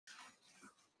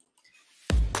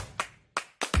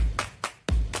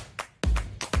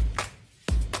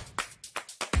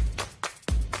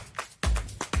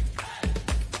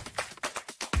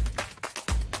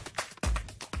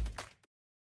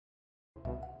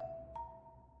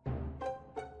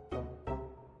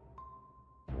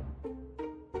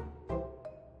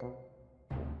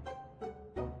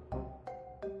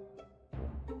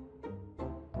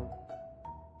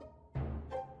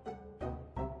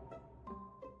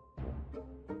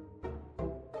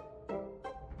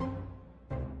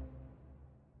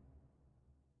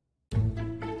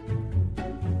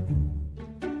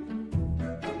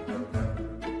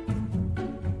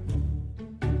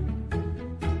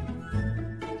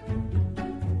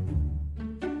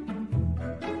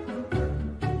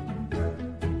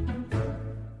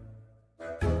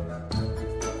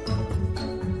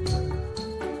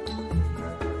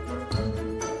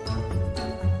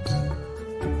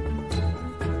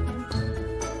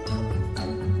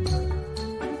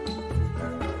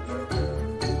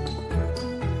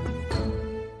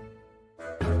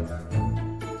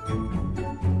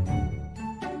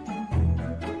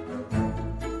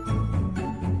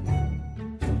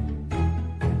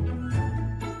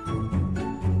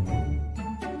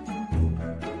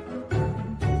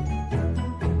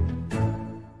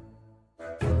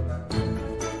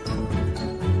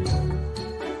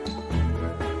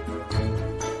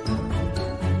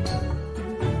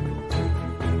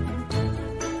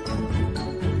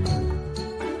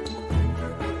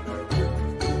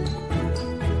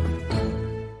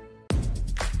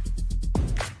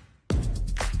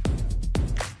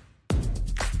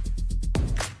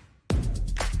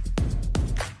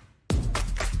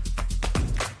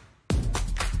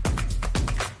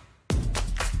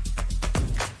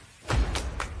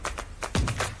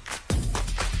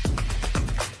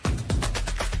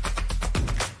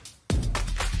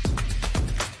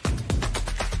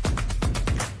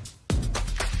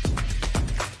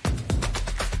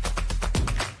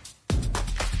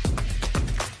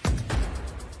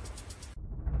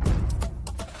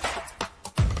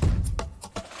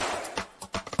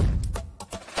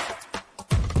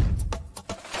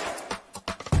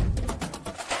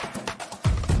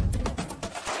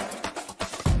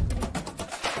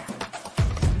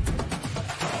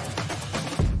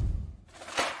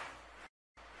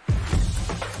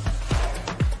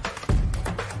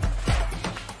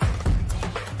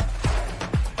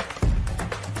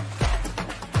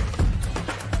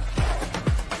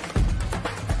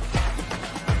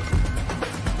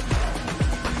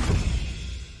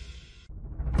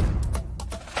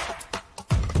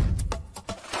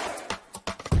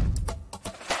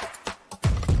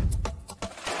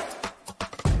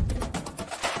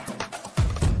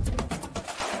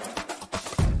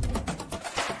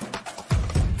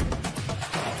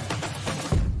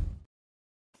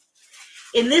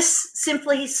In this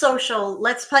Simply Social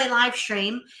Let's Play live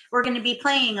stream, we're going to be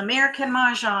playing American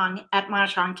Mahjong at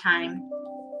Mahjong Time.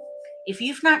 If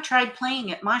you've not tried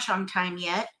playing at Mahjong Time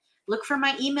yet, look for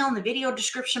my email in the video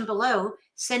description below.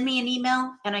 Send me an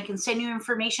email and I can send you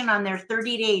information on their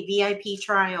 30-day VIP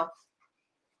trial.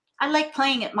 I like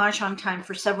playing at Mahjong Time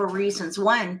for several reasons.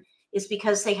 One is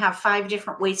because they have 5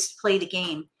 different ways to play the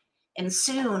game. And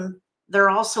soon, they're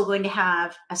also going to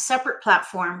have a separate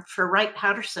platform for Wright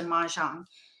Patterson Mahjong.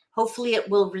 Hopefully it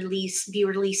will be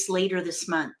released later this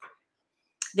month.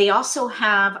 They also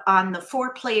have on the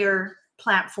 4-player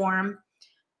platform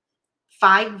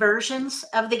 5 versions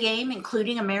of the game,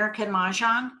 including American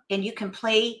Mahjong, and you can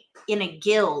play in a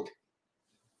guild.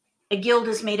 A guild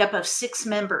is made up of 6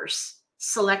 members,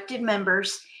 selected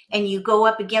members, and you go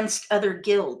up against other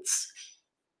guilds.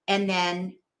 And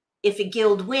then if a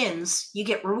guild wins, you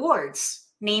get rewards,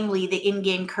 namely the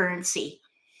in-game currency.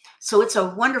 So it's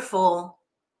a wonderful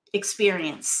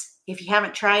experience. If you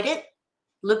haven't tried it,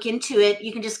 look into it.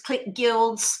 You can just click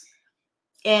guilds.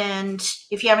 And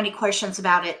if you have any questions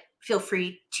about it, feel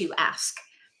free to ask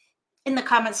in the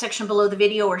comment section below the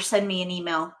video or send me an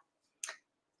email.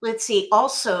 Let's see.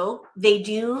 Also, they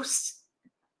do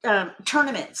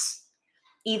tournaments,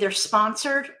 either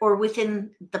sponsored or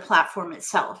within the platform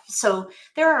itself. So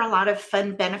there are a lot of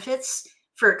fun benefits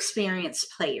for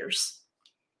experienced players.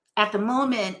 At the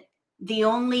moment, the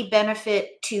only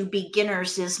benefit to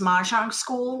beginners is Mahjong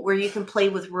School, where you can play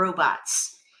with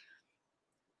robots.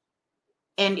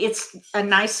 And it's a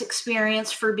nice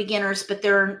experience for beginners, but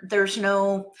there's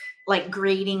no like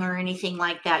grading or anything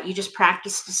like that. You just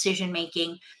practice decision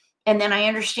making. And then I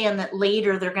understand that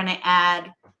later they're going to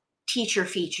add teacher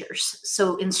features.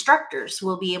 So instructors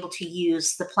will be able to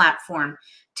use the platform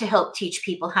to help teach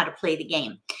people how to play the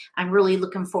game. I'm really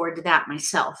looking forward to that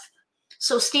myself.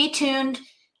 So stay tuned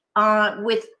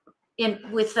with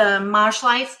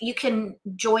MAHJLIFE. You can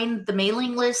join the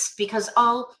mailing list because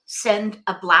I'll send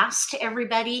a blast to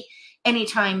everybody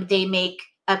anytime they make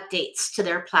updates to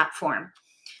their platform.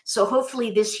 So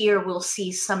hopefully this year we'll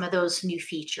see some of those new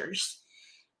features.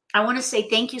 I want to say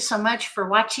thank you so much for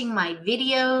watching my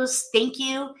videos. Thank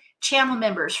you, channel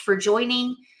members, for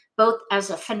joining, both as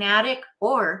a fanatic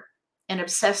or an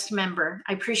obsessed member.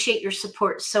 I appreciate your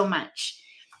support so much.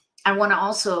 I want to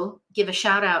also give a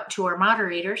shout out to our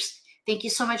moderators. Thank you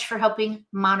so much for helping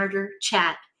monitor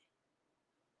chat.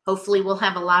 Hopefully we'll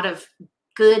have a lot of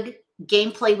good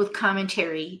gameplay with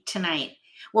commentary tonight.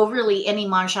 Well, really, any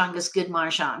Mahjong is good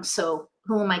Mahjong. So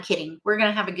who am I kidding? We're going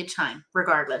to have a good time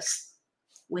regardless.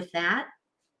 With that,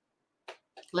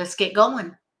 let's get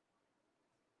going.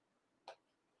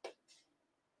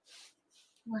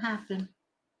 What happened?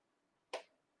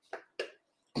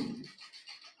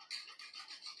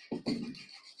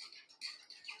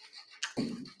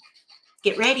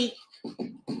 Get ready.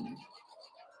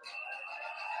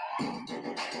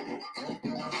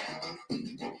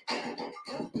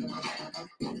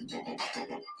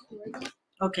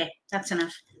 Okay, that's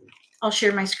enough. I'll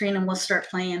share my screen and we'll start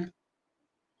playing.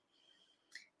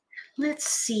 Let's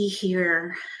see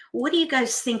here. What do you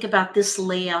guys think about this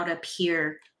layout up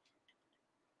here?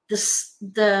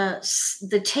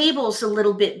 The table's a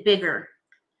little bit bigger.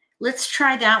 Let's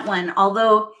try that one.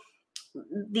 Although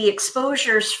the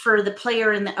exposures for the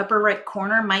player in the upper right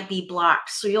corner might be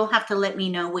blocked. So you'll have to let me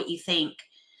know what you think.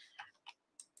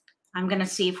 I'm going to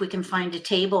see if we can find a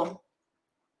table.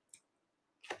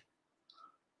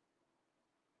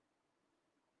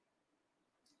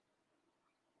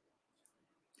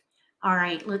 All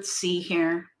right, let's see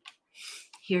here.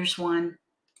 Here's one.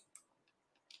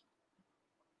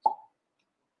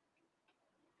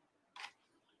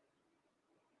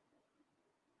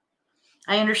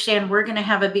 I understand we're going to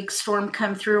have a big storm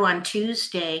come through on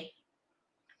Tuesday.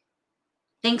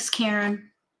 Thanks, Karen.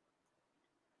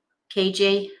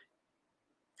 KJ.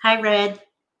 Hi, Red.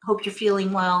 Hope you're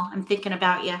feeling well. I'm thinking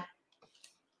about you.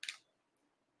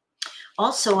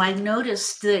 Also, I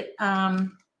noticed that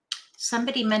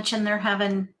somebody mentioned they're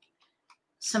having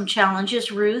some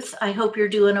challenges. Ruth, I hope you're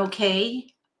doing okay.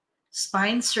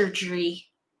 Spine surgery.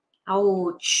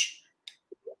 Ouch.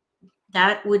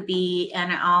 That would be an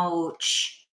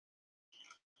ouch.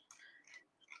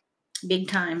 Big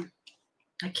time.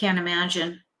 I can't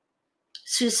imagine.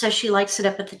 Sue says she likes it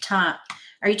up at the top.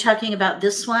 Are you talking about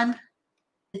this one?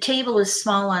 The table is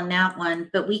small on that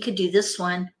one, but we could do this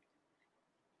one.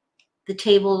 The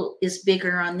table is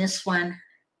bigger on this one.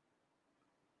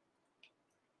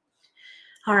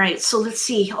 All right, so let's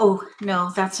see. Oh,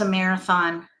 no, that's a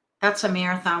marathon. That's a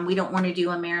marathon. We don't want to do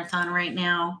a marathon right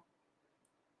now.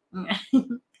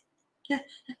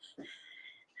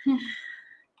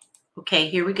 Okay,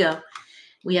 here we go.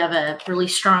 We have a really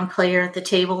strong player at the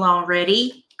table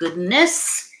already.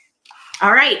 Goodness.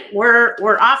 All right, we're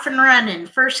off and running.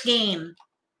 First game.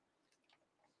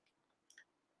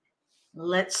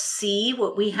 Let's see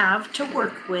what we have to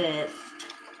work with.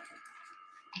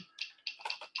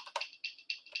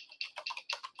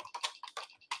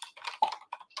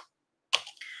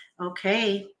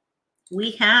 Okay,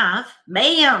 we have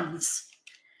bams.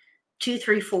 2,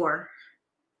 3, 4.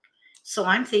 So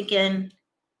I'm thinking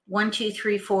 1, 2,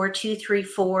 3, 4, 2, 3,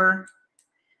 4.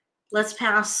 Let's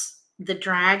pass the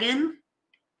dragon.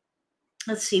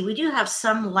 Let's see, we do have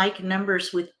some like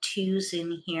numbers with 2s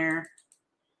in here.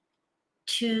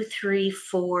 2, 3,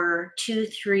 4, 2,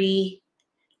 3,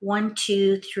 1,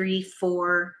 2, 3,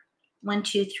 4, 1,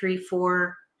 2, 3,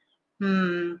 4,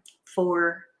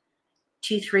 4,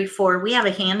 2, 3, 4. We have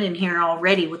a hand in here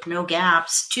already with no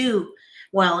gaps. 2,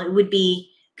 well, it would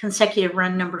be consecutive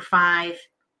run number 5.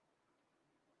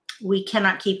 We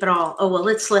cannot keep it all. Oh, well,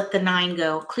 let's let the 9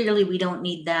 go. Clearly, we don't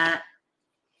need that.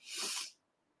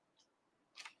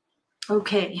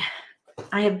 Okay,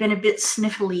 I have been a bit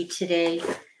sniffly today.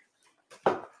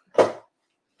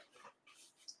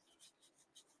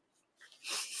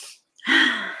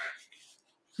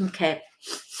 Okay.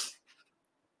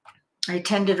 I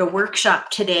attended a workshop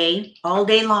today, all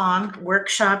day long,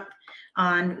 workshop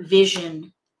on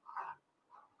vision,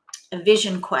 a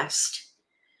vision quest.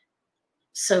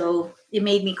 So it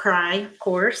made me cry, of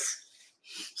course.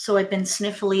 So I've been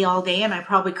sniffly all day, and I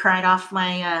probably cried off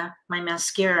my my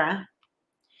mascara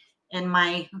and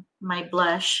my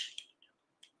blush.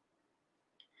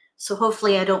 So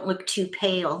hopefully I don't look too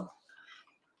pale.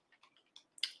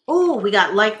 Oh, we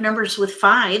got like numbers with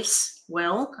 5s.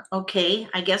 Well, okay,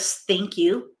 I guess thank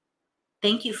you.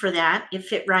 Thank you for that. It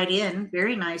fit right in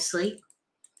very nicely.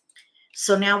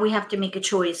 So now we have to make a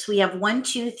choice. We have 1,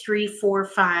 2, 3, 4,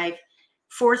 5.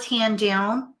 Fourth hand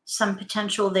down, some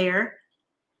potential there.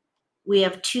 We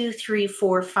have 2, 3,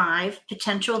 4, 5,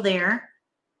 potential there.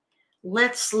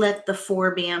 Let's let the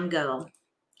 4 bam go.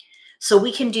 So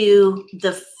we can do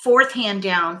the 4th hand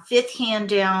down, 5th hand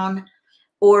down,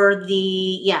 or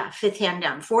the, 5th hand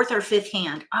down, 4th or 5th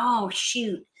hand. Oh,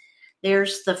 shoot.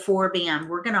 There's the 4 bam.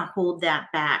 We're going to hold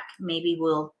that back. Maybe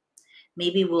we'll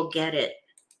get it.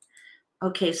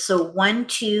 Okay, so 1,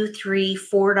 2, 3,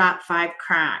 4.5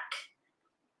 crack.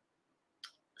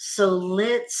 So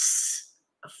let's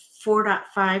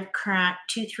 4.5 crack,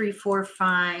 2, 3, 4,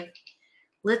 5.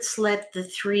 Let's let the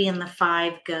 3 and the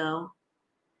 5 go.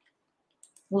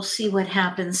 We'll see what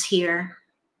happens here.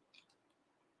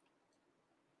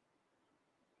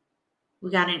 We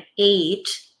got an 8.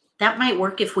 That might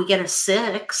work if we get a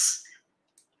 6.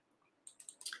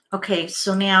 Okay,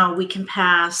 so now we can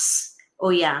pass. Oh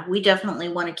yeah, we definitely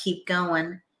want to keep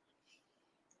going.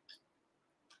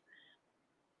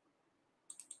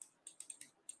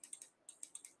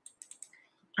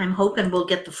 I'm hoping we'll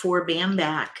get the 4 bam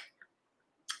back.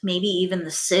 Maybe even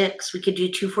the 6. We could do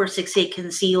 2, 4, 6, 8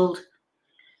 concealed.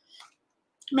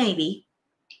 Maybe.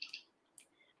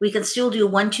 We can still do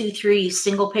 1, 2, 3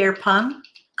 single pair pung,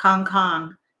 Kong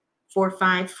Kong, 4,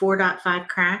 5, 4.5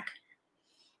 crack.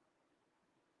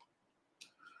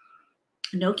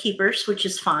 No keepers, which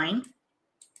is fine.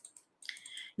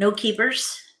 No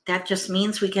keepers. That just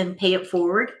means we can pay it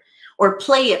forward or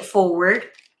play it forward.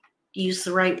 Use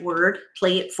the right word.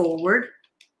 Play it forward.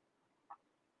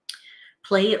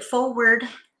 Play it forward.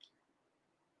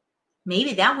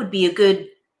 Maybe that would be a good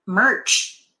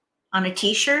merch on a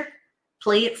t-shirt.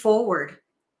 Play it forward.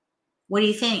 What do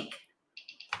you think?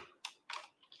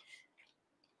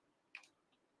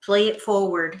 Play it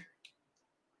forward.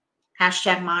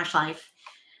 Hashtag MAHJLIFE.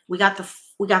 We got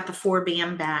the 4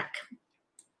 bam back.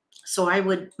 So I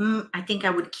would, I think I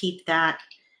would keep that.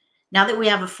 Now that we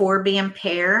have a 4 bam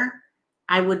pair,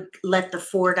 I would let the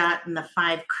 4 dot and the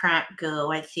 5 crack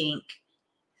go, I think.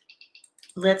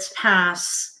 Let's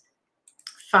pass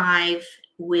 5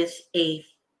 with a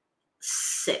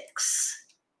 6.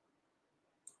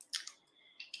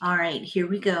 All right, here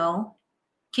we go.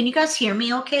 Can you guys hear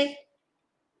me okay?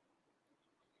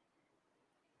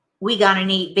 We got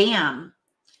an 8 bam.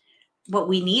 What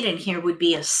we need in here would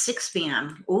be a 6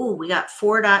 bam. Oh, we got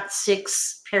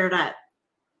 4.6 paired up.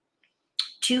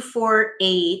 2, 4,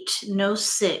 8, no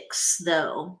 6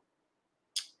 though.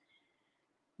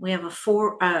 We have a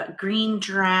 4 green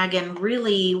dragon,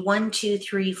 really 1, 2,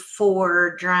 3,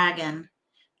 4 dragon.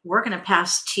 We're going to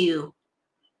pass 2.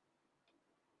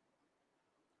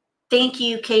 Thank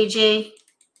you, KJ.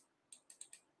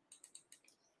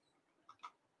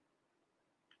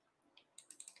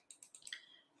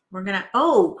 We're going to,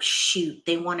 oh, shoot,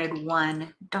 they wanted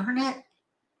 1. Darn it.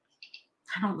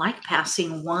 I don't like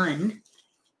passing 1.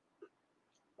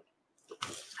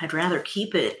 I'd rather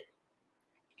keep it.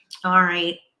 All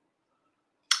right.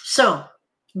 So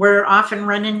we're off and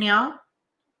running now.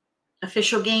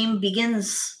 Official game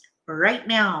begins right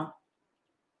now.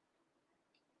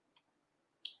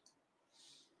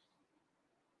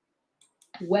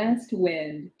 West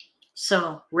wind.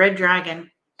 So red dragon.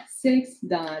 6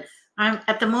 dots.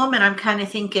 At the moment I'm kind of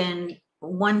thinking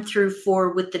 1 through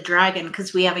 4 with the dragon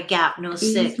because we have a gap, no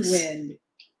 6. East wind.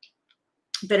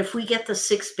 But if we get the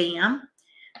 6 bam,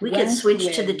 we could West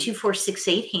switch to the wind. 2 4 6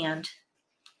 8 hand.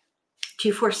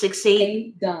 2 4 6 8.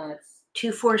 8 dots.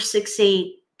 2 4 6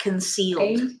 8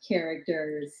 concealed. 8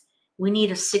 characters. We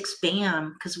need a 6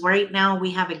 bam because right now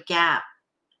we have a gap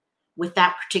with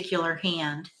that particular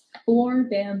hand. 4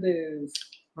 bamboos.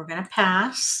 We're going to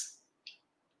pass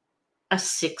a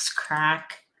 6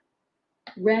 crack.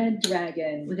 Red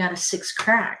dragon. We got a 6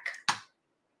 crack.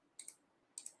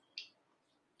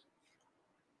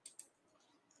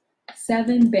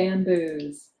 Seven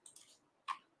bamboos.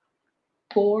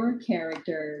 4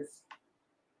 characters.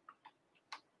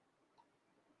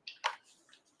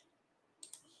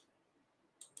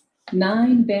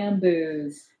 9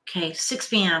 bamboos. Okay, 6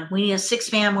 bam. We need a 6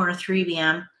 bam or a 3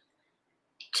 bam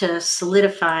to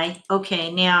solidify.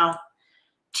 Okay, now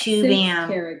 2 6 bam.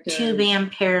 characters. 2 bam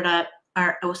paired up.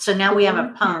 So now we have a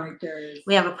 4 pung. characters.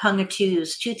 We have a pung of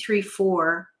 2s. 2, 3,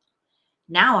 4.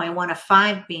 Now I want a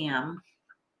 5 bam.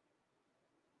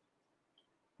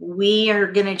 We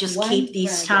are going to just keep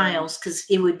these tiles because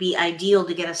it would be ideal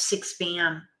to get a 6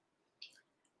 bam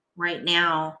right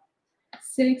now.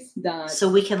 6 dots. So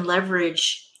we can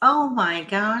leverage. Oh my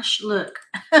gosh, look.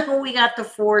 We got the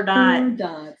 4 dot. 4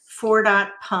 dots. 4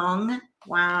 dot pung.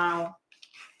 Wow.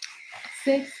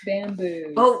 6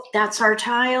 bamboos. Oh, that's our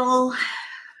tile.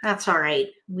 That's all right.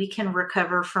 We can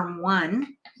recover from 1.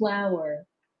 Flower.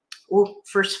 Oh,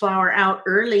 first flower out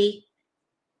early.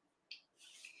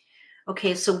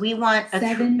 Okay, so we want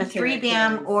a 3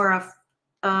 bam or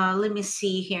a, let me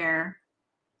see here.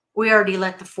 We already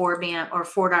let the 4 bam or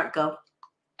 4 dot go.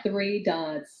 3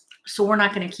 dots. So we're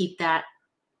not going to keep that.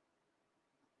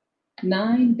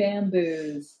 9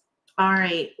 bamboos. All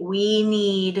right, we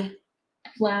need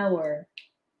Flower.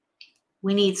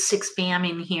 We need 6 bam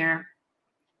in here.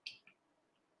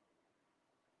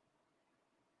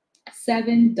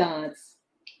 7 dots.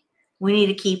 We need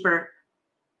a keeper.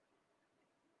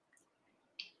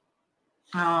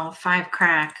 Oh, 5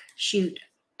 crack. Shoot.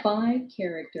 5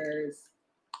 characters.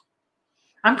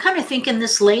 I'm kind of thinking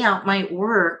this layout might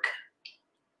work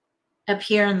up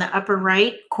here in the upper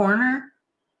right corner.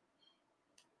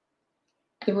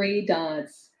 3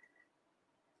 dots.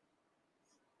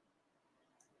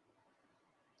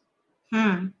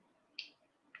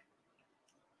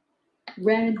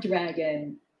 Red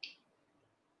dragon.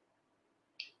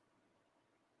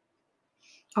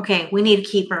 Okay, we need a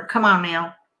keeper. Come on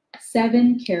now.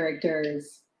 7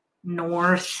 characters.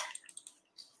 North.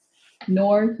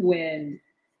 North wind.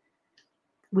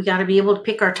 We got to be able to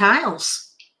pick our tiles.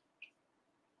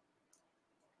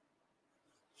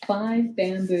 5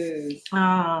 bamboos.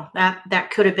 Oh,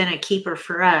 that could have been a keeper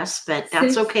for us, but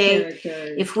that's 6 okay.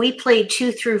 characters. If we play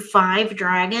 2 through 5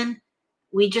 dragon,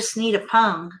 we just need a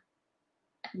pung.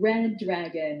 Red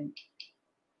dragon.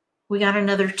 We got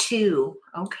another 2.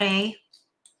 Okay.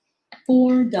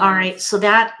 4 dots. All right, so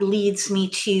that leads me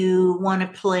to want to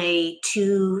play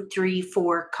 2, 3,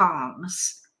 4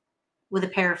 kongs with a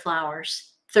pair of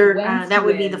flowers. Third, that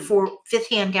would be the 5th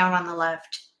hand down on the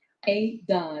left. 8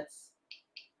 dots.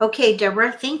 Okay,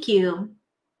 Deborah, thank you.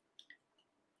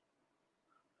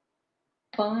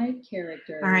 5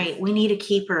 characters. All right, we need a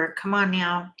keeper. Come on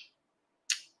now.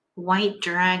 White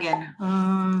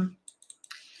dragon.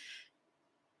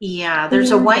 Yeah,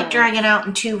 there's a white dragon out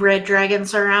and 2 red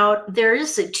dragons are out. There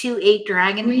is a 2-8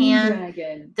 dragon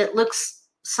hand that looks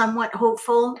somewhat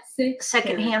hopeful. 6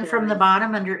 Second hand from the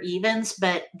bottom under evens,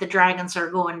 but the dragons are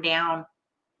going down.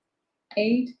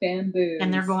 8 bamboos.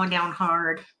 And they're going down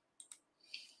hard.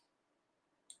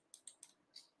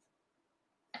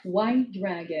 White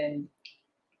dragon.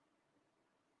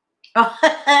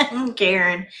 Oh,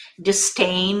 Karen.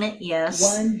 Disdain,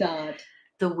 yes. 1 dot.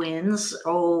 The winds.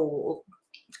 Oh,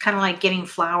 it's kind of like getting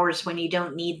flowers when you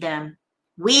don't need them.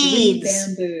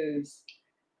 Weeds. 3 bamboos.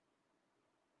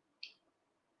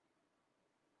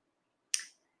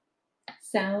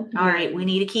 South. All right, we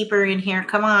need a keeper in here.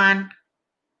 Come on.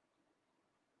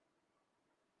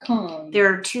 Kong.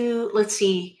 There are 2. Let's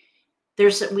see.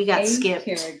 We got 8 skipped.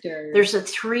 characters. There's a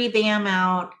 3 bam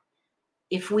out.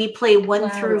 If we play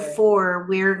 1 through 4,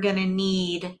 we're gonna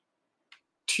need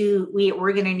 2.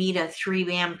 We're gonna need a 3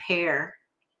 bam pair.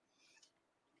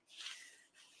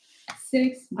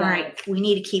 6 dots. All right, we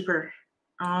need a keeper.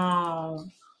 Oh.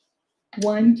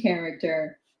 1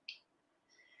 character.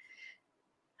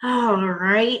 All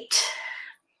right.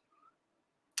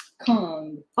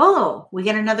 Kong. Oh, we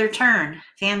get another turn.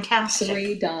 Fantastic.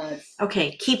 3 dots.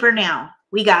 Okay, keeper now.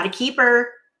 We got a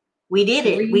keeper. We did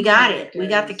it. 3 We got it. We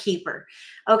got the characters. keeper.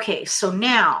 Okay, so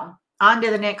now on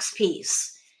to the next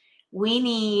piece. We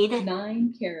need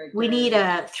 9 characters. We need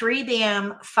a 3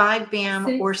 bam, 5 bam,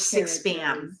 6 or 6 bam.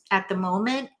 characters. At the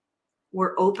moment,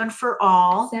 we're open for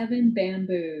all. 7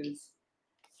 bamboos.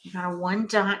 We got a 1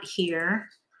 dot here. 1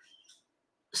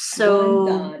 So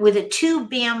dot. with a 2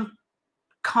 bam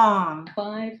Kong,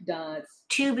 5 dots.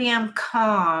 2 bam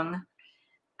Kong,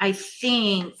 I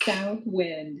think, South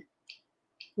wind.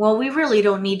 well, we really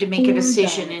don't need to make a 4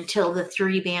 decision dots. until the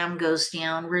 3 bam goes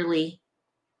down, really.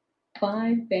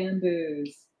 5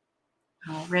 bamboos.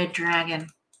 Oh, red dragon.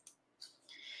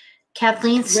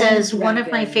 Kathleen says, one of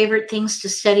my dragon. favorite things to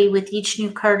study with each new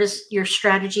card is your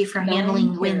strategy for 9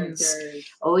 handling wins. characters.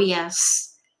 Oh,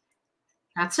 yes.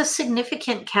 That's a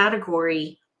significant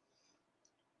category.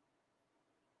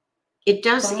 It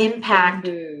does 5 impact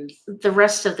bamboos. the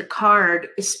rest of the card,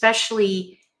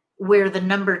 especially where the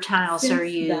number tiles 6 are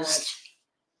used. dots.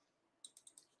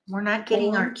 We're not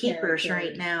getting 4 our keepers right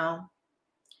characters. now.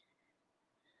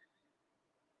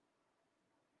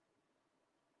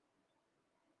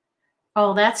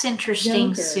 Oh, that's interesting,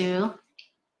 Joker. Sue.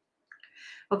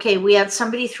 Okay, we had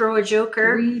somebody throw a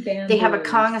joker. 3 bamboos. They have a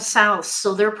Kong of South,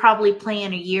 so they're probably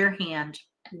playing a year hand.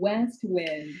 West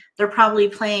wind. They're probably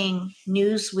playing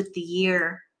news with the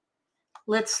year.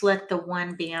 Let's let the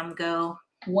 1 bam go.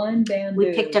 1 bamboo.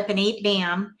 We picked up an 8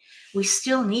 bam. We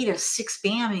still need a 6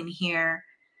 bam in here.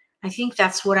 I think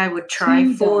that's what I would try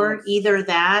 2 for. dots. Either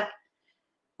that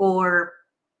or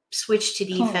switch to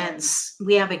defense.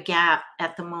 We have a gap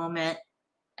at the moment.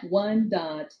 1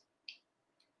 dot.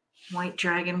 White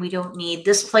dragon we don't need.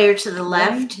 This player to the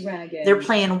left, White dragon. they're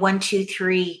playing 1, 2,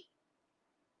 3.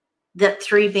 That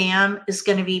 3 bam is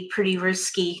going to be pretty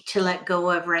risky to let go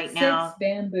of right 6 now.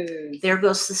 bamboos. There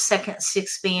goes the second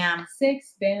 6 bam.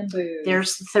 6 bamboos.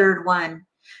 There's the third one.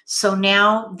 So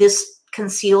now this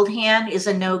concealed hand is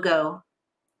a no-go.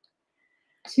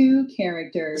 2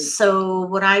 characters. So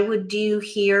what I would do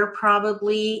here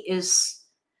probably is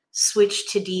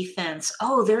switch to defense.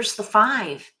 Oh, there's the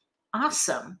 5.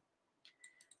 Awesome.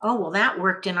 Oh, well, that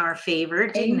worked in our favor,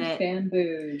 didn't 8 it?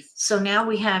 bamboos. So now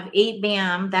we have 8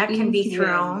 bam. That can be East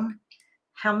thrown. wind.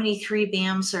 How many 3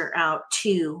 bams are out?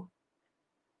 2.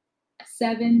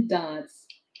 7 dots.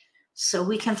 So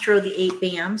we can throw the 8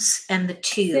 bams and the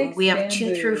 2. 6 We have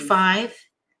 2 through bamboos. 5.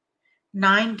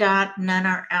 9 dot, none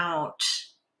are out.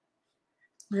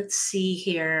 Let's see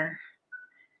here.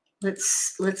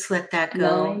 Let's let that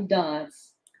go. 9 dots.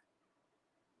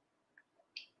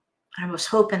 I was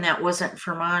hoping that wasn't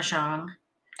for Mahjong.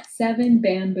 7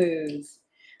 bamboos.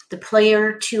 The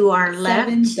player to our 7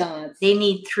 left, dots. they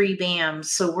need 3 bams,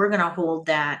 so we're going to hold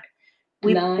that.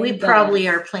 We 9 probably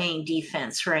dots. are playing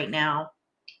defense right now.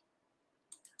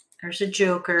 There's a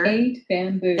joker. 8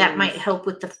 bamboos. That might help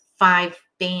with the 5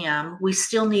 bam. We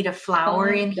still need a flower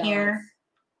 5 in dots. here.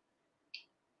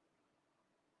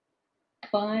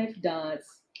 5 dots.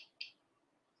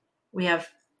 We have,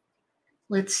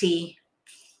 let's see,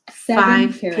 7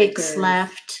 5 characters. picks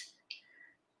left.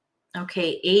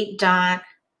 Okay, 8 dot,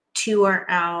 2 are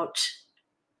out.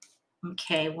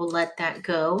 Okay, we'll let that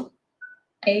go.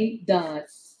 8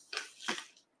 dots.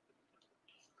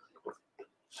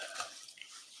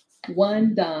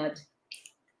 1 dot.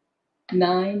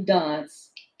 9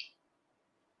 dots.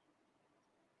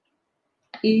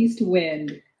 East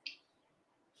wind.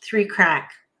 3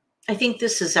 crack. I think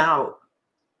this is out.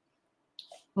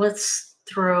 Let's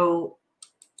throw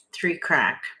 3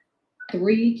 crack.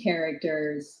 3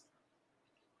 characters.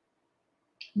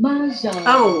 Mahjong.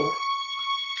 Oh,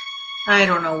 I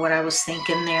don't know what I was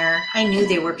thinking there. I knew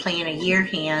they were playing a year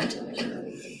hand,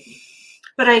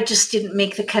 but I just didn't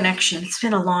make the connection. It's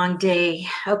been a long day.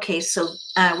 Okay, so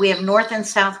we have north and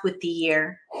south with the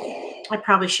year. I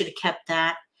probably should have kept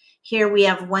that. Here we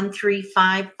have 1, 3,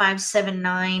 5, 5, 7,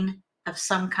 9 of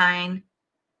some kind.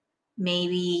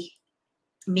 Maybe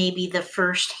the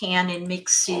first hand in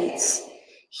mixed suits.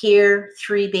 Here,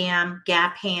 3 bam,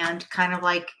 gap hand, kind of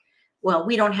like, well,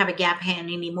 we don't have a gap hand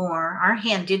anymore. Our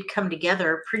hand did come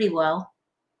together pretty well.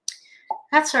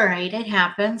 That's all right. It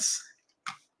happens.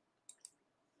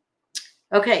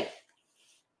 Okay.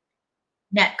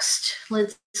 Next,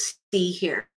 let's see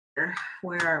here.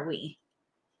 Where are we?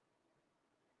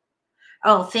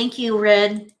 Oh, thank you,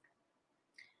 Red.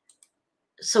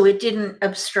 So it didn't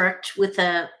obstruct with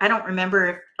a, I don't remember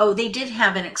if, oh, they did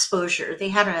have an exposure. They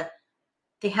had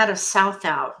a south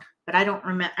out, but I don't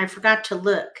remember. I forgot to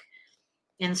look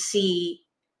and see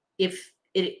if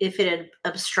it had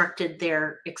obstructed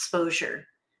their exposure.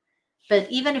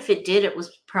 But even if it did, it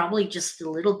was probably just a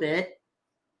little bit.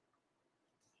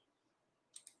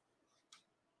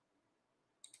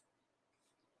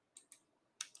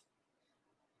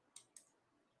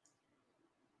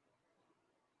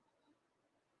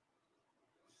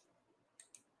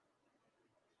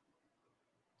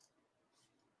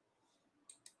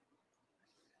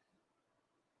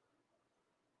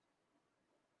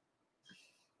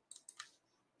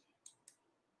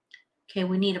 Okay,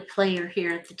 we need a player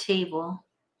here at the table.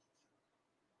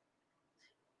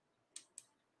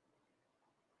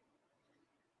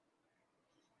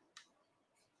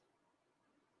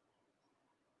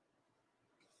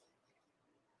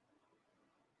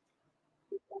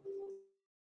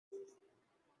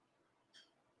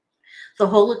 The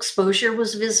whole exposure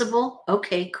was visible?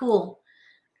 Okay, cool.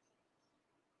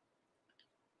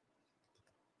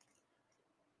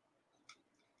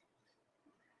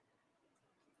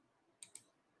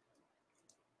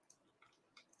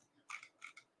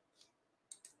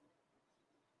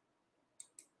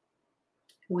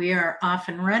 We are off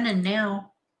and running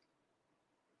now.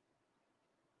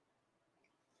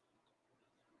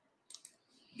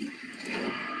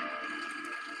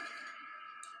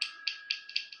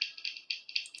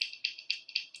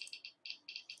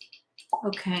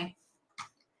 Okay.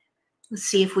 Let's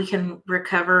see if we can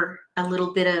recover a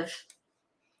little bit of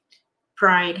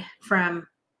pride from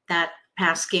that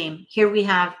past game. Here we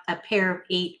have a pair of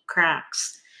 8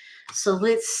 cracks. So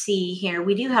let's see here.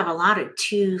 We do have a lot of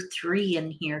 2, 3 in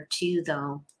here too,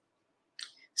 though.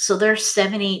 So there's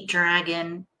 7, 8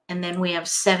 dragon, and then we have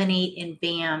 7, 8 in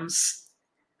BAMs.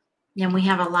 Then we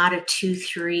have a lot of 2,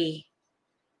 3,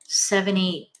 7,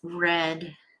 8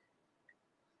 red,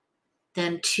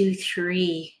 then 2,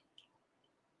 3.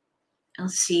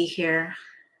 Let's see here.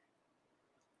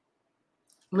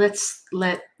 Let's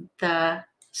let the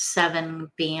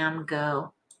 7 BAM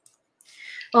go.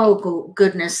 Oh,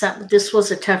 goodness. This was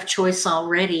a tough choice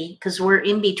already because we're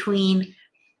in between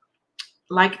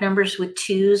like numbers with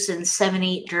 2s and 7,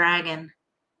 8 dragon.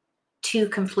 2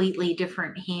 completely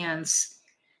different hands.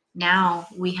 Now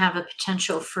we have a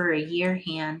potential for a year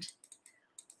hand.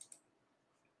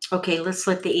 Okay, let's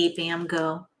let the 8 BAM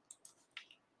go.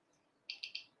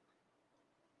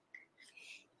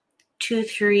 2,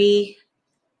 3.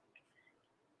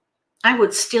 I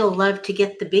would still love to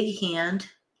get the big hand,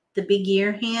 the big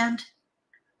year hand.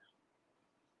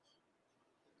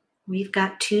 We've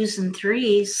got 2s and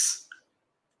 3s.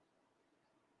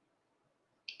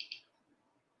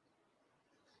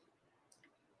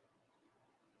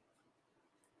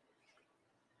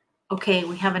 Okay,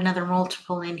 we have another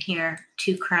multiple in here,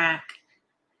 2 crack.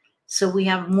 So we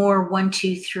have more 1,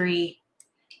 2, 3,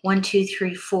 1, 2,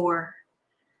 3, 4.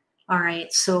 All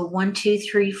right, so 1, 2,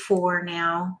 3, 4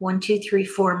 now. 1, 2, 3,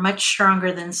 4, much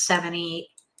stronger than 7, 8.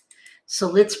 So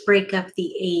let's break up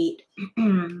the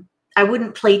 8. I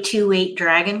wouldn't play 2, 8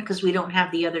 dragon because we don't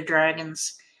have the other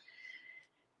dragons.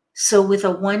 So with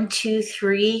a 1, 2,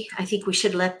 3, I think we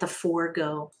should let the 4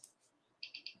 go.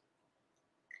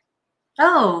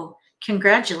 Oh,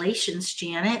 congratulations,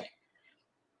 Janet.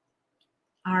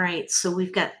 All right, so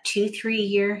we've got 2, 3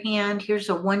 year hand. Here's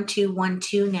a 1, 2, 1,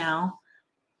 2 now.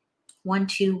 1,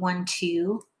 2, 1,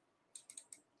 2.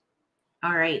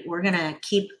 All right, we're gonna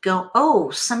keep going. Oh,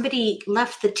 somebody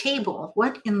left the table.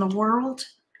 What in the world?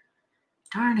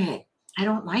 Darn it. I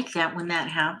don't like that when that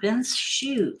happens.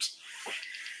 Shoot.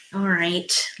 All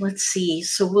right, let's see.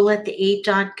 So we'll let the 8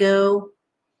 dot go.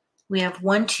 We have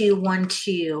 1, 2, 1,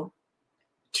 2.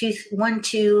 2, 1,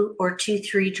 2, or 2,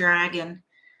 3 dragon.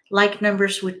 Like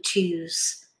numbers with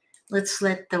 2s. Let's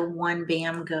let the 1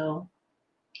 BAM go.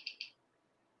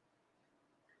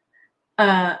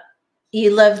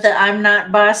 You love the I'm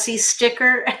not bossy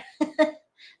sticker?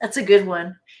 That's a good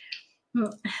one.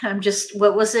 I'm just,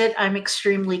 what was it? I'm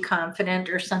extremely confident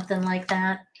or something like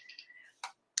that.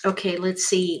 Okay, let's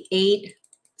see. 8,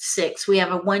 6. We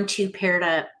have a 1, 2 paired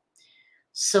up.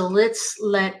 So let's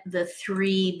let the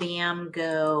 3 BAM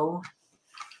go.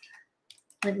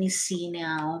 Let me see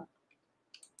now.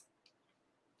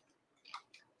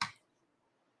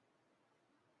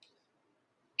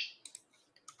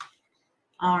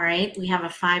 All right, we have a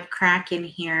 5 crack in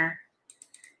here.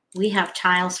 We have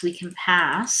tiles we can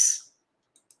pass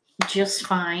just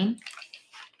fine.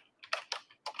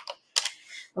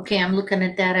 Okay, I'm looking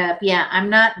at that up. Yeah, I'm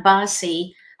not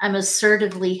bossy. I'm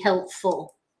assertively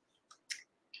helpful.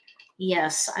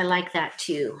 Yes, I like that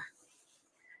too.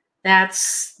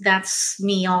 That's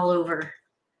me all over.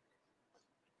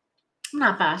 I'm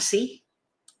not bossy.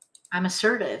 I'm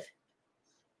assertive.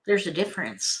 There's a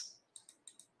difference.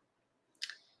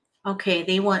 Okay,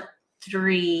 they want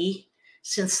 3.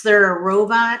 Since they're a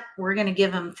robot, we're going to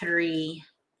give them 3.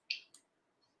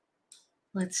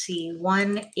 Let's see,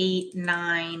 1, 8,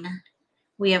 9.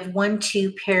 We have 1,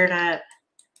 2 paired up.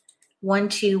 1,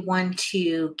 2, 1,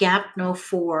 2. Gap, no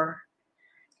 4.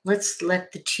 Let's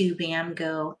let the 2 bam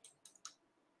go.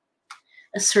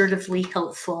 Assertively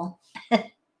helpful.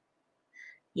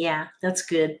 Yeah, that's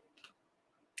good.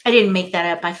 I didn't make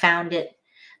that up. I found it.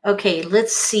 Okay,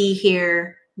 let's see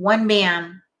here. 1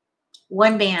 bam.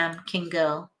 1 bam can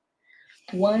go.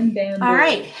 1 bamboo. All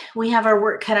right, we have our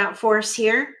work cut out for us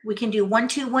here. We can do 1,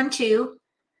 2, 1, 2.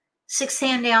 6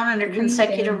 hand down under 3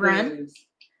 consecutive run. bamboos.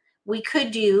 We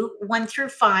could do 1 through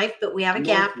 5, but we have a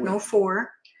gap, no 4.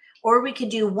 Or we could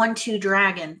do 1, 2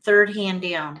 dragon, 3rd hand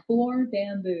down. 4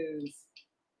 bamboos.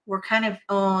 We're kind of,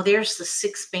 oh, there's the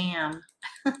 6 bam.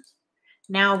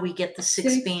 Now we get the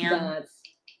 6 bam. Dots.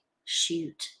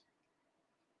 Shoot.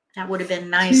 That would have been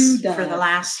nice 2 for the dots.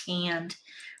 last hand.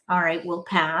 All right, we'll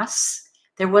pass.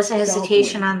 There was a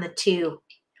hesitation on the 2.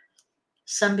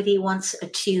 Somebody wants a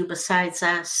 2 besides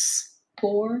us.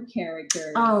 4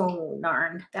 characters. Oh,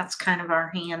 darn. That's kind of our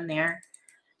hand there.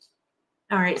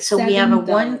 All right, so 7 we have a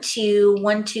 1, dots. 2,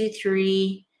 1, 2,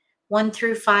 3, 1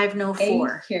 through 5, no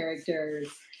 4. 8 characters.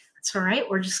 That's all right.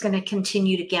 We're just going to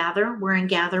continue to gather. We're in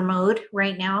gather mode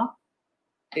right now.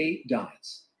 8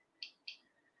 dots.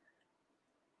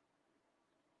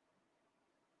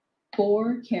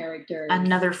 4 characters.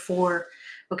 Another 4.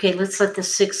 Okay, let's let the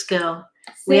 6 go.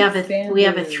 6 We have a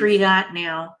bamboos. 3 dot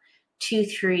now. 2,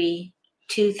 3,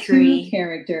 2, 2 3.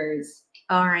 characters.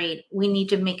 All right, we need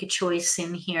to make a choice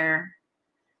in here.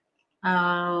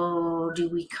 Oh, do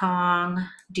we Kong?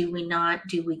 Do we not?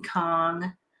 Do we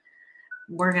Kong?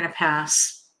 We're going to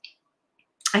pass.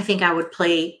 I think I would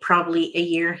play probably a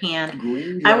year hand.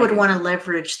 Green I would dragon. want to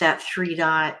leverage that 3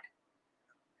 dot.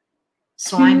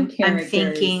 So 2 I'm characters.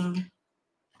 thinking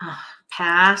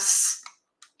pass.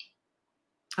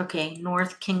 Okay,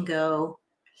 north can go.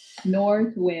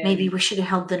 North wind. Maybe we should have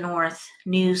held the north.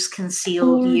 News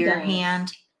concealed 4 year dots.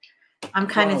 hand. I'm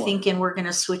kind of Flower. thinking we're going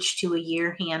to switch to a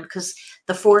year hand because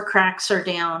the 4 cracks are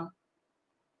down.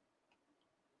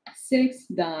 6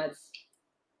 dots.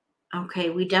 Okay,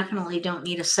 we definitely don't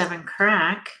need a 7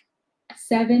 crack.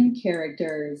 7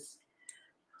 characters.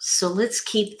 So let's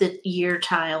keep the year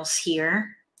tiles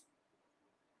here.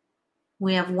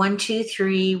 We have 1, 2,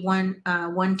 3, 1,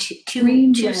 1, 2,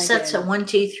 Green two dragon. sets of 1,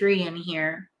 2, 3 in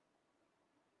here.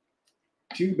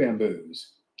 2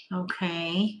 bamboos.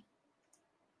 Okay.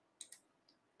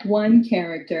 1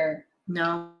 character.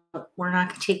 No, we're not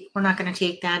going to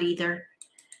take that either.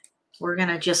 We're going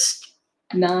to just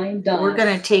 9 dots. we're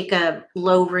going to take a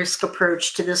low risk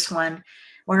approach to this one.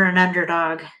 We're an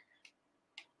underdog.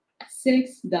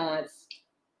 6 dots.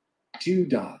 2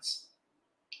 dots.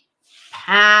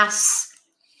 Pass.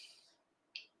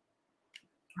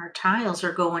 Our tiles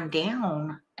are going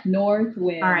down. North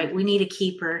wind. All right, we need a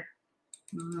keeper.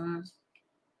 Mhm.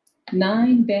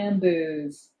 9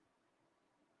 bamboos.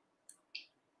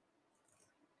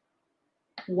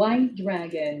 White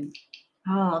dragon.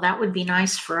 Oh, that would be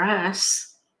nice for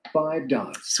us. 5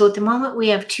 dots. So at the moment we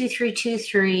have 2, 3, 2,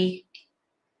 3.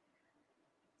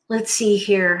 Let's see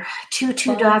here. 2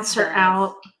 5 dots are dots.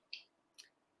 out.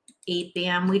 8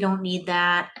 bam. We don't need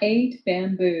that. 8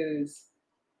 bamboos.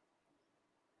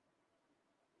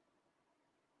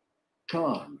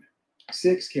 Kong.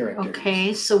 6 characters.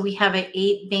 Okay, so we have an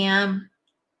 8 bam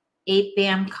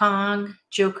Kong.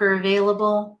 Joker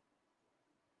available.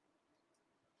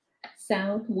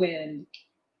 South wind.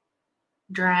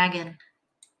 Dragon.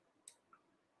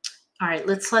 All right,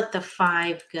 let's let the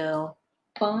 5 go.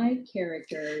 5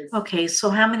 characters. Okay, so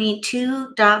how many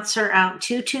 2 dots are out?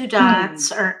 2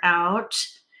 dots are out.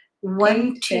 1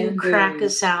 8 2 crack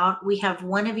bamboos. is out. We have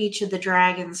 1 of each of the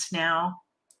dragons now.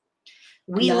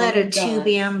 We 9 let a 2 dots.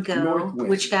 bam go, North wind.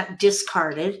 which got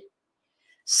discarded.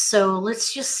 So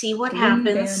let's just see what 3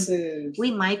 happens. bamboos.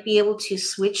 We might be able to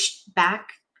switch back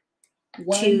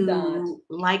 1 to dot.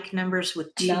 like numbers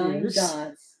with 9 2s.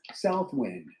 dots. South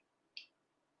wind.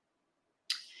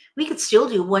 We could still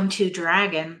do 1 2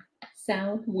 dragon.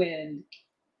 South wind.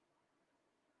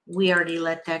 We already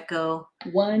let that go.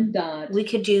 1 dot. We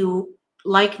could do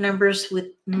like numbers with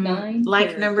 9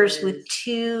 like numbers with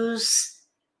characters. 2s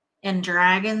and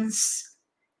dragons.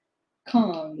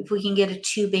 Kong. If we can get a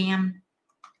 2 bam,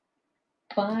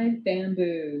 5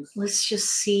 bamboos. let's just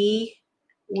see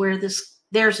where this.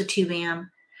 There's a 2 bam.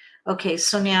 Okay,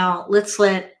 so now let's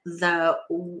let the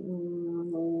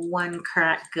 1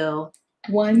 crack go.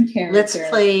 1 character. Let's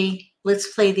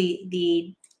play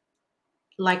the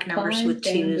like numbers 5 with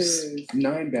twos. bamboos.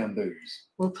 9 bamboos.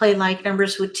 We'll play like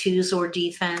numbers with twos or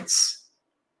defense.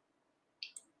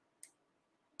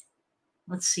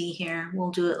 Let's see here.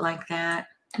 We'll do it like that.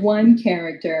 1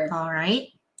 character. All right.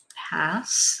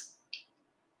 Pass.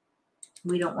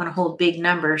 We don't want to hold big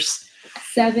numbers.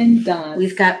 7 dots.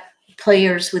 We've got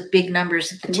players with big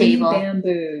numbers at the 3 table.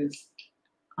 bamboos.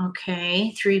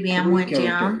 Okay. 3 bam 3 went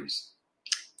down. characters.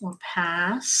 We'll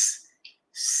pass.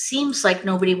 Seems like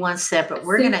nobody wants that, but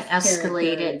we're going to 6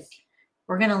 escalate it. characters.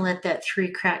 We're going to let that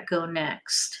 3 crack go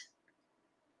next.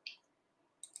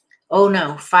 Oh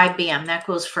no, 5 bam. That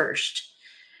goes first.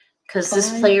 Because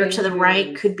this 5 player to the right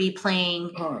bamboos. could be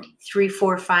playing Pong. 3,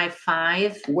 4, 5,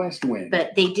 5. West wind.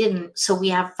 But they didn't. So we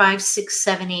have 5, 6,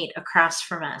 7, 8 across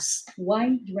from us.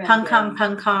 White dragon. Pung kong,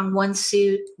 pung kong, 1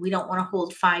 suit. We don't want to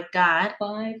hold 5 dot.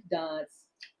 5 dots.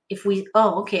 If we,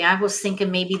 oh, okay. I was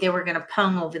thinking maybe they were going to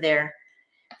pung over there.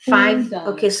 4 5. dots.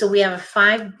 Okay, so we have a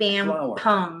 5 bam Flower.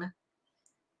 pung.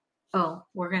 Oh,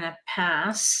 we're going to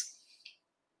pass.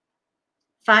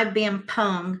 5 bam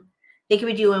pung. They could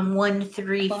be doing 1,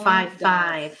 3, 5, 5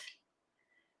 5.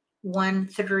 1,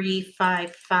 3,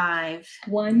 5, 5.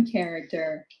 1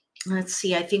 character. Let's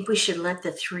see. I think we should let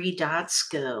the 3 dots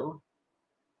go.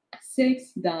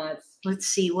 6 dots. Let's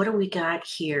see. What do we got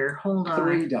here? Hold on.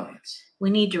 3 dots. We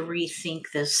need to rethink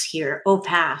this here. Oh,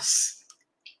 pass.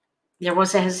 There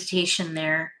was a hesitation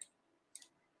there.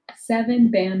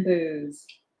 7 bamboos.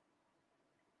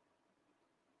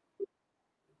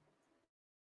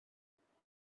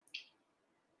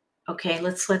 Okay,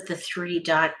 let's let the 3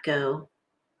 dot go.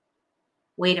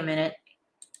 Wait a minute.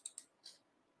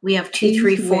 We have 2,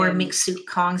 3, 4 wind. mixed suit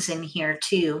kongs in here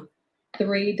too.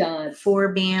 3 dots.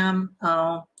 4 bam.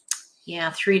 Oh,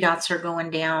 yeah, 3 dots are going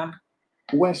down.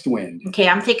 West wind. Okay,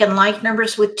 I'm thinking like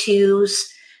numbers with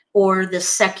twos or the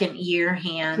second year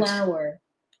hand. Flower.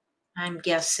 I'm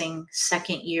guessing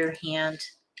second year hand.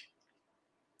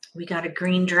 We got a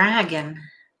green dragon.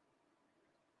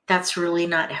 That's really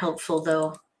not helpful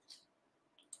though.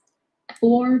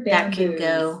 4 bamboos. That can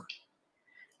go.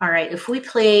 All right, if we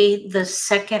play the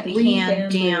second 3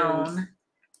 hand bamboos. down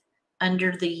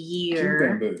under the 2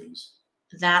 year, bamboos.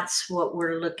 that's what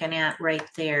we're looking at right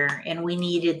there. And we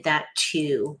needed that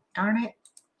 2. Darn it.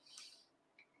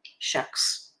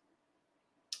 Shucks.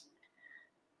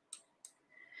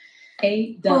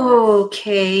 8 dots.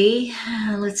 Okay,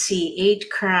 let's see.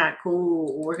 8 crack.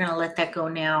 Ooh, we're going to let that go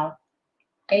now.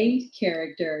 8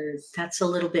 characters. That's a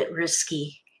little bit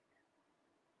risky.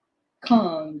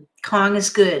 Kong. Kong is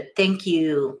good. Thank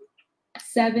you.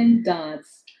 7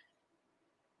 dots.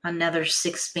 Another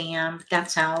 6 bam.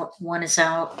 That's out. 1 is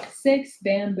out. 6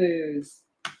 bamboos.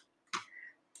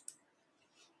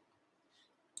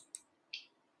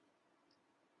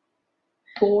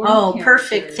 Four Oh, characters.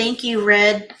 perfect. Thank you,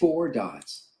 Red. 4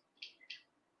 dots.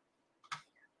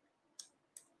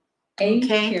 8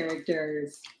 Okay.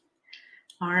 characters.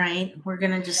 All right. We're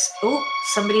going to just, oh,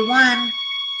 somebody won.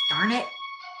 Darn it.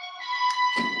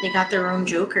 They got their own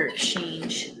Joker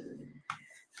exchange.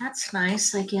 That's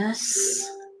nice, I guess.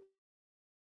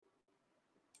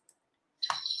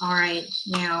 All right.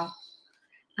 Now,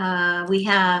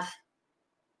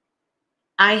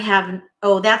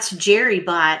 oh, that's Jerry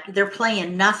Bot. They're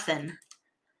playing nothing.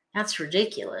 That's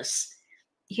ridiculous.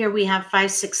 Here we have 5,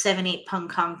 6, 7, 8, pung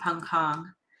kong, pung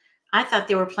kong. I thought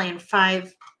they were playing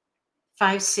 5,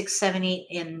 6, 7, 8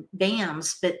 in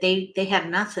bams, but they had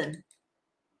nothing.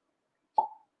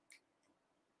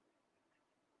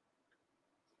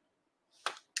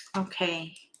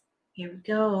 Okay, here we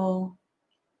go.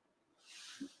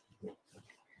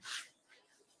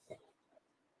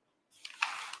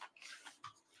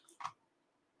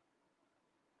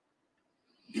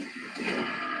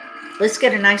 Let's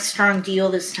get a nice strong deal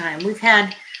this time. We've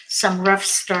had some rough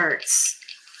starts,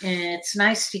 and it's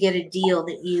nice to get a deal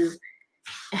that you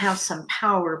have some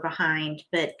power behind,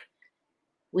 but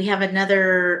we have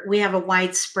a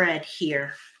wide spread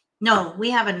here. No,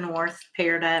 we have a north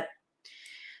paired up,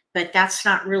 but that's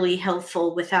not really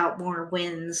helpful without more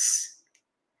wins.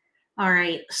 All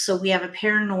right, so we have a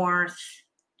pair north,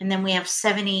 and then we have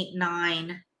 7, 8,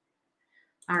 9.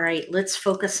 All right, let's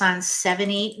focus on 7,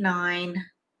 8, 9.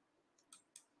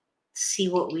 See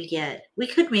what we get. We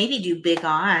could maybe do big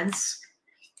odds.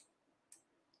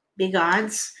 Big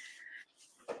odds.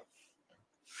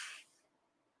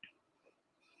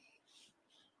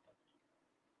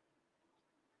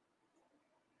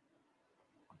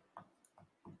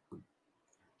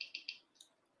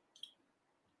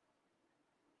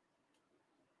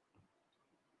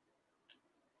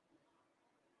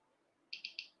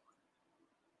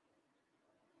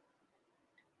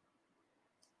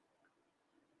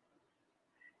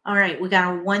 All right, we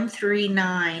got a 1, 3,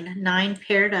 9, 9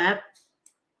 paired up.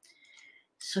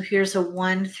 So here's a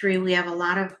 1, 3. We have a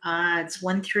lot of odds.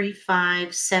 1, 3,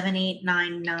 5, 7, 8,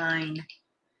 9, 9.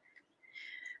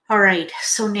 All right,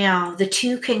 so now the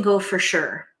 2 can go for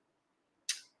sure.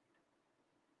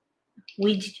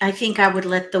 I think I would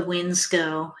let the winds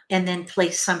go and then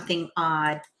play something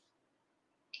odd.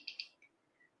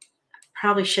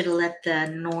 Probably should have let the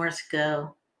north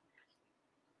go.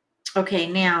 Okay,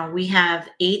 now we have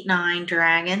 8, 9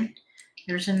 dragon.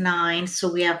 There's a 9,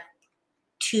 so we have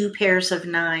 2 pairs of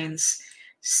 9s.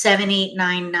 7, 8,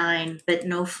 9, 9, but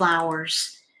no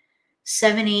flowers.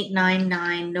 7, 8, 9,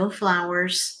 9, no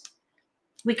flowers.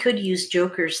 We could use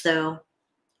jokers though.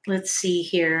 Let's see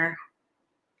here.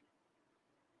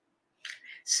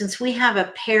 Since we have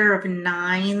a pair of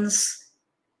 9s,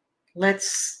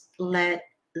 let's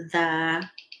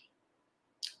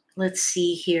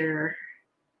see here.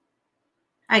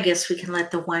 I guess we can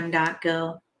let the 1 dot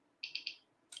go.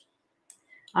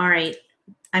 All right.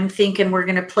 I'm thinking we're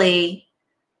going to play,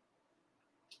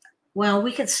 well,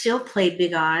 we could still play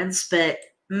big odds, but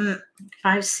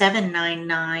 5, 7, 9,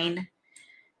 9.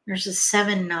 There's a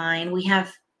 7, 9. We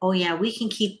have, oh yeah, we can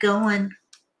keep going.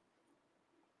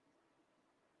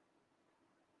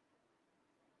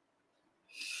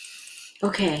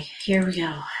 Okay, here we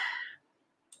go.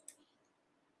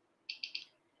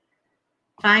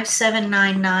 5, 7,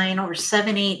 9, 9, or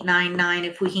 7, 8, 9, 9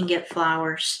 if we can get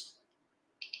flowers.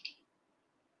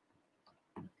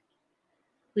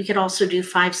 We could also do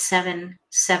 5, 7,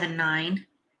 7, 9.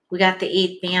 We got the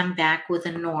 8 bam back with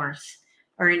a north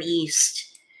or an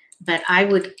east. But I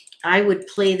would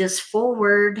play this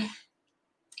forward.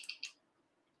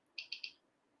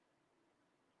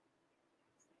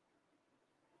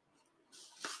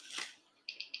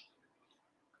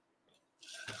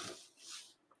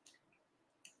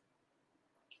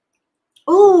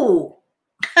 Ooh,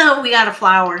 we got a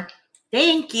flower.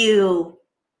 Thank you.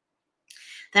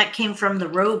 That came from the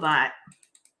robot.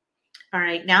 All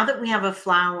right, now that we have a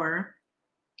flower,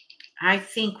 I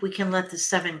think we can let the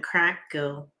 7 crack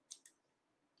go.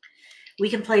 We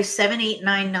can play 7, 8,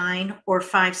 9, 9 or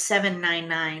 5, 7, 9,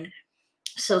 9.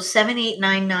 So 7, 8,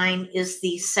 9, 9 is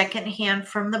the second hand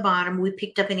from the bottom. We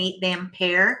picked up an 8 bam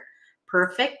pair.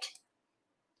 Perfect.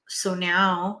 So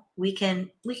now we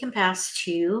can pass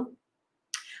 2.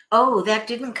 Oh, that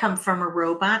didn't come from a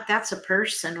robot. That's a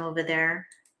person over there.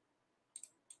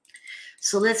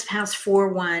 So let's pass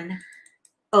 4, 1.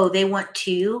 Oh, they want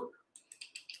 2.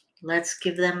 Let's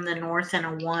give them the north and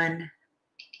a 1.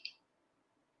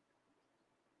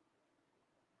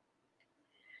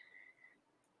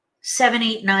 Seven,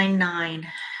 8, 9, 9.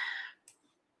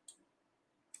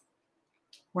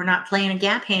 We're not playing a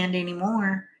gap hand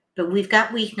anymore, but we've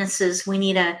got weaknesses. We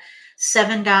need a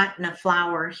 7 dot and a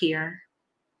flower here.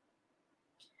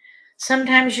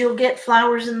 Sometimes you'll get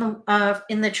flowers in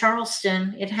the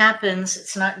Charleston. It happens.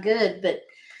 It's not good, but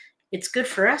it's good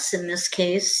for us in this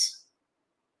case.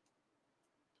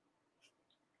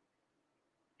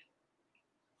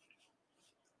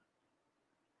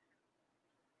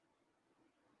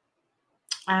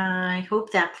 I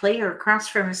hope that player across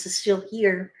from us is still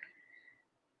here.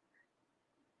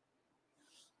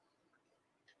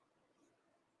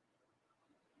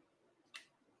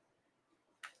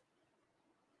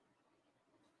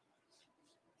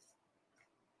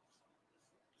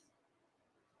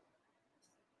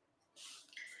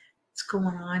 What's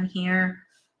going on here?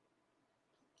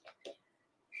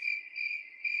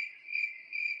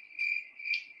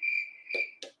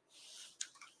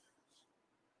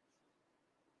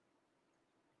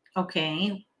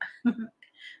 Okay.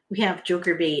 We have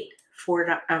joker bait,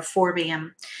 4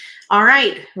 bam. All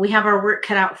right, we have our work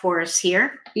cut out for us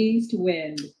here. East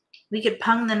wind. We could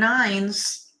pung the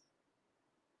 9s.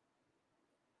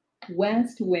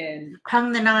 West wind.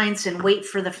 Pung the 9s and wait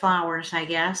for the flowers, I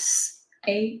guess.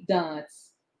 8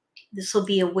 dots. This will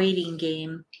be a waiting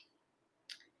game.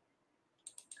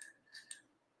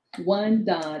 1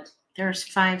 dot. There's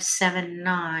 5, 7,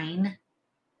 9.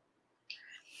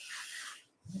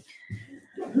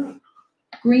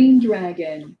 Green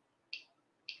dragon.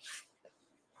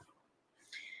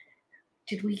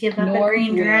 Did we give up a North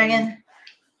green wind. dragon?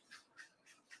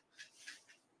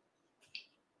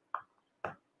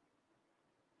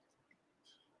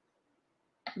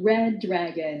 Red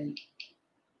dragon.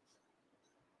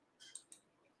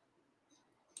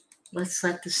 Let's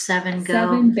let the 7 go.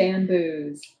 7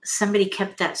 bamboos. Somebody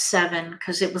kept that 7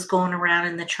 because it was going around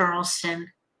in the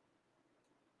Charleston.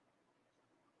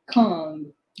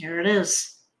 Kong. There it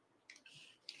is.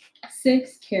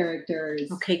 6 characters.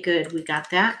 Okay, good. We got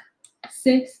that.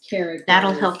 6 characters.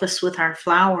 That'll help us with our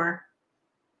flower.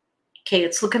 Okay,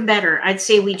 it's looking better. I'd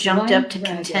say we jumped White up to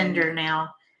dragon. contender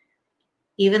now.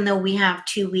 Even though we have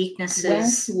 2 weaknesses,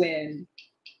 West wind.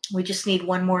 we just need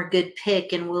one more good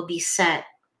pick and we'll be set.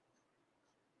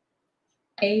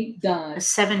 8 A dots.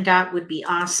 7 dot would be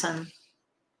awesome.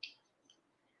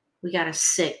 We got a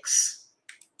 6.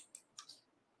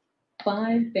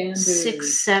 5 bamboos.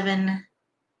 6, 7,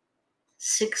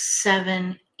 6,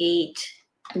 7, 8.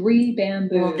 3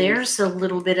 bamboos. Well, there's a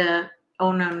little bit of,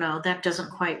 oh, no, that doesn't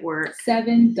quite work.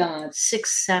 7 dots.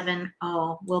 6, 7,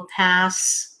 oh, we'll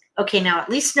pass. Okay, now at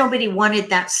least nobody wanted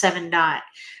that 7 dot.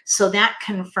 So that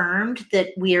confirmed that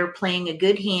we are playing a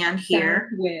good hand here.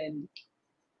 South wind.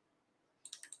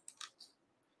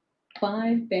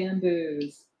 5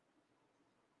 bamboos.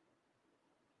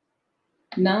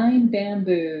 9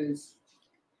 bamboos.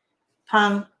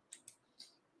 Pung.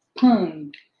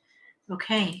 Pung.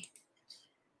 Okay.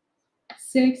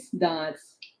 6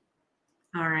 dots.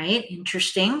 All right.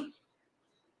 Interesting.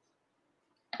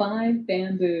 5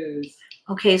 bamboos.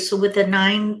 Okay. So with the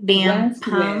 9 bam West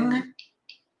pung, wind.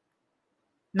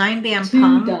 9 bam 2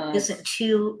 pung dots. isn't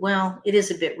too, well, it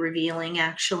is a bit revealing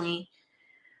actually.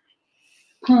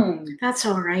 Pung. That's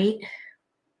all right.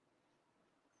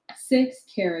 6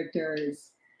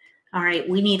 characters. All right.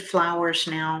 We need flowers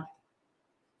now.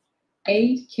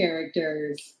 8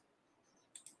 characters.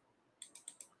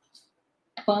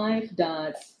 5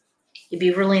 dots. It'd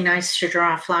be really nice to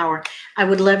draw a flower. I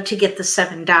would love to get the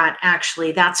 7 dot.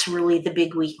 Actually, that's really the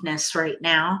big weakness right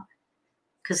now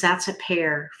because that's a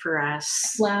pair for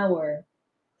us. Flower.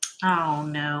 Oh,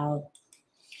 no.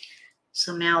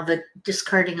 So now the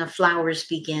discarding of flowers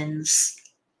begins.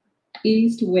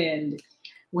 East wind.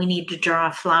 We need to draw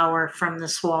a flower from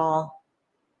this wall.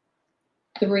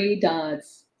 3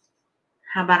 dots.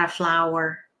 How about a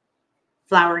flower?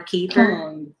 Flower keeper.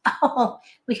 Pung. Oh,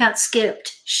 we got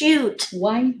skipped. Shoot.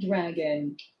 White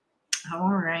dragon.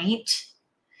 All right.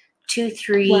 2,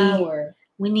 3. Flower.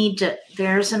 We need to,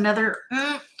 there's another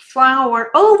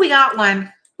flower. Oh, we got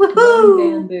one. 1 Woohoo.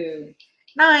 bamboo.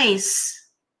 Nice.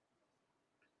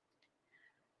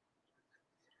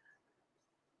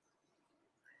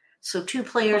 So 2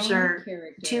 players 5 are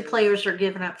characters.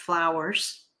 giving up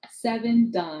flowers.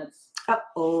 7 dots.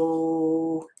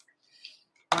 Uh-oh.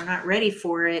 We're not ready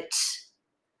for it.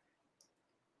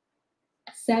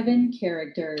 7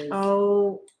 characters.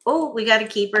 Oh, we got a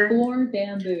keeper. 4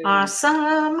 bamboos.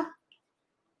 Awesome.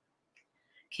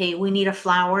 Okay, we need a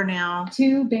flower now.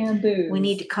 2 bamboos. We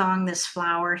need to Kong this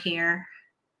flower here.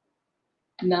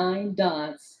 9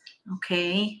 dots.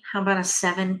 Okay, how about a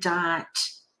 7 dot?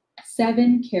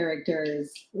 7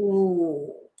 characters.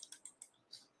 Ooh.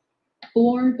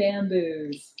 4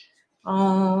 bamboos.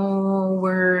 Oh,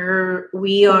 we're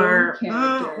 4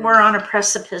 characters. we're on a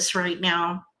precipice right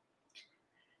now.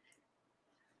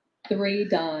 3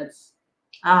 dots.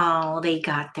 Oh, they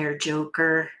got their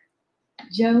joker.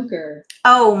 Joker.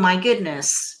 Oh my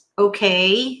goodness.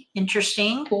 Okay,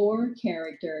 interesting. 4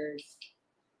 characters.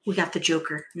 We got the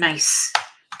joker. Nice.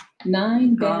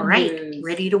 9 bamboos. All right,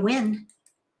 ready to win.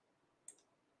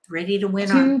 Ready to win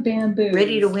 2 on. bamboos.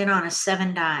 Ready to win on a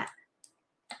 7 dot.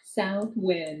 South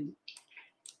wind.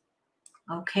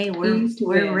 Okay, we're East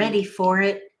wind. ready for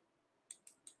it.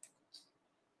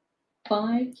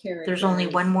 5 characters. There's only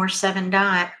one more 7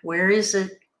 dot. Where is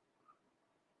it?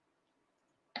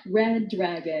 Red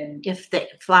dragon. If the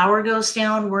flower goes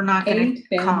down, we're not going 8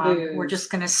 to Kong. bamboos. We're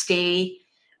just going to stay.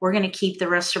 We're going to keep the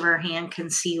rest of our hand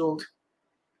concealed.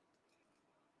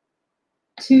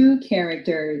 2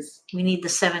 characters. We need the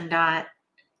 7 dot.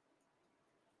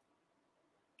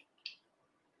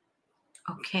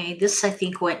 Okay, this I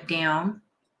think went down.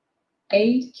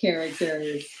 8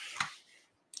 characters.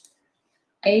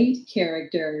 8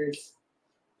 characters.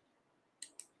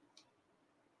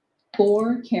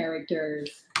 4 characters.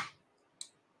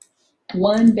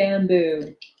 1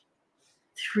 bamboo.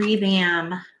 3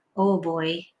 bam. Oh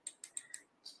boy.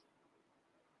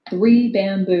 3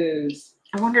 bamboos.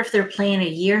 I wonder if they're playing a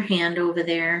year hand over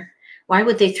there. Why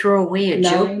would they throw away a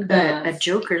 9 a dots.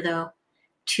 joker though?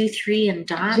 2, 3, and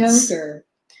dots. Joker.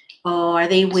 Oh, are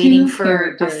they waiting 2 for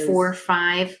a characters. 4,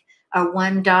 5, a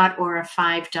 1 dot, or a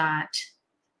 5 dot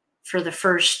for the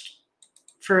first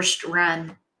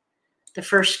run, the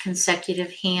first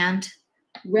consecutive hand?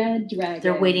 Red dragon.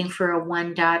 They're waiting for a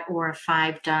 1 dot or a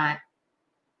 5 dot.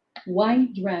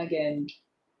 White dragon.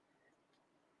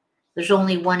 There's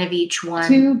only one of each 2 one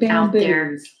out there.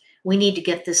 bamboos. We need to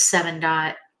get this 7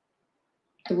 dot.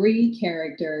 3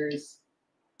 characters.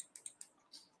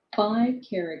 5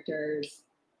 characters.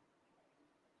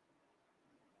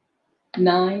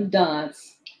 9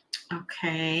 dots.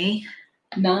 Okay,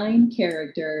 9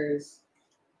 characters.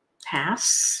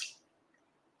 pass.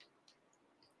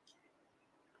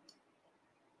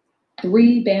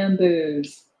 3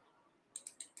 bamboos.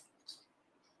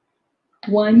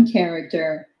 1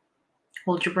 character.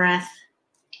 Hold your breath.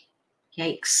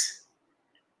 Yikes.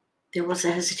 There was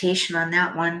a hesitation on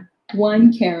that one.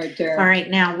 1 character. All right,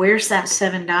 now where's that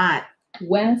 7 dot?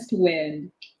 West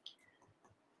wind.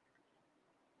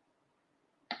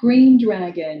 Green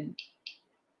dragon.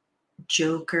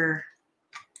 Joker.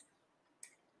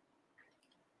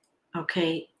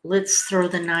 Okay, let's throw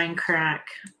the 9 crack.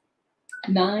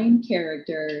 9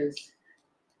 characters.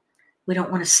 We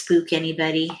don't want to spook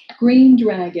anybody. Green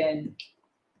dragon.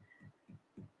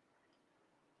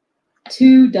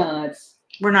 2 dots.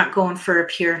 We're not going for a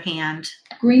pure hand.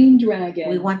 Green dragon.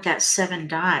 We want that 7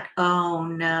 dot. Oh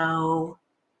no.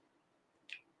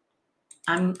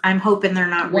 I'm hoping they're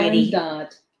not 1 ready.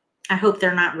 dot. I hope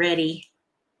they're not ready.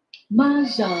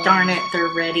 Mahjong. Darn it,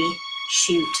 they're ready.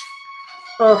 Shoot.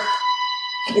 Oh,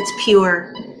 it's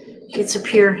pure. It's a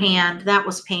pure hand. That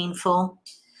was painful.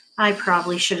 I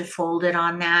probably should have folded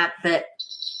on that, but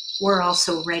we're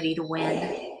also ready to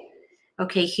win.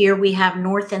 Okay, here we have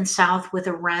north and south with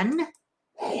a run.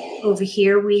 Over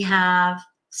here we have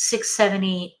 6, 7,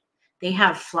 8. They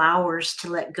have flowers to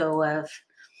let go of.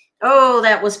 Oh,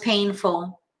 that was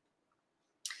painful.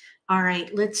 All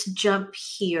right, let's jump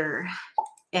here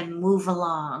and move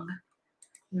along.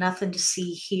 Nothing to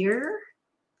see here.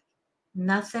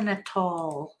 Nothing at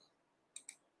all.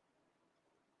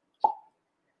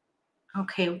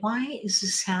 Okay, why is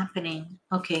this happening?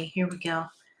 Okay, here we go.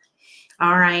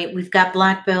 All right, we've got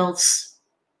black belts.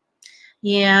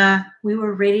 Yeah, we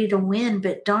were ready to win,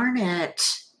 but darn it.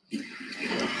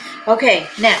 Okay,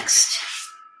 next.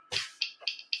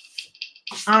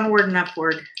 Onward and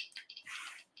upward.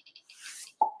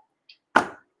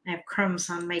 I have crumbs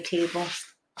on my table.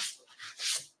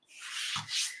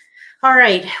 All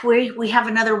right, we have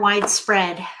another wide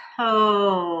spread.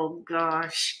 Oh,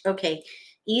 gosh. Okay,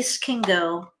 east can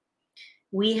go.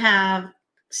 We have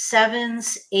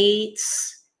 7s,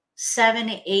 8s, 7,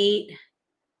 8.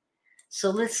 So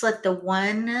let's let the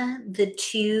 1, the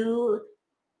 2,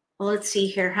 well, let's see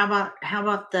here. How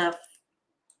about the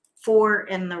 4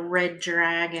 and the red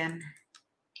dragon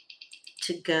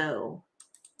to go?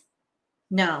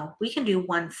 No, we can do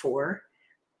 1, 4.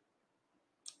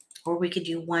 Or we could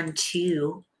do 1,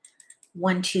 2.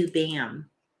 1, 2, bam.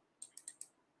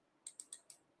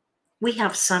 We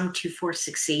have some 2, 4,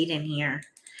 6, 8 in here.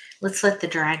 Let's let the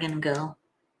dragon go.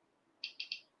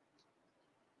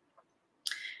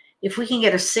 If we can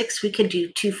get a 6, we could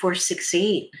do 2, 4, 6,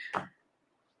 8.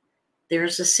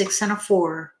 There's a 6 and a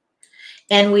 4.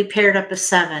 And we paired up a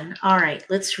 7. All right,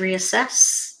 let's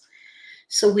reassess.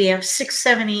 So we have 6,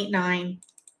 7, 8, 9.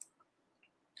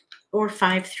 Or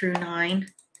 5 through 9.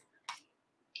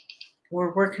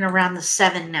 We're working around the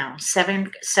 7 now.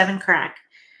 7 crack.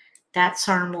 That's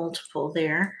our multiple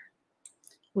there.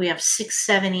 We have 6,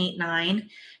 7, 8, 9.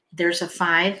 There's a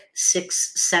 5,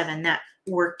 6, 7. That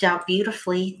worked out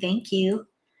beautifully. Thank you.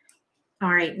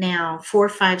 All right, now 4,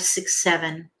 5, 6,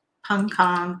 7. Pung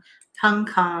Kong, Pung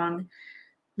Kong.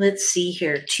 Let's see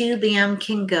here. 2 bam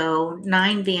can go.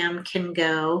 9 bam can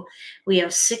go. We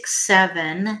have 6,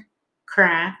 7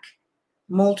 crack.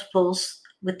 Multiples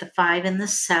with the 5 and the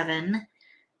 7.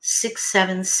 6,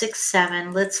 7, 6,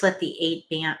 7. Let's let the 8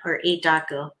 bam or 8 dot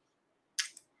go.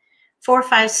 4,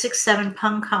 5, 6, 7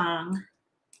 Pung Kong.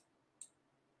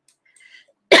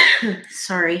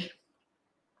 Sorry.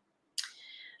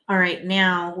 All right,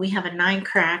 now we have a 9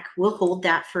 crack. We'll hold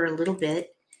that for a little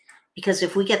bit because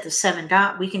if we get the 7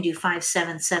 dot, we can do 5,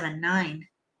 7, 7, 9.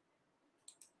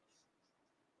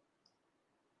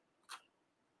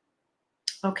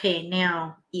 Okay,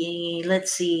 now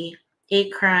let's see.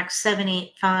 8 crack, 7,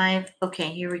 8, 5. Okay,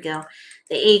 here we go.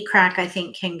 The 8 crack I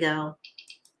think can go.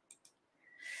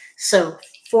 So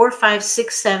 4, 5,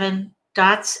 6, 7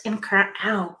 dots and crack.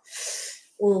 Ow.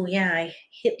 Oh yeah, I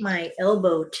hit my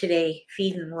elbow today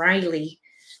feeding Riley.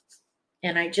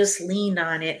 And I just leaned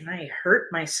on it and I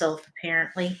hurt myself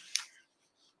apparently.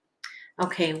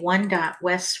 Okay, 1 dot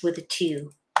west with a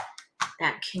 2.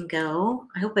 That can go.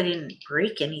 I hope I didn't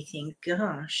break anything.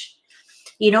 Gosh.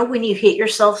 You know, when you hit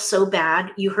yourself so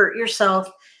bad, you hurt yourself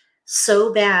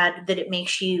so bad that it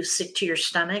makes you sick to your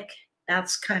stomach.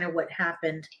 That's kind of what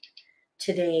happened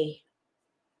today.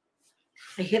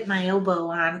 I hit my elbow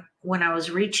on when I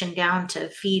was reaching down to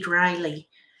feed Riley.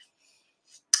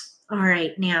 All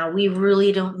right, now we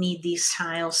really don't need these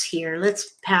tiles here.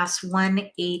 Let's pass 1,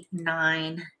 8,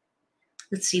 9.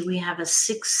 Let's see, we have a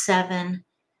 6, 7,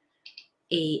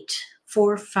 8.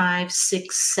 4, 5,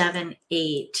 6, 7,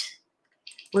 8.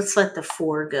 Let's let the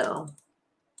 4 go.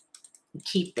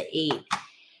 Keep the 8.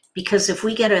 Because if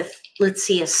we get a, let's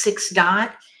see, a 6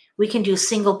 dot, We can do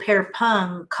single pair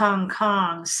pung, kong,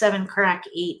 kong, 7 crack,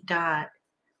 8 dot.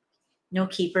 No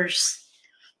keepers.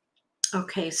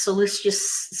 Okay, so let's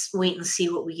just wait and see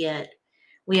what we get.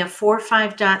 We have 4,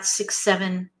 5 dot, 6,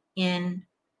 7 in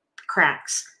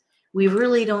cracks. We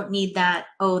really don't need that.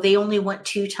 Oh, they only want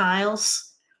 2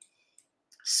 tiles.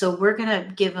 So we're going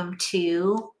to give them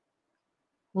 2.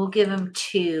 We'll give them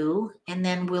 2, and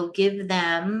then we'll give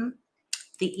them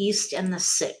the east and the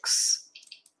 6.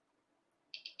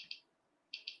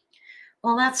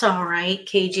 Well, that's all right,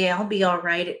 KJ. I'll be all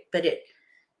right, but it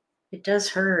does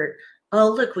hurt. Oh,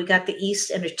 look, we got the east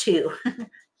and a 2.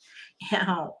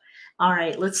 Ow. All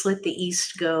right, let's let the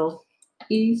east go.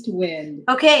 East wind.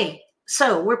 Okay,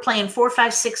 so we're playing 4,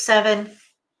 5, 6, 7,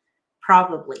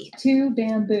 probably. 2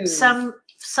 bamboos.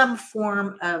 Some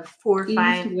form of 4, East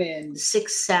 5, wind.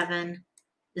 6, 7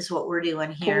 is what we're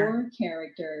doing here. 4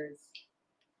 characters.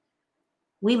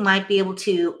 We might be able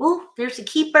to. Oh, there's a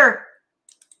keeper.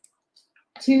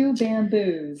 2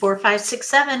 bamboos. 4, 5, 6,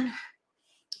 7.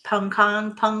 Pung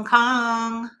kong, pung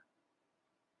kong.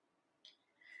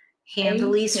 Hand 8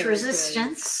 least characters.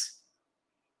 resistance.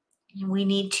 And we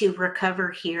need to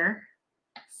recover here.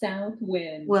 South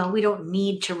wind. Well, we don't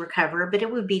need to recover, but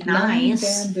it would be 9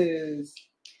 nice. bamboos.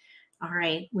 All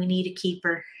right, we need a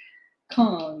keeper.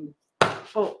 Kong.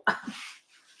 Oh,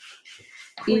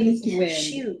 East wind.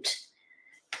 shoot.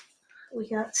 We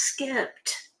got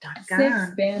skipped. 6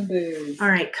 Doggone. bamboos. All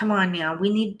right, come on now.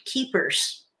 We need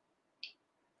keepers.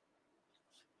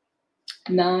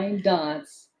 9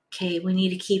 dots. Okay, we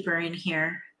need a keeper in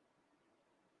here.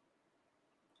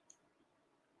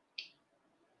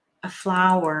 A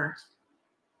flower.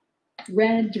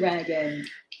 Red dragon.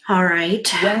 All right,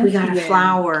 West we got a wind.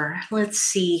 flower. Let's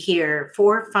see here.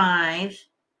 4, 5.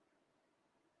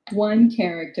 1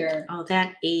 character. Oh,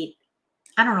 that 8.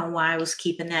 I don't know why I was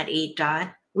keeping that 8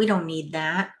 dot. We don't need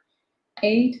that.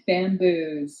 8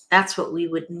 bamboos. That's what we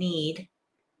would need.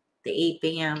 The 8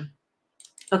 bam.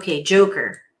 Okay,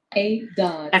 joker. 8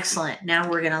 dots. Excellent. Now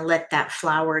we're going to let that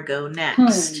flower go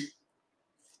next. Pun.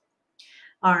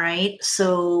 All right,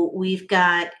 so we've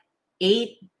got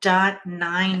 8 dot,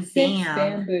 9 6 bam.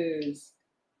 bamboos.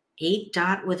 8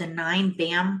 dot with a 9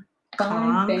 bam. 5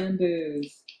 Kong.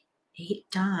 bamboos. 8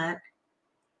 dot.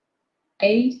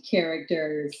 8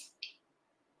 characters.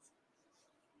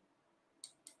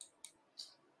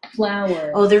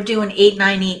 Flower. Oh, they're doing 8,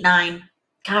 9, 8, 9.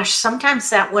 Gosh, sometimes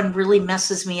that one really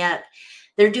messes me up.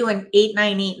 They're doing 8,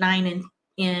 9, 8, 9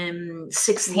 in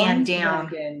 6th hand One down.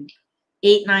 dragon.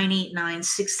 8, 9, 8, 9,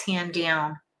 6th hand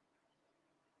down.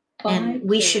 5 And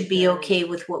we should be characters. okay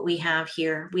with what we have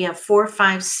here. We have 4,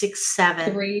 5, 6,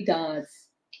 7. 3 dots.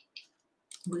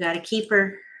 We got a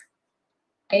keeper.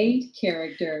 8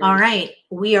 characters. All right,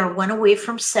 we are 1 away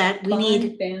from set. We 5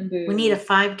 need bamboos. a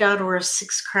 5 dot or a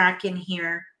 6 crack in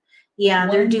here. Yeah,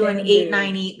 they're 1 doing bamboo. 8,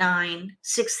 9, 8, 9.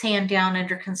 6th hand down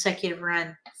under consecutive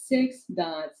run. 6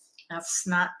 dots. That's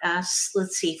not us.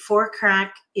 Let's see. 4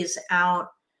 crack is out.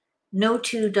 No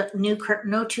 2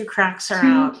 cracks are 2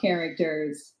 out,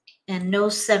 characters. and no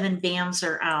 7 bams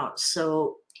are out.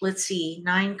 So let's see.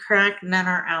 9 crack, none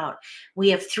are out. We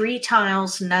have 3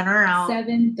 tiles, none are out.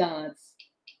 7 dots.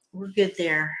 We're good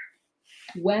there.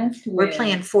 West wind. We're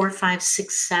playing 4, 5,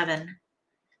 6, 7.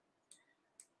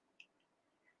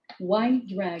 White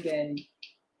dragon.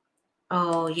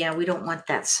 Oh yeah, we don't want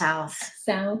that south.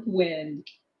 South wind.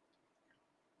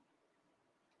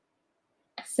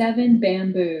 7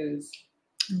 bamboos.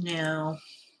 No.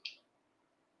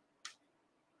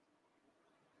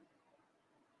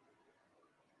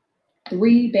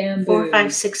 3 bamboos. 4,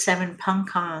 5, 6, 7. Pung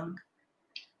kong.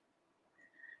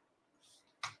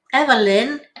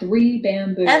 Evelyn. 3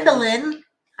 bamboos. Evelyn,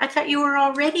 I thought you were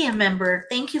already a member.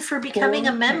 Thank you for becoming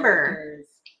 4 a member. characters.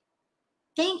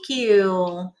 Thank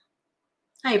you.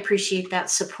 I appreciate that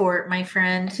support, my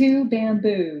friend. 2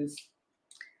 bamboos.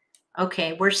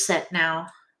 Okay, we're set now.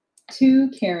 2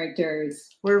 characters.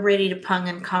 We're ready to pung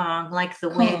and kong like the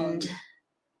Kong. wind.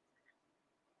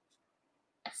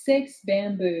 6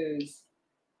 bamboos.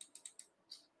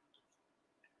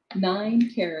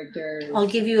 9 characters. I'll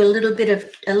give you a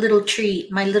little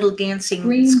treat, my little dancing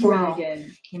Green squirrel,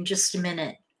 dragon. in just a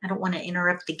minute. I don't want to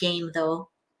interrupt the game though.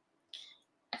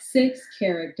 6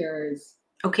 characters.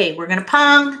 Okay, we're gonna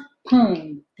pung.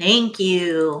 Pung. Thank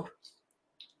you.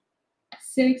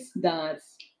 6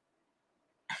 dots.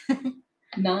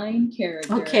 9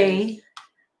 characters. Okay.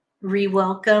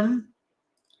 Re-welcome.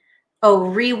 Oh,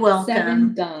 re-welcome.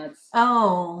 7 dots.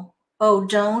 Oh,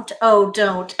 don't. Oh,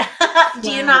 don't.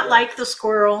 Do you not like the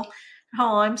squirrel?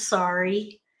 Oh, I'm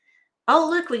sorry. Oh,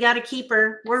 look, we got a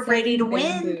keeper. We're ready to 7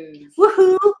 win. bamboos.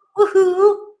 Woohoo!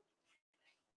 Woohoo!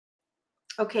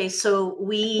 Okay, so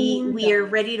we are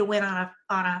ready to win on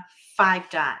a 5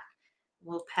 dot.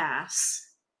 We'll pass.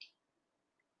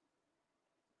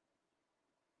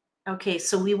 Okay,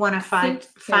 so we want a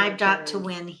 5 dot to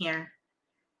win here.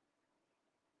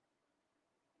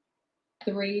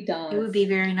 3 dots. It would be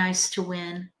very nice to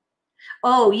win.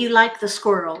 Oh, you like the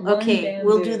squirrel. Okay,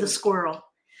 we'll do the squirrel.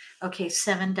 Okay,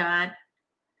 7 dot.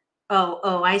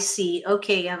 Oh, I see.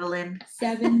 Okay, Evelyn.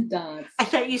 7 dots. I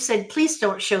thought you said, please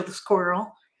don't show the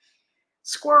squirrel.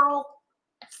 Squirrel.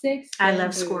 6 bamboos. I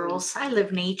love squirrels. I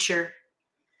love nature.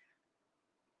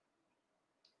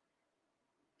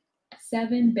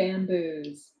 7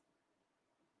 bamboos.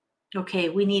 Okay,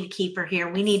 we need a keeper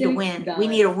here. We need to 6 win. dots. We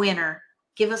need a winner.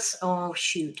 Give us, oh,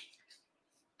 shoot.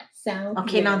 South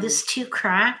Okay, wind. now this 2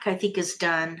 crack, I think, is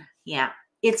done. Yeah,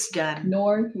 it's done.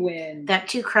 North wind. That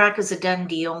 2 crack is a done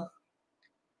deal.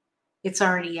 It's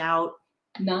already out.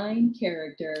 9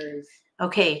 characters.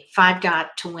 Okay, 5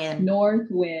 dot to win. North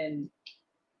wind.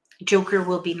 Joker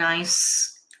will be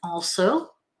nice also.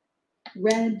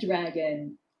 Red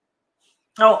dragon.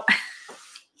 Oh.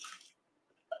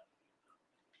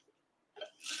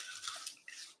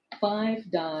 Five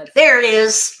dots. There it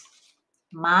is.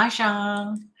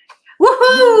 Mahjong.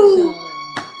 Woohoo!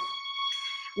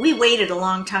 We waited a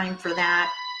long time for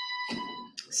that.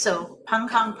 So, Pung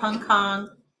Kong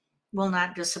will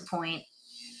not disappoint.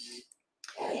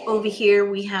 Over here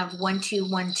we have 1 2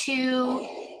 1 2.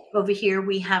 Over here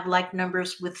we have like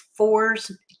numbers with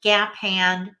 4s, gap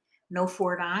hand, no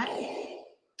 4 dot.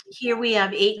 Here we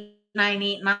have 8 9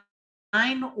 8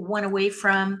 9, 1 away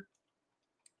from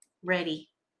ready.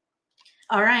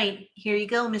 All right, here you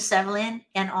go, Miss Evelyn,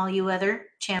 and all you other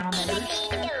channel members.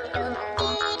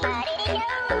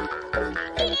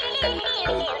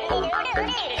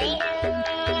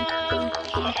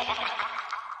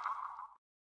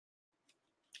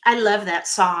 I love that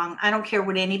song. I don't care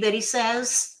what anybody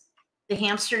says. The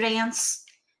Hamster Dance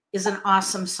is an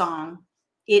awesome song.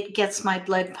 It gets my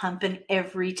blood pumping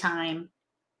every time.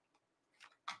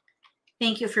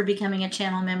 Thank you for becoming a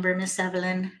channel member, Miss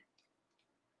Evelyn.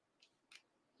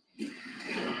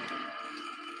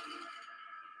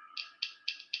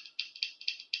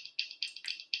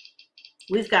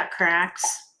 We've got cracks.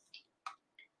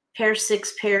 Pair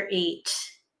 6, pair 8.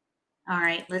 All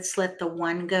right, let's let the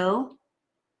 1 go.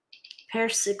 Pair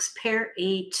 6, pair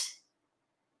 8.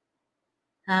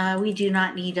 We do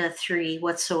not need a 3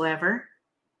 whatsoever.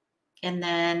 And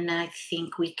then I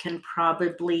think we can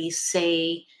probably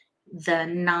say the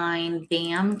 9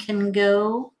 bam can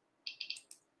go.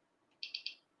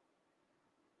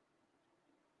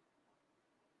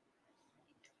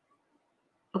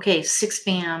 Okay, 6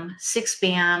 bam, 6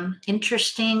 bam.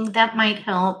 Interesting. That might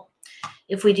help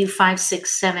if we do 5 6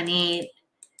 7 8.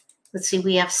 Let's see,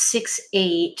 we have 6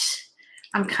 8.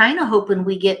 I'm kind of hoping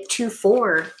we get 2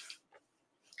 4.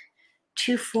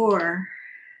 2 4.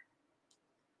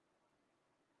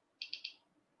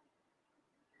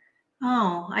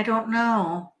 Oh, I don't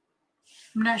know.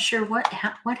 I'm not sure what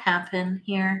happened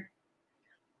here.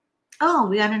 Oh,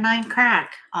 we got a 9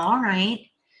 crack. All right.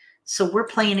 So we're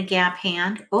playing a gap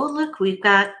hand. Oh, look, we've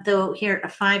got here a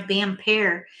 5 bam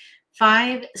pair.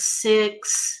 5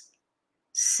 6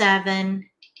 7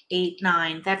 8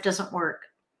 9. That doesn't work.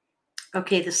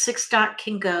 Okay, the 6 dot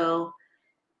can go.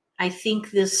 I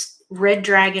think this red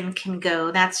dragon can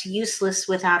go. That's useless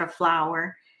without a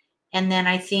flower. And then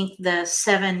I think the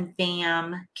 7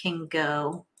 bam can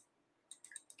go.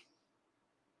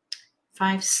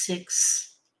 5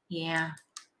 6. Yeah.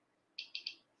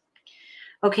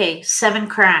 Okay, 7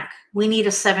 crack. We need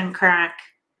a 7 crack.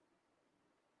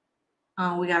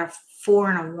 Oh, we got a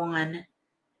 4 and a 1.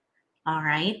 All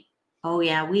right. Oh,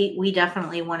 yeah, we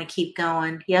definitely want to keep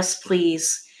going. Yes,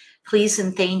 please. Please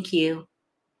and thank you.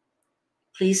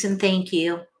 Please and thank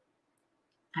you.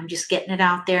 I'm just getting it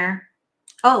out there.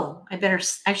 Oh,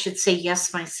 I should say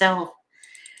yes myself.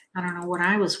 I don't know what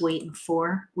I was waiting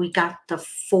for. We got the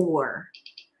 4.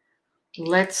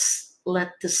 Let's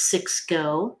let the 6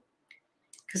 go,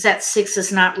 because that 6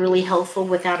 is not really helpful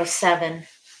without a 7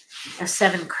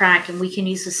 crack, and we can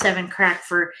use a 7 crack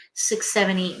for 6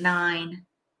 7 8 9.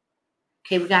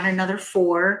 Okay, we got another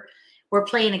 4. We're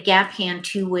playing a gap hand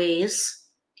 2 ways.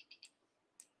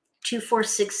 2 4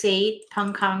 6 8,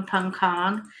 pung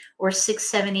kong, or 6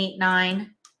 7 8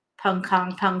 9, pung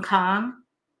kong.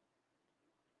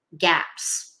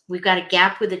 Gaps. We've got a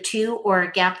gap with a 2 or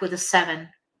a gap with a 7.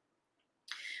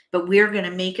 But we're going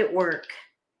to make it work.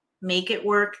 Make it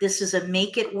work. This is a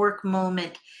make it work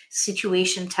moment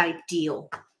situation type deal.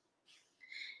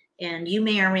 And you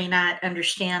may or may not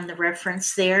understand the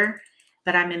reference there,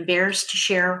 but I'm embarrassed to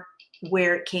share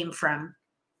where it came from.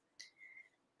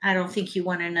 I don't think you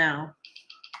want to know.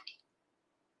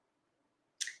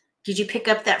 Did you pick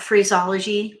up that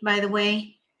phraseology, by the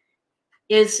way?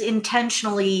 Is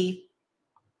intentionally,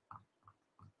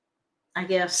 I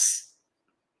guess,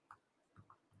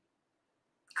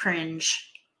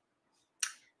 cringe.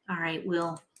 All right,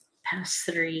 we'll pass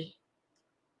 3.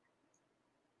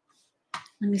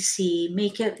 Let me see.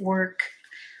 Make it work.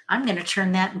 I'm going to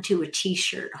turn that into a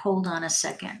t-shirt. Hold on a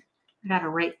second. I got to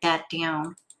write that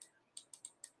down.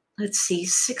 Let's see.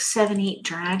 6, 7, 8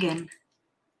 dragon.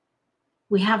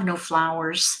 We have no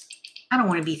flowers. I don't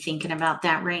want to be thinking about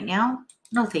that right now.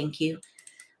 No, thank you.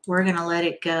 We're going to let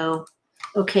it go.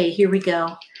 Okay, here we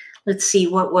go. Let's see.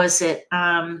 What was it?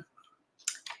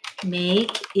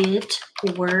 Make it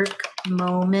work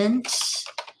moment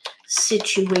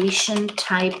situation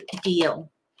type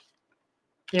deal.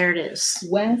 There it is.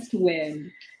 West wind.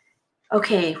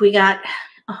 Okay, we got,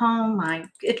 oh my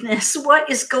goodness, what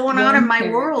is going on in my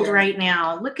world right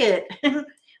now? Look at,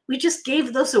 we just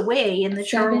gave those away in the 7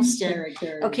 Charleston.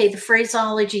 characters. Okay, the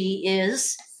phraseology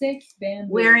is 6 bamboos.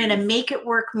 we're in a make it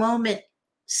work moment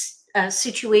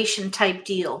situation type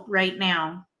deal right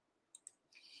now.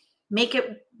 Make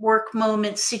it work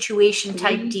moment situation 3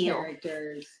 type deal.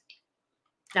 characters.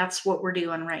 That's what we're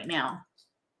doing right now.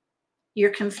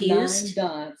 You're confused?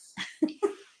 9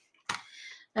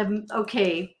 dots.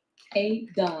 Okay.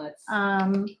 8 dots.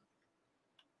 9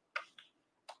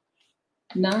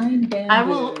 bamboos. I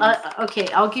will.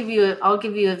 Okay, I'll give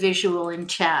you a visual in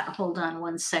chat. Hold on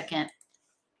one second.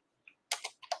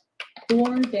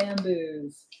 4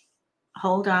 bamboos.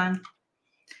 Hold on.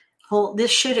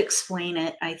 This should explain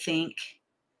it, I think.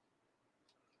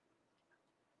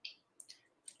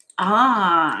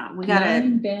 Ah, we got 9 a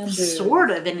bamboos. sort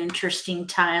of an interesting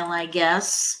tile, I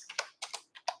guess.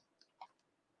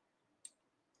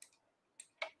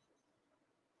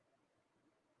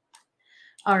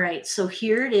 All right, so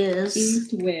here it is.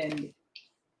 East wind.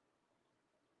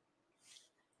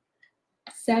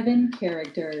 7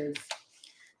 characters.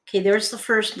 Okay, there's the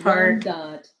first 1 part.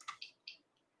 dot.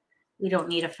 We don't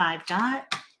need a 5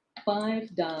 dot.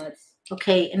 5 dots.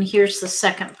 Okay, and here's the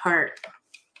second part.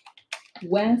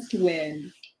 West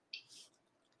wind.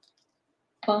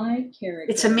 5 characters.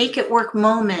 It's a make it work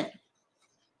moment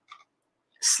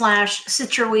 /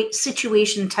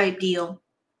 situation type deal.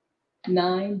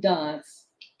 9 dots.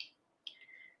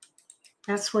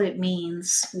 That's what it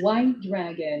means. White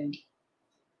dragon.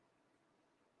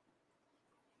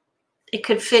 It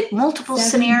could fit multiple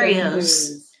 7 scenarios.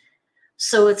 bamboos.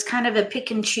 So it's kind of a pick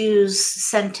and choose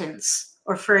sentence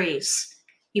or phrase.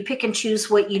 You pick and choose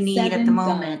what you need 7 at the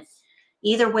moment. dots.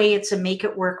 Either way, it's a make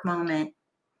it work moment.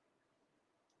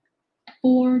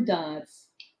 4 dots.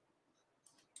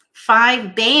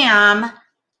 5 bam.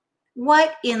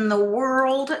 What in the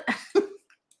world?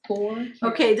 4 characters.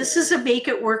 Okay, this is a make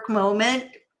it work moment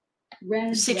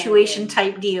Red situation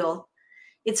dragon. type deal.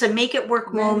 It's a make it work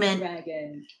Red moment.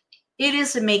 dragon. It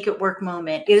is a make it work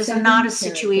moment. It is 7 not a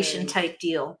situation characters. type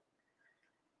deal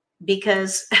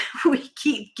because we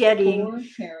keep getting 4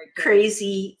 characters.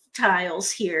 crazy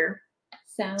tiles here.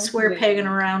 South Square wind. peg in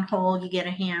a round hole, you get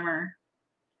a hammer.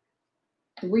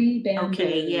 3 bamboos.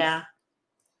 Okay, yeah.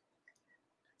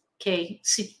 Okay,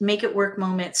 make it work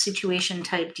moment situation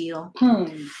type deal.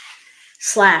 Pwn. /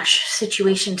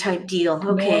 situation type deal.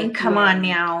 Okay, North come on wind.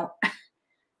 now.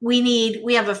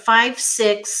 We have a 5,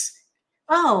 6.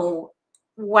 Oh,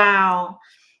 wow.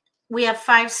 We have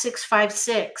 5, 6, 5,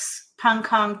 6. Pung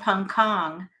Kong, Pung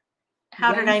Kong.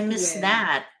 How did I West miss wind.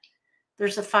 that?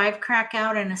 There's a 5 crack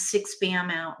out and a 6 bam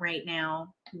out right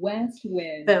now. West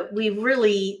wind. But we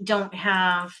really don't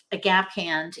have a gap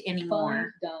hand 5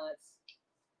 anymore. dots.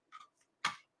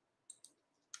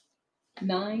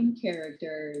 9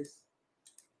 characters.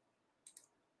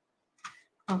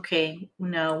 Okay,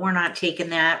 no, we're not taking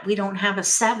that. We don't have a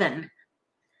 7.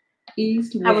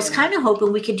 East wind. I was kind of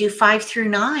hoping we could do 5 through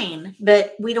 9,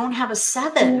 but we don't have a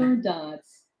 7. 4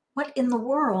 dots. What in the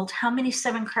world? How many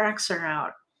 7 cracks are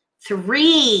out?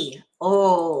 3.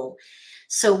 Oh,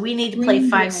 so we need to play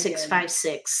Green 5, 6, dragon. 5,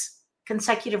 6.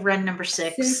 Consecutive run number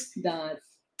 6. 6 dots.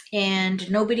 And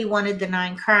nobody wanted the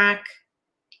 9 crack.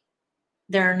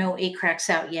 There are no 8 cracks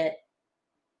out yet.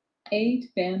 8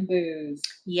 bamboos.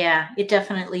 Yeah, it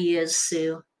definitely is,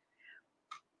 Sue.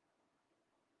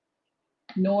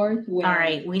 North wind. All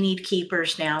right, we need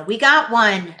keepers now. We got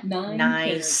one. 9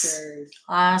 Nice. characters.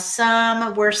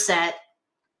 Awesome. We're set.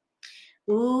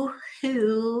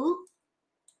 Ooh-hoo.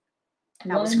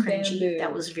 That was 1 cringy. bamboo.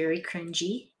 That was very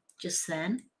cringy just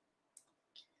then.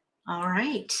 All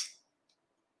right.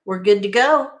 We're good to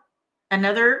go.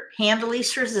 Another hand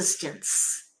least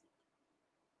resistance.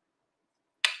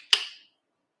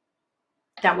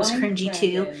 That was White cringy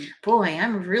too. dragon. Boy,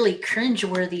 I'm really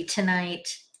cringeworthy tonight.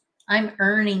 I'm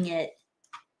earning it.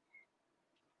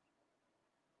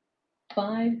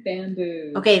 5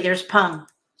 bamboos. Okay, there's Pung.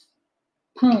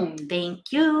 Pung.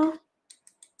 Thank you.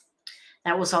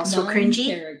 That was also 9 cringy.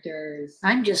 characters.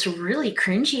 I'm just really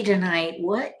cringy tonight.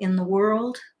 What in the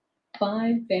world?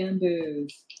 5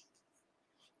 bamboos.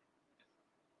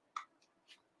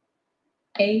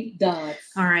 8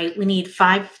 dots. All right, we need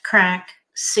 5 crack,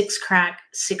 6 dot.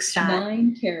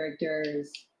 9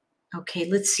 characters. Okay,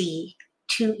 let's see.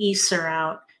 2 easts are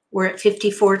out. We're at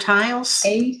 54 tiles.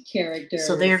 8 characters.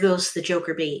 So there goes the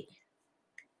Joker bait.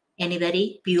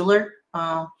 Anybody? Bueller?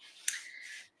 Oh,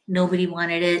 nobody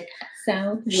wanted it.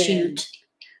 South wind. Shoot.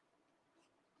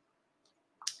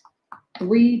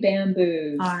 3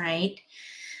 bamboos. All right.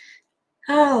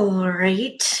 All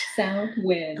right. South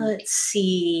wind. Let's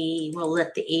see. We'll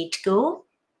let the 8 go.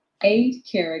 8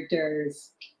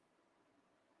 characters.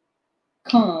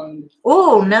 Kong.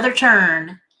 Oh, another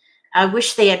turn. I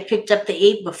wish they had picked up the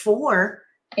 8 before.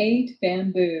 8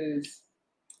 bamboos.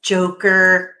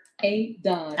 Joker. 8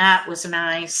 dots. That was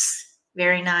nice.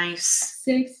 Very nice.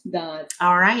 6 dots.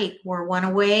 All right. We're 1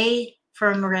 away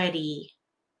from ready.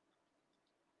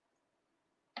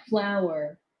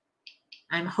 Flower.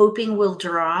 I'm hoping we'll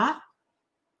draw,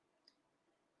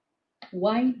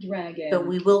 White dragon. but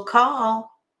we will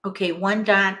call. Okay, 1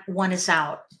 dot, 1 is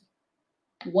out.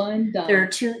 1 dot. There are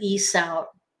 2 easts out.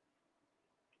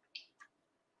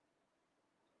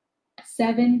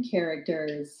 7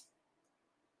 characters.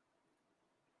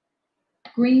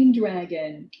 Green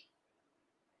dragon.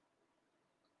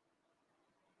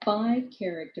 5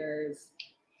 characters.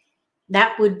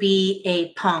 That would be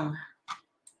a Pung.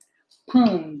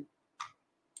 Pung.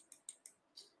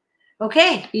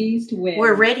 Okay, East wind.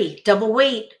 we're ready. Double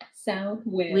weight. South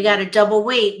wind. We got a double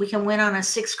weight. We can win on a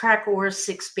 6 crack or a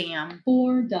 6 bam.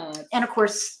 4 dots. And of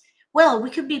course, well, we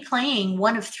could be playing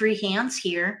one of 3 hands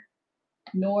here.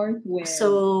 North wind.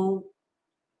 So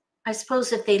I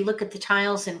suppose if they look at the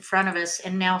tiles in front of us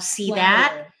and now see Flower.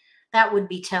 that, that would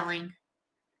be telling.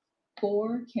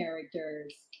 4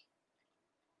 characters.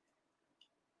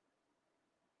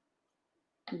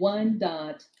 1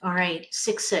 dot. All right,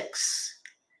 6 6.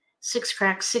 6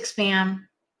 crack, 6 bam.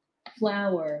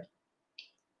 Flower.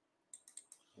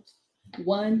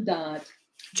 1 dot.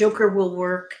 Joker will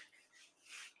work.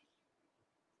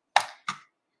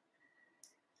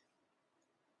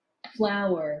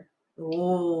 Flower.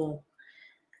 Oh,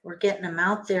 we're getting them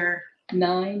out there.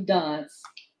 9 dots.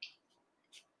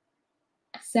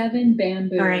 7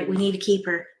 bamboos. All right, we need a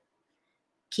keeper.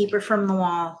 Keeper from the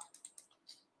wall.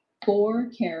 4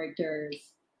 characters.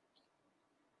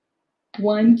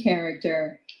 1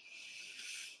 character.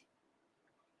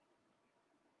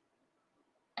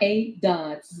 8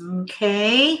 dots.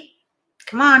 Okay.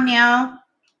 Come on now.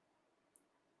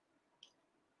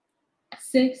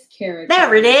 6 characters.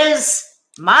 There it is.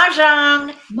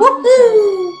 Mahjong.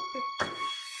 Woohoo!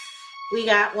 We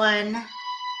got one.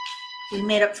 We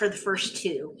made up for the first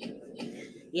 2.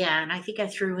 Yeah, and I think I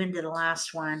threw into the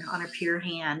last one on a pure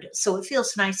hand. So it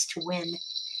feels nice to win.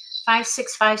 5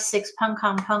 6 5 6. Pung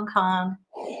Kong, Pung Kong.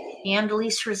 And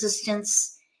least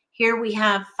resistance. Here we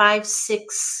have 5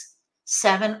 6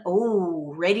 7.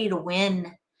 Oh, ready to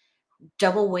win.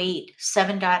 Double weight.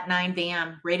 7.9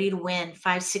 bam. Ready to win.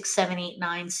 5 6 7 8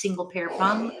 9. Single pair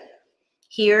pung.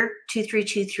 Here 2 3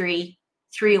 2 3.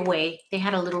 3 away. They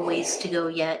had a little ways to go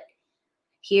yet.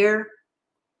 Here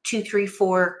 2 3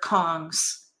 4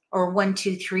 kongs. Or 1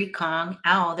 2 3 kong.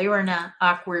 Ow, they were in an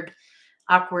awkward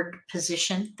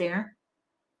position there.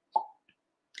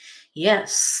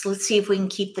 Yes, let's see if we can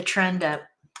keep the trend up.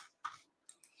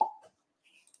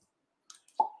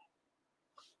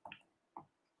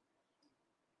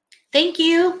 Thank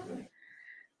you.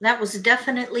 That was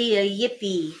definitely a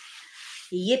yippee.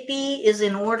 Yippee is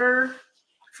in order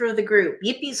for the group.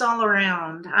 Yippies all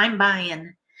around. I'm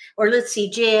buying. Or let's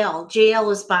see, JL.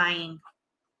 JL is buying.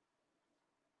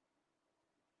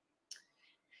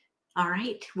 All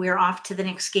right, we're off to the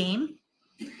next game.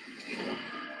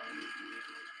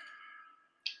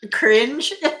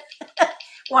 Cringe.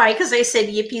 Why? Because I said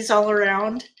yippies all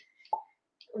around.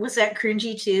 Was that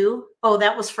cringy too? Oh,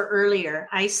 that was for earlier.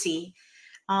 I see.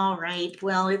 All right.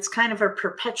 Well, it's kind of a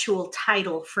perpetual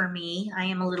title for me. I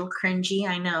am a little cringy,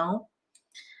 I know.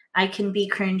 I can be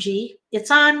cringy.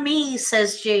 It's on me,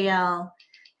 says JL.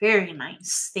 Very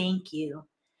nice. Thank you.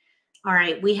 All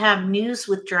right. We have news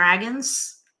with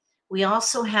dragons. We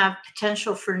also have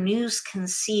potential for news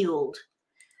concealed.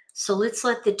 So let's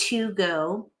let the 2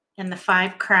 go and the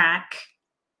 5 crack.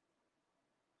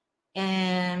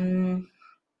 And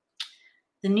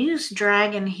The news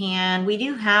dragon hand, we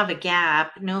do have a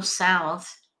gap, no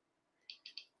south.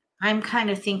 I'm kind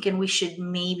of thinking we should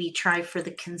maybe try for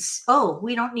the oh,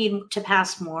 we don't need to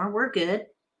pass more. We're good.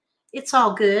 It's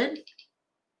all good.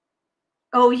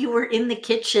 Oh, you were in the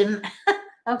kitchen.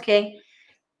 Okay.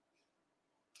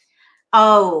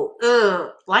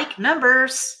 Oh, like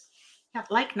numbers.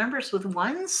 Like numbers with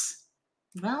ones?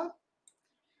 Well,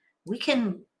 we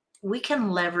can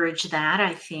leverage that,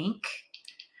 I think.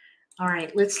 All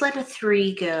right, let's let a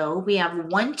 3 go. We have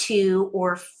 1, 2,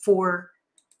 or 4,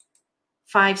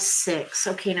 5, 6.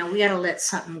 Okay, now we got to let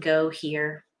something go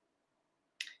here.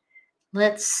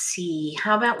 Let's see.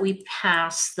 How about we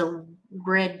pass the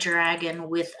red dragon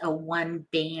with a 1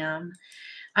 bam?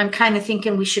 I'm kind of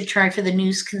thinking we should try for the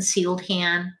news concealed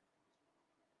hand.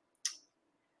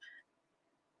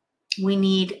 We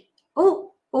need,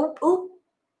 oh,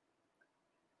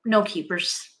 no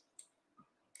keepers.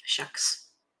 Shucks.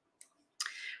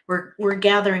 We're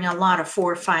gathering a lot of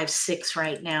 4, 5, 6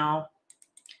 right now.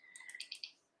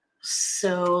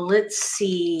 So let's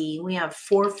see. We have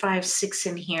 4, 5, 6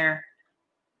 in here.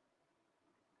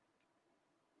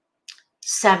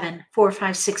 7, 4,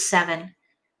 5, 6, 7.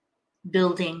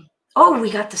 Building. Oh, we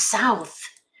got the south.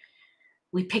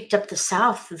 We picked up the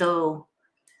south though.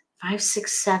 5,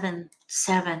 6, 7,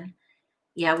 7.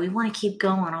 Yeah, we want to keep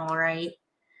going, all right.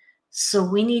 So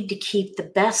we need to keep the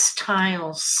best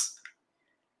tiles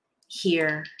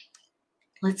here.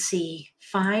 Let's see.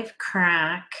 5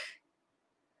 crack.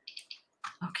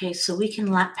 Okay, so we can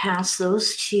let pass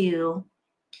those 2.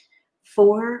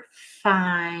 4,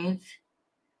 5,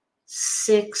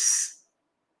 6,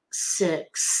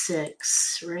 6,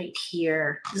 6 right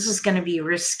here. This is going to be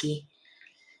risky,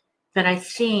 but I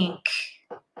think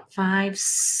 5,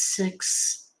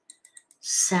 6,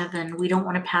 7. We don't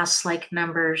want to pass like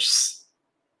numbers.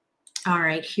 All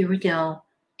right, here we go.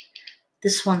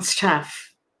 This one's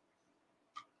tough.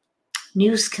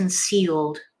 News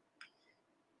concealed,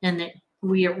 and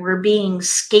we're being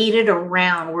skated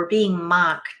around. We're being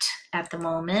mocked at the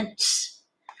moment.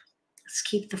 Let's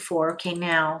keep the 4. Okay,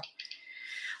 now.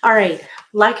 All right,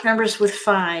 like numbers with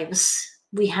 5s.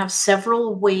 We have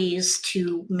several ways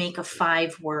to make a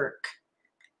 5 work.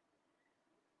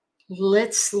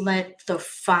 Let's let the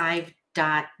 5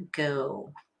 dot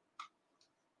go.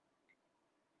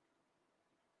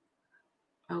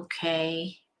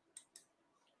 Okay.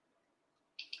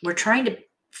 We're trying to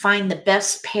find the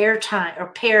best pair time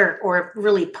or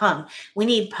really pung. We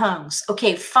need pungs.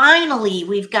 Okay, finally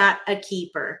we've got a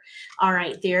keeper. All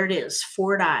right, there it is.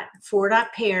 4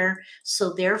 dot pair.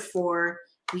 So therefore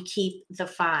we keep the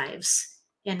 5s,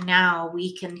 and now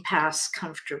we can pass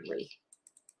comfortably.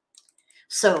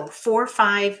 So 4,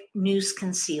 5, news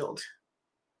concealed.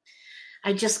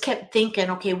 I just kept thinking,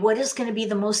 okay, what is going to be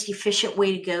the most efficient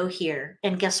way to go here?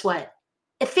 And guess what?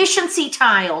 Efficiency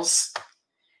tiles.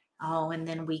 Oh, and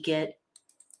then we get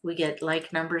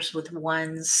like numbers with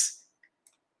 1s.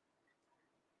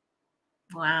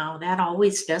 Wow, that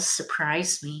always does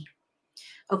surprise me.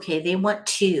 Okay, they want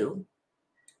 2.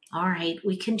 All right,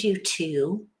 we can do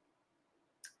 2.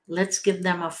 Let's give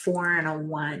them a 4 and a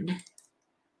 1.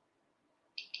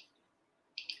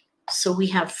 So we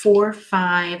have 4,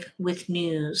 5 with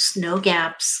news, no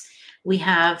gaps. We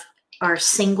have our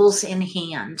singles in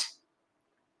hand.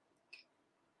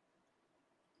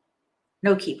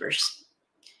 No keepers.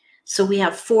 So we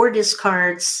have 4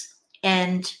 discards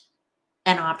and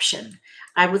an option.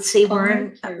 I would say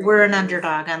we're an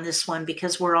underdog on this one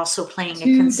because we're also playing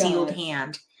a concealed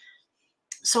hand.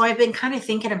 So I've been kind of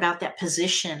thinking about that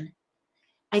position.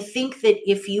 I think that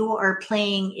if you are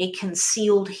playing a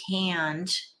concealed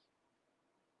hand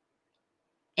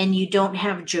and you don't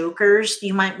have jokers,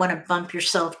 you might want to bump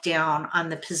yourself down on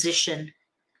the position.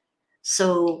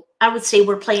 So I would say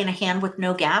we're playing a hand with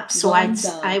no gaps. So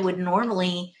I would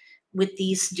normally, with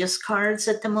these discards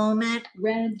at the moment,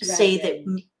 say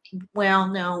that, well,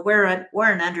 no, we're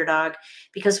an underdog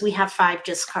because we have 5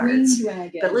 discards.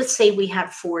 But let's say we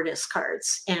have 4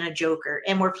 discards and a joker,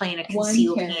 and we're playing a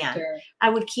concealed hand. I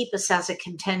would keep us as a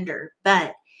contender.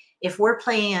 But if we're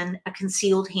playing a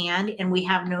concealed hand and we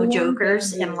have no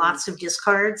jokers and lots of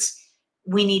discards,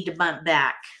 we need to bump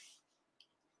back.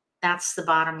 That's the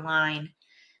bottom line.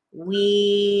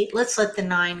 Let's let the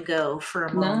 9 go for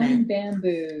a moment. 9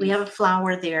 bamboos. We have a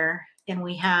flower there, and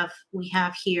we have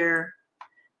here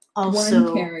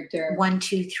also 1,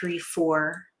 2, 3,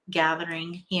 4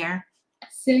 gathering here.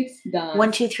 6 dots.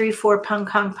 1, 2, 3, 4 pung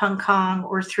kong,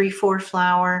 or 3, 4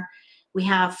 flower. We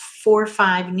have 4,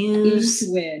 5 news.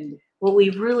 East wind. Well, we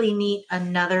really need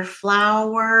another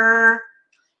flower.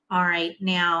 All right,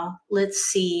 now let's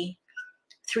see.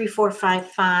 3, 4,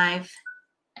 5, 5.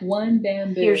 1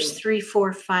 bamboo. Here's 3,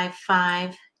 4, 5,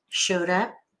 5 showed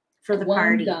up for the 1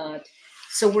 party. dot.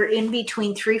 So we're in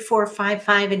between 3, 4, 5,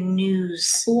 5 and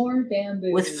news 4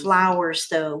 bamboos. with flowers,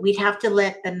 though. We'd have to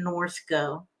let a north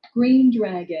go. Green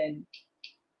dragon.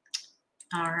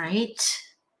 All right.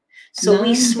 So we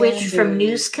 9 switched from bamboos.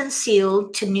 news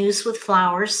concealed to news with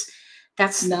flowers.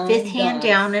 That's the 9 fifth hand dots.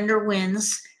 down under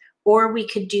winds. Or we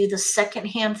could do the second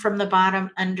hand from the bottom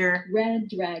under Red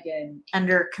dragon.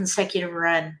 consecutive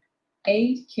run.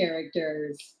 8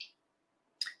 characters.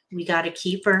 We got to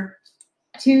keep her.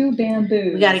 2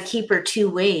 bamboos. We got to keep her 2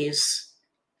 ways.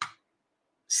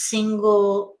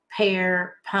 Single,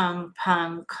 pair, pung,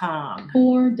 pung, kong.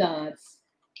 4 dots.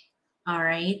 All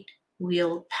right.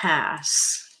 We'll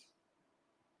pass.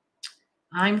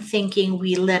 I'm thinking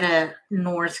we let a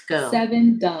north go.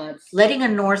 7 dots. Letting a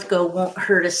north go won't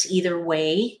hurt us either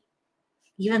way,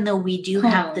 even though we do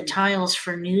have the Kong. tiles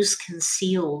for news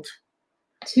concealed.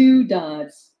 2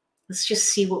 dots. Let's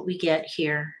just see what we get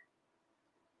here.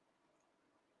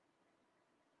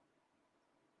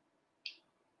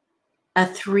 A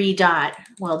 3 dot.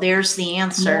 Well, there's the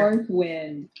answer. North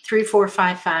wind. 3, 4,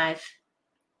 5, 5.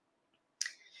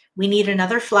 We need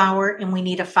another flower and we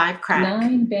need a 5 crack.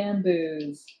 9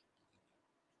 bamboos.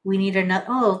 We need another.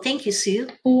 Oh, thank you, Sue.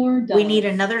 4 dots. We need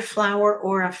another flower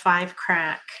or a 5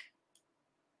 crack.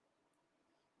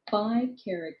 5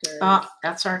 characters. Oh,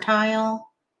 that's our tile.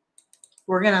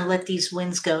 We're going to let these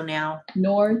winds go now.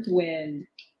 North wind.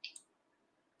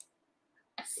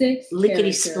 6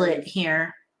 Lickety split characters.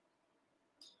 here.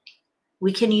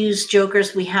 We can use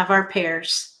jokers. We have our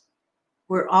pairs.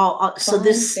 We're all so 5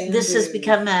 this has bamboos.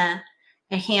 become a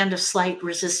hand of slight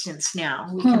resistance now.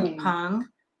 We can Pung. pung.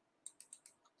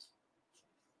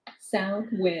 South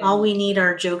wind. All we need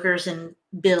are jokers and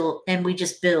build, and we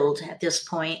just build at this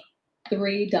point.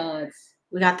 3 dots.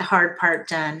 We got the hard part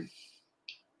done.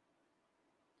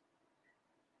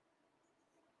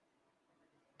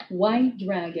 White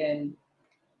dragon.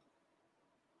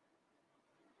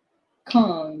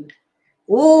 Kong.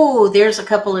 Oh, there's a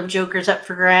couple of jokers up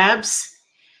for grabs.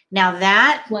 Now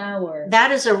that Flower.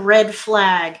 is a red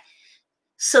flag.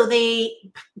 So they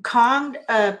conged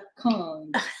a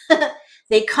Kong.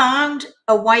 they conged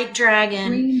a white dragon,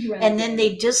 Green dragon. and then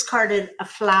they discarded a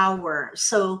flower.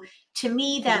 So to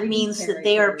me, that 3 means that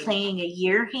they are characters. playing a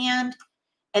year hand,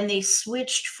 and they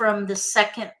switched from the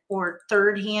second or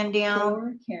third hand down,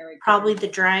 4 characters. probably the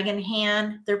dragon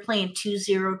hand. They're playing 2,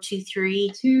 0, 2,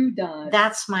 3. 2 dots.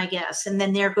 That's my guess. And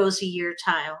then there goes a year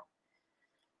tile.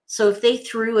 So if they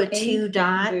threw a 8 2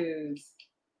 dot, bamboos.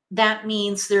 that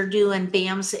means they're doing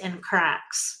bams and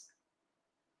cracks.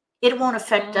 It won't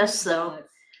affect 5 us, though.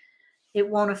 dots. It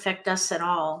won't affect us at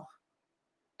all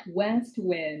West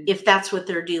wind. if that's what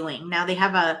they're doing. Now they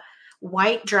have a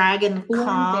white dragon 4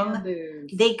 Kong.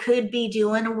 bamboos. They could be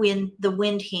doing the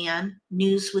wind hand,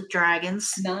 news with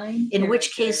dragons, 9 in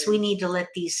which case we characters. need to let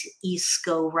these easts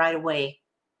go right away.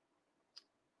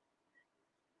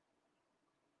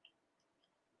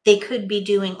 They could be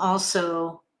doing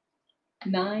also,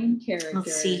 9 characters.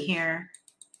 let's see here,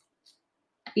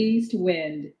 East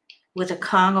wind. with a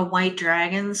Kong of white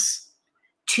dragons,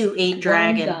 2, 8 1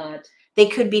 dragon. dot. They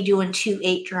could be doing 2,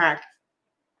 8 dragon.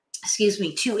 Excuse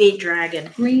me, 2, 8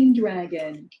 dragon. Green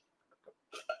dragon.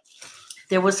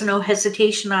 There was no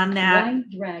hesitation on that. White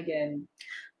dragon.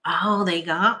 Oh, they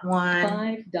got one.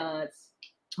 5 dots.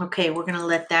 Okay, we're going to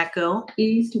let that go.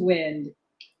 East wind.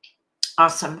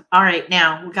 Awesome. All right,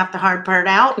 now we got the hard part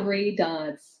out. 3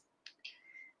 dots.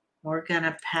 We're going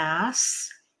to pass.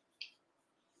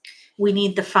 We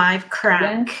need the 5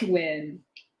 crack. West wind.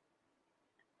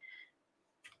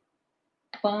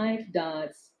 5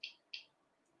 dots.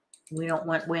 We don't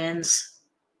want winds.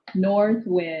 North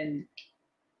wind.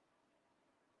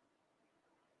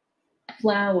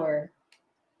 Flower.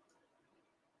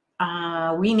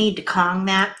 We need to Kong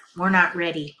that. We're not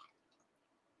ready.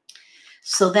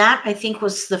 So that, I think,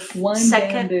 was the 1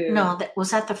 second. bamboo. No,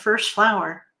 was that the first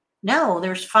flower? No,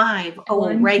 there's 5. Oh,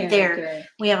 1 right there. character.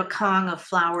 We have a Kong of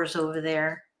flowers over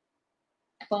there.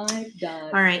 5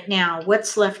 dots. All right, now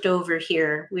what's left over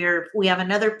here? We have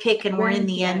another pick, and we're in Red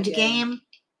the end dragon. game. 8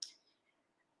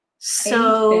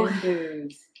 So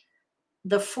bamboos.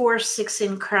 the 4, 6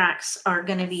 in cracks are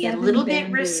going to be a 7 little bit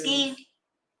bamboos. risky.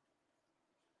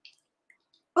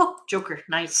 Oh, joker,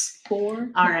 nice. 4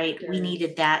 All right, we characters.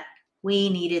 needed that. We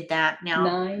needed that. Now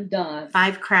 9 dots.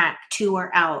 5 crack, 2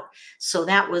 are out. So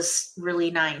that was really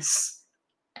nice.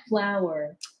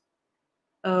 Flower.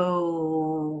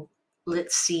 Oh,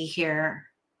 let's see here.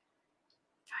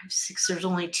 5, 6, there's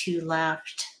only 2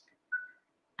 left.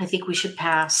 I think we should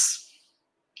pass.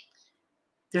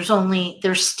 There's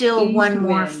still East one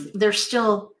more. wind. There's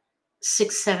still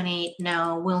 6, 7, 8.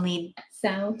 No, we'll need.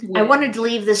 South wind. I wanted to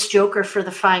leave this joker for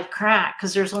the 5 crack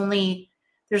because there's only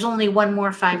one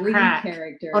more 5 3 crack.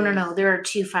 characters. Oh no, there are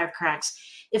 2 5 cracks.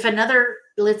 If another,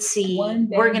 let's see, 1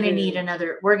 we're gonna bamboo. need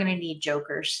another. We're gonna need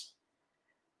jokers,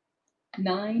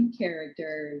 9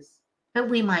 characters. but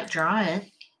we might draw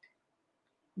it.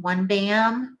 1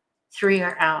 bam, 3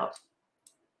 are out.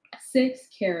 6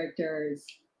 characters.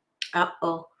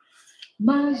 Uh-oh.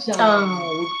 Mahjong.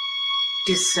 Oh,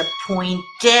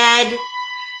 disappointed.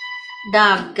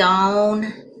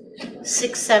 Doggone.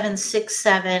 6, 7, 6,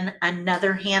 7.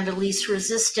 Another hand of least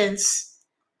resistance.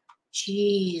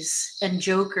 Jeez. And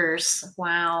jokers.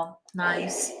 Wow.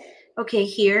 Nice. Okay,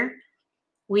 here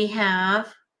we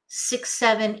have 6,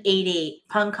 7, 8, 8.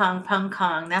 Pung Kong, Pung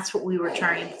Kong. That's what we were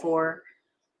trying for.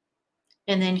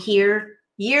 And then here,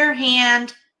 your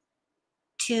hand,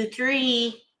 2,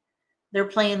 3. They're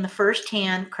playing the first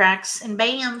hand, cracks and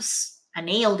bams. I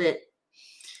nailed it.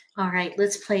 All right,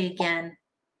 let's play again.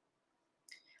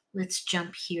 Let's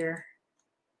jump here.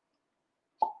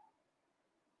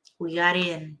 We got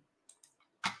in.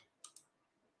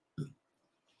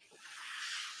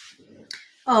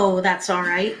 Oh, that's all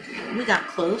right. We got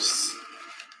close.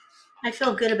 I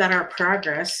feel good about our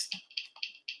progress.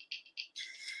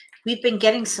 We've been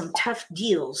getting some tough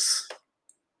deals.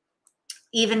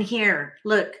 Even here,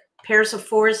 look, pairs of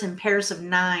 4s and pairs of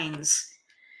 9s.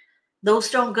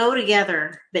 Those don't go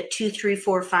together, but 2, 3,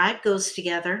 4, 5 goes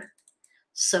together.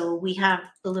 So we have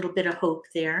a little bit of hope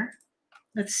there.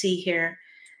 Let's see here.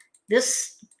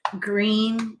 This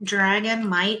green dragon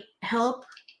might help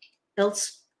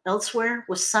elsewhere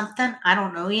with something. I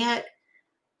don't know yet.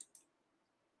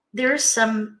 There was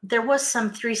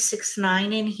some 3, 6,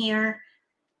 9 in here,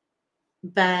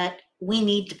 but we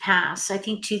need to pass. I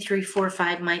think 2, 3, 4,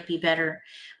 5 might be better.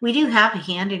 We do have a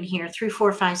hand in here. 3,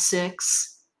 4, 5, 6.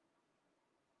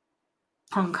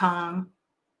 Hong Kong.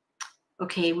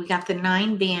 Okay, we got the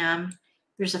 9 bam.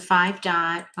 There's a 5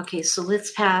 dot. Okay, so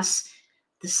let's pass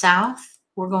the south.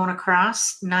 We're going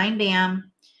across. 9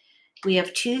 bam. We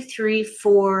have 2, 3,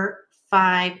 4,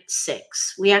 5,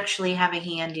 6. We actually have a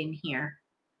hand in here.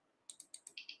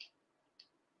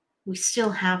 We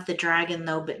still have the dragon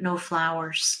though, but no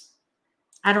flowers.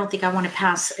 I don't think I want to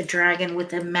pass a dragon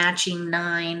with a matching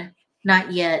 9.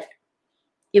 Not yet.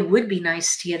 It would be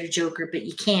nice to get a joker, but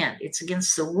you can't. It's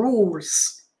against the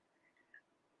rules.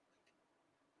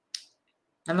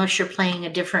 Unless you're playing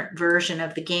a different version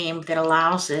of the game that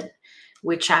allows it,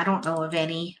 which I don't know of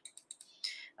any.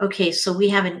 Okay, so we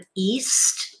have an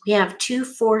east. We have 2,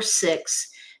 4,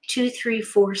 6, 2, 3,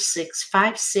 4, 6,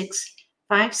 5, 6,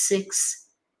 5, 6,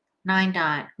 9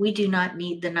 dot. We do not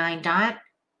need the 9 dot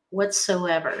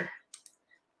whatsoever.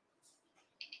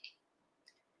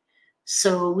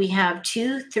 So we have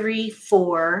 2, 3,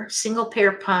 4, single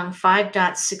pair pung, 5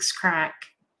 dot, 6 crack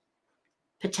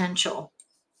potential.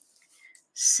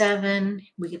 7,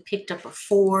 we picked up a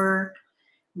 4.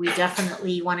 We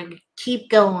definitely want to keep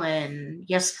going.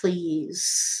 Yes,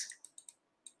 please.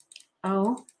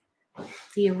 Oh,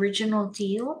 the original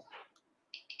deal.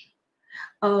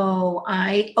 Oh,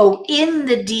 in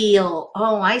the deal.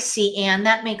 Oh, I see, Anne.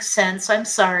 That makes sense. I'm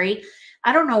sorry.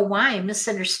 I don't know why I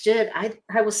misunderstood.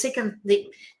 I was thinking that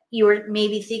you were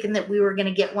maybe thinking that we were going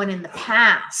to get one in the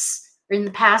pass or in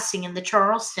the passing in the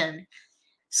Charleston.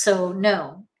 So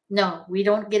no, we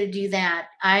don't get to do that.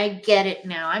 I get it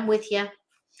now. I'm with you.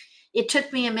 It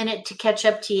took me a minute to catch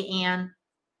up to you, Anne.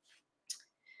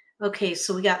 Okay,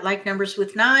 so we got like numbers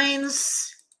with 9s.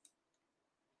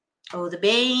 Oh, the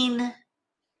Bane.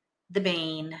 The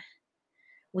Bane.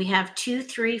 We have 2,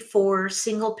 3, 4,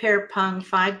 single pair pung,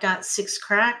 5 dot, 6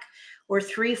 crack, or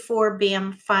 3, 4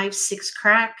 bam, 5, 6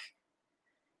 crack.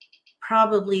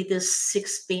 Probably this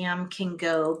 6 bam can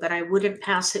go, but I wouldn't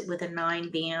pass it with a 9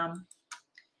 bam.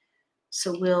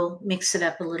 So we'll mix it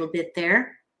up a little bit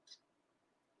there.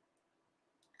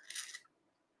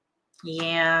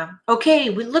 Yeah. Okay,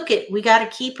 we got a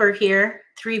keeper here.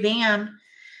 3 bam.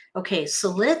 Okay, so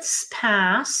let's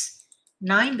pass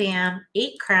 9 bam,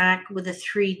 8 crack with a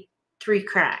 3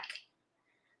 crack.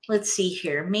 Let's see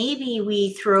here. Maybe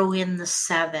we throw in the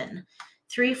 7.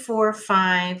 3, 4,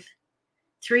 5,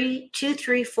 2,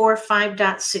 3, 4, 5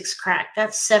 dot, 6 crack.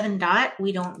 That's 7 dot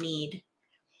we don't need.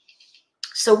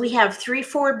 So we have 3,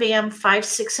 4 bam, 5,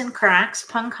 6 and cracks.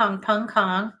 Pung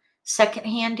Kong. Second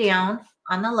hand down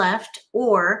on the left,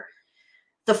 or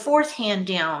the fourth hand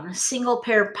down, single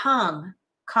pair pung,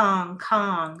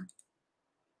 Kong.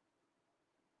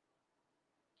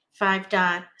 5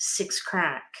 dot, 6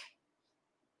 crack.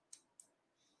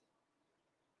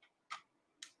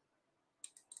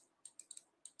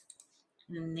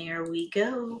 And there we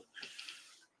go.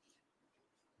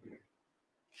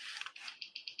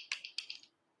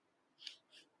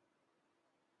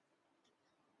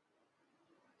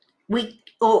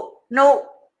 Oh,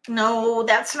 no,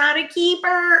 that's not a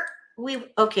keeper.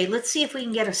 Okay, let's see if we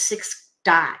can get a 6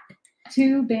 dot.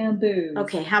 2 bamboos.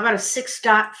 Okay, how about a 6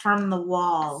 dot from the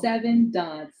wall? 7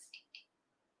 dots.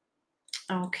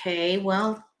 Okay,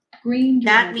 well, Green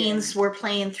that dragon. means we're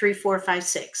playing 3, 4, 5,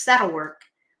 6. That'll work.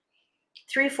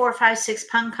 3, 4, 5, 6,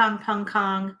 pung, kong, pung,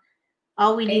 kong.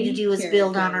 All we need to 8 do is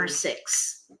build on our characters.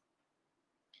 6.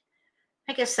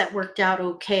 I guess that worked out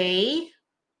okay.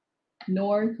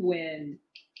 North wind.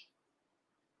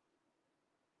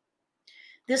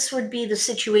 This would be the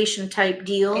situation type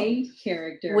deal 8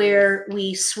 characters. where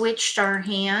we switched our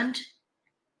hand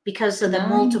because of the 9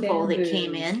 multiple that bamboos.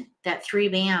 came in, that 3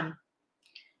 bam.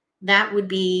 That would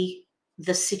be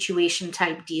the situation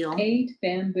type deal. 8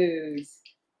 bamboos.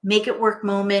 Make it work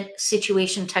moment,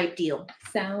 situation type deal.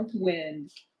 South wind.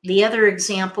 The other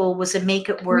example was a make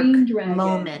it work Green dragon.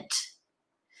 moment.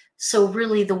 So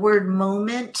really the word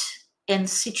moment and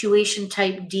situation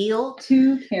type deal,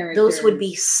 2 characters. those would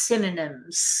be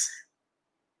synonyms.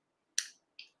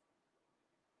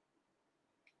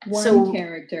 1 so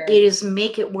character. It is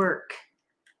make it work.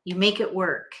 You make it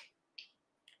work.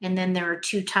 And then there are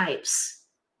 2 types.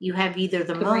 You have either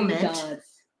the 3 moment dots.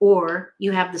 or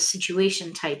you have the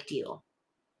situation type deal.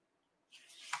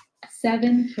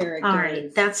 7 characters. All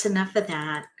right, that's enough of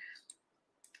that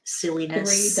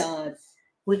silliness. 3 dots.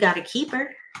 We got a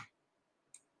keeper.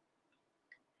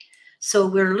 So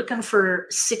we're looking for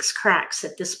 6 cracks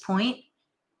at this point.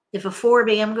 If a 4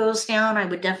 bam goes down, I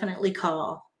would definitely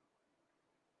call.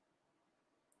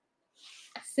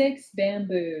 6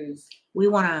 bamboos. We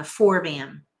want a 4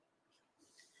 bam.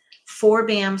 4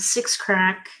 bam, 6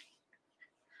 crack.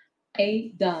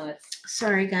 8 dots.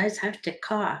 Sorry guys, I have to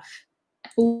cough.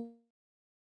 4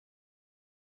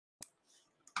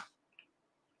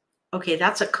 Okay,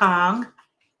 that's a Kong.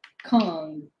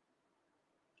 Kong.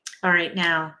 All right,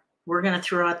 now we're gonna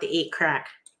throw out the 8 crack.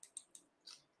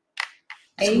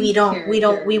 So 8 we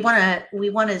characters.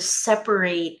 want to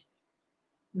separate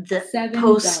the 7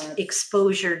 post dots.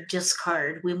 exposure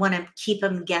discard. We want to keep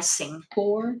them guessing.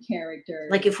 4 characters.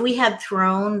 Like if we had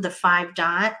thrown the 5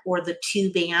 dot or the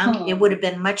 2 bam, Kong. it would have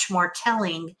been much more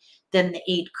telling than the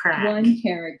 8 crack. 1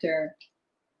 character.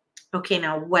 Okay,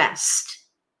 now west.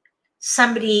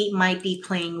 Somebody might be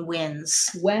playing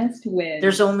winds. West wind.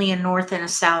 There's only a north and a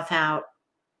south out.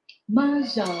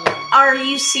 Mahjong. Are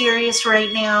you serious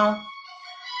right now?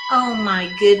 Oh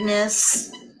my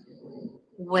goodness.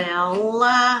 Well,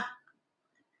 I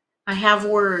have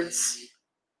words.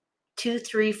 2,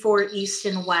 3, 4, east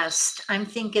and west. I'm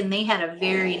thinking they had a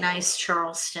very nice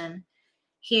Charleston.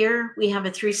 Here we have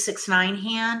a 3, 6, 9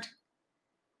 hand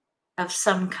of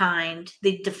some kind.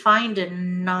 They defined a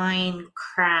 9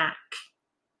 crack.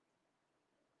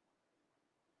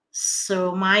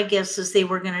 So my guess is they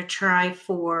were going to try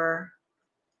for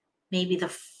maybe the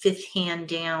 5th hand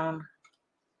down,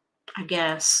 I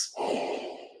guess.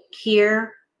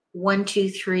 Here, 1, 2,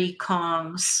 3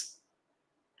 Kongs.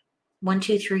 1,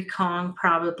 2, 3 Kong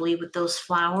probably with those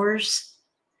flowers.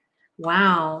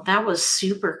 Wow, that was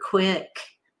super quick.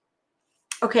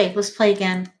 Okay, let's play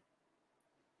again.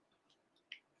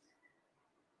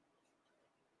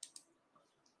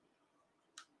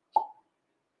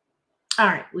 All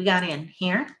right, we got in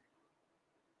here.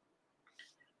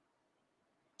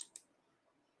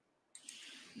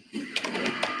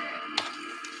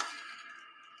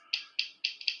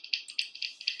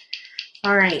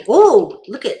 All right. Oh,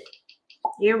 look at,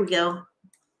 here we go.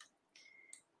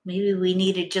 Maybe we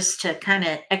needed just to kind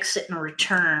of exit and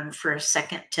return for a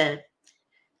second to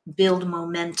build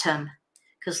momentum,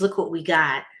 because look what we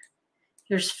got.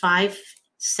 Here's 5,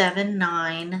 7,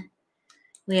 9.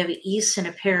 We have an east and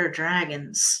a pair of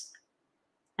dragons.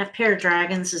 That pair of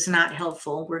dragons is not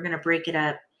helpful. We're going to break it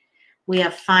up. We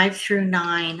have 5 through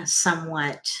 9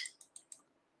 somewhat.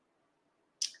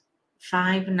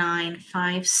 5, 9,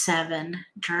 5, 7,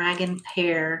 dragon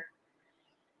pair.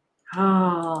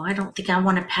 Oh, I don't think I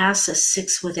want to pass a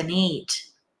 6 with an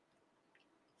 8.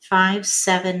 5,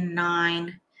 7,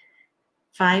 9,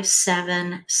 5,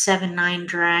 7, 7, 9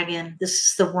 dragon. This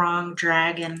is the wrong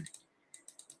dragon.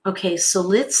 Okay, so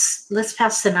let's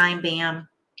pass the 9 bam.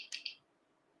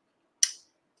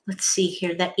 Let's see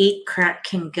here. That 8 crack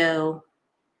can go.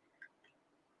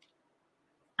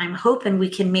 I'm hoping we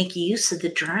can make use of the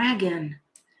dragon.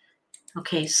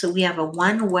 Okay, so we have a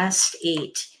 1 west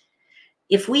 8.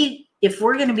 If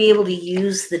we're going to be able to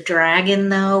use the dragon,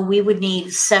 though, we would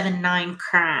need 7, 9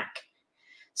 crack.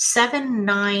 7,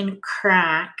 9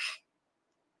 crack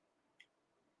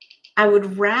I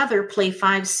would rather play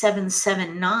 5, 7,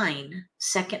 7, 9,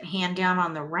 second hand down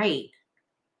on the right.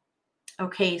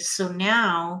 Okay, so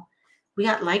now we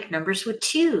got like numbers with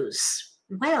 2s.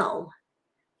 Well,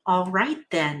 all right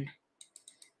then.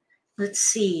 Let's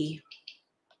see.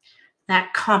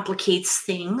 That complicates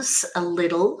things a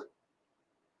little.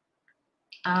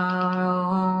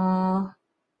 Oh,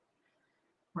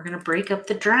 we're going to break up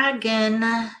the dragon.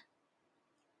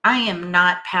 I am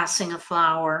not passing a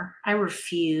flower. I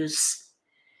refuse.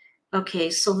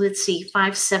 Okay, so let's see.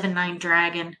 5, 7, 9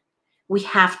 dragon. We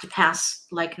have to pass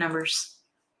like numbers.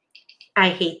 I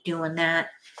hate doing that.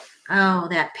 Oh,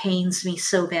 that pains me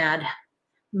so bad.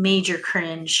 Major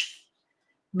cringe.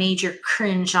 Major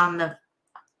cringe on the,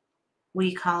 what do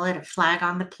you call it? A flag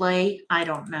on the play? I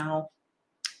don't know.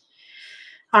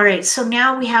 All right, so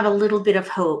now we have a little bit of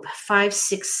hope. 5,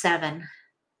 6, 7.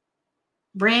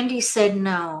 Brandy said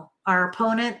no. Our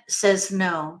opponent says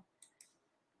no.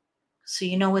 So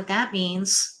you know what that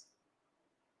means.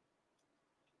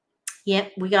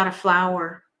 Yep, we got a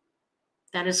flower.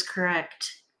 That is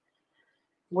correct.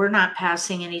 We're not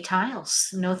passing any tiles.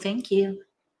 No, thank you.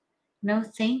 No,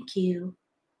 thank you.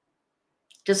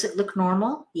 Does it look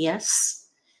normal? Yes.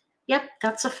 Yep,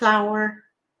 that's a flower.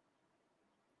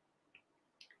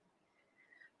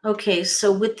 Okay,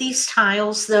 so with these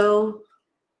tiles, though,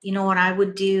 you know what I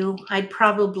would do? I would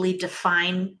probably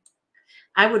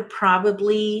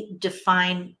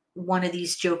define one of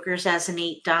these jokers as an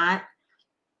 8 dot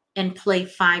and play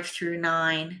 5 through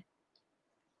 9.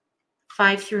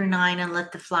 5 through 9 and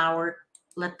let the flower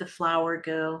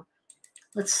go.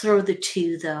 Let's throw the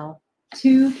 2 though.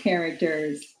 2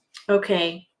 characters.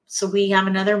 Okay, so we have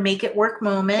another make it work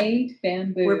moment. 8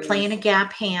 bamboos. We're playing a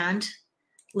gap hand.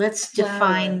 Let's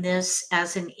define this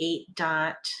as an 8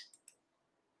 dot.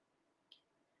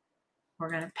 We're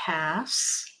going to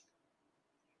pass.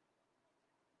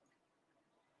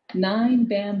 9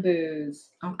 bamboos.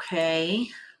 Okay.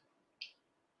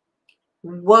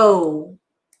 Whoa.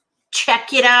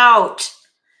 Check it out.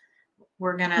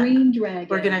 We're going Green dragon.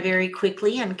 We're going to very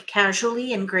quickly and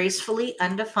casually and gracefully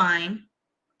undefine.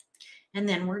 And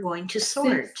then we're going to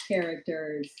sort. 6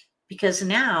 characters. Because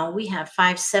now we have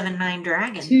 5, 7, 9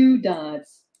 dragon. 2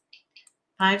 dots.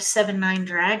 5, 7, 9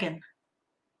 dragon.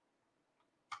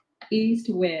 East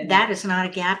wind. That is not a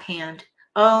gap hand.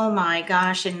 Oh my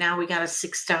gosh. And now we got a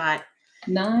 6 dot.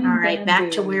 9 All right, bamboos.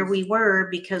 back to where we were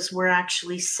because we're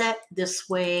actually set this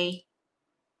way.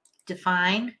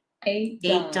 Define. 8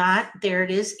 8 dot. There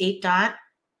it is. 8 dot.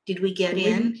 Did we get 3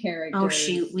 in? characters. Oh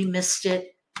shoot, we missed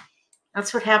it.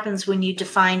 That's what happens when you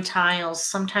define tiles.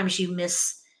 Sometimes you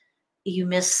miss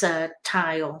a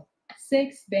tile.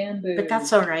 6 bamboos. But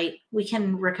that's all right. We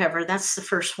can recover. That's the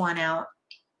first one out.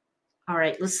 All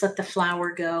right, let's let the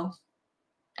flower go.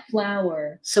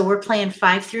 Flower. So we're playing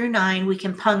 5 through 9. We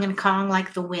can pung and kong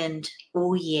like the wind.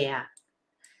 Oh yeah.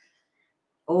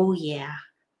 Oh yeah.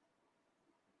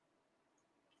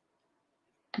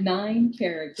 9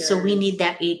 characters. So we need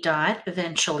that 8 dot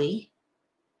eventually.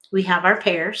 We have our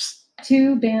pairs.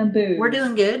 2 bamboos. We're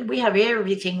doing good. We have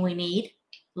everything we need.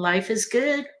 Life is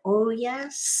good. Oh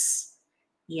yes.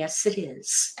 Yes it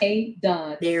is. 8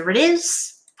 dots. There it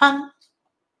is. Pung.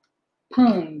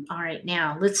 Pung. All right,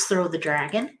 now let's throw the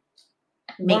dragon.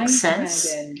 White Makes sense.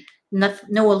 Dragon.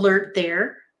 No alert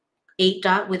there. 8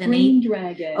 dot with an Green 8.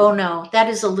 dragon. Oh no, that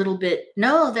is a little bit.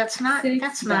 No, that's not. 6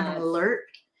 That's not an dots. alert.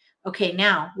 Okay,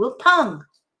 now we'll pung.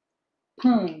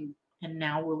 Pung. And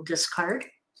now we'll discard.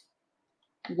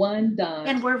 1 dot.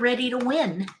 And we're ready to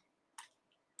win.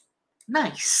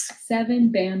 Nice.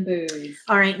 7 bamboos.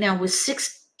 All right, now with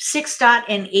 6 dot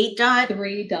and 8 dot,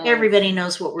 3 dots. everybody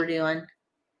knows what we're doing.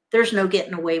 There's no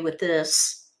getting away with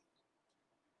this.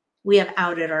 We have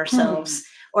outed ourselves.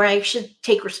 Or I should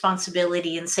take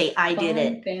responsibility and say I did 5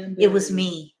 it. bamboos. It was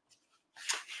me.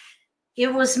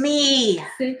 It was me.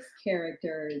 6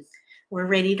 characters. We're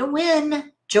ready to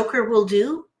win. Joker will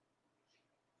do.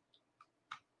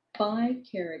 5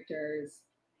 characters.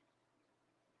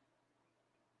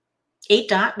 8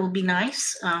 dot will be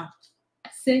nice.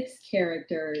 6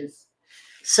 characters.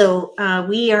 So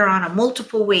we are on a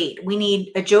multiple weight. We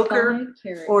need a joker 5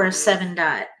 characters. or a 7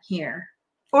 dot here.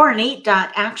 Or an 8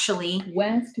 dot actually.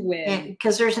 West wind.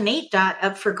 Because there's an 8 dot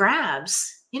up for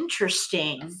grabs.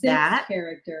 Interesting. 6 That.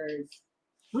 characters.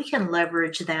 We can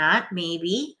leverage that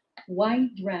maybe.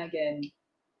 White dragon.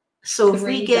 So if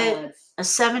 3 we get dots. a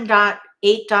 7 dot,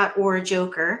 8 dot, or a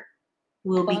joker,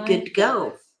 we'll be 5 good to go.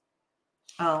 dots.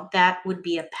 Oh, that would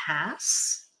be a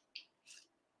pass.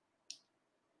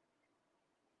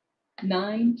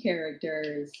 9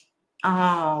 characters.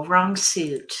 Oh, wrong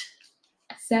suit.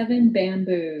 7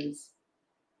 bamboos.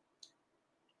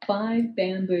 5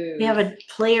 bamboos. We have a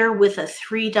player with a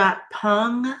 3-dot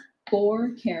pung.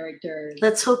 4 characters.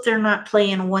 Let's hope they're not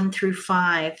playing 1 through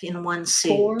 5 in one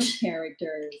suit. 4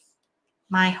 characters.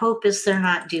 My hope is they're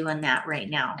not doing that right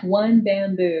now. 1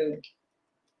 bamboo.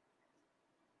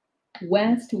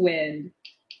 West wind.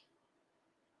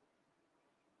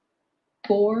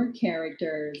 4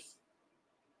 characters.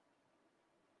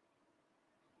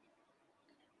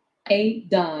 8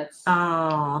 dots.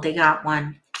 Oh, they got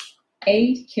one.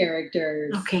 8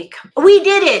 characters. Okay, we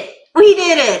did it. We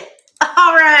did it.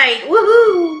 All right.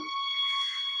 Woohoo.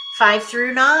 5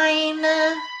 through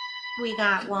 9. We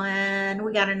got one.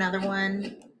 We got another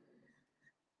one.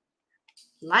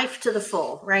 Life to the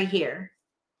full right here.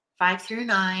 5 through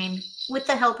 9 with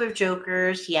the help of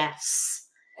jokers. Yes.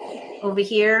 Over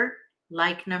here,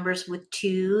 like numbers with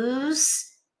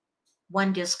 2s.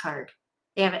 1 discard.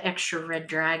 They have an extra red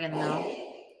dragon though.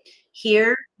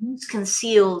 Here, it's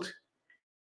concealed.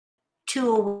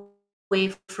 2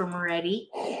 away from ready.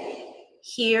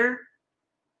 Here,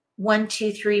 1,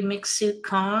 2, 3 mixed suit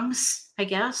Kongs, I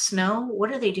guess. No,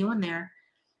 what are they doing there?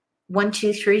 1,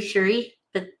 2, 3, 3,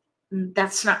 but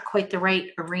that's not quite the right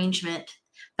arrangement.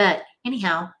 But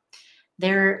anyhow,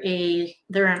 they're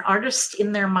an artist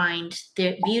in their mind.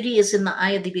 The beauty is in the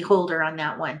eye of the beholder on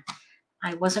that one.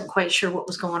 I wasn't quite sure what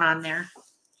was going on there.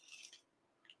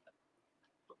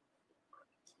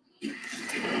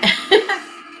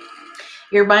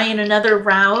 You're buying another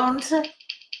round?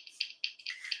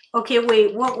 Okay,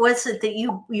 wait, what was it that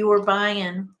you were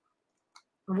buying?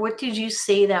 What did you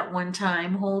say that one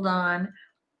time? Hold on.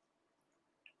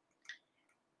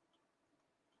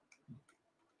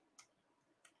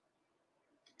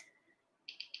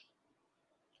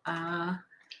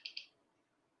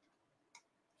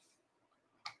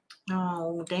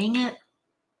 Oh, dang it.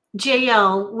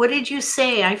 JL, what did you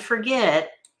say? I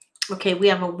forget. Okay, we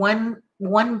have a one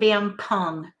bam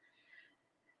pung.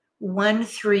 1,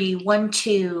 3, 1,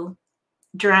 2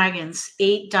 dragons.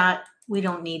 8 dot. We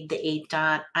don't need the 8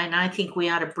 dot. And I think we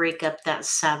ought to break up that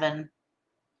 7.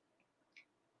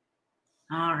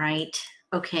 All right.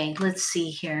 Okay, let's see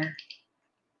here.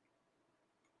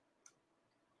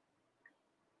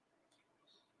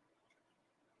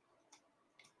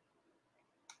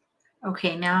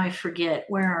 Okay, now I forget.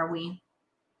 Where are we?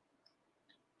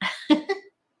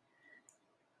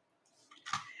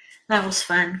 That was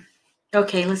fun.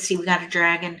 Okay, let's see. We got a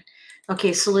dragon.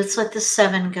 Okay, so let's let the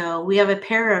 7 go. We have a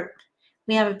pair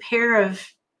of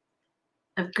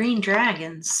green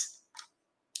dragons,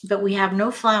 but we have no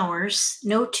flowers,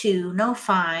 no 2, no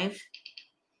 5.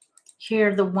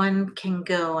 Here the 1 can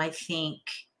go, I think.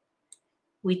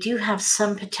 We do have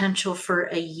some potential for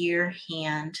a year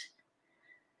hand.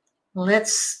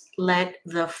 Let's let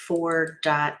the 4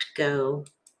 dot go.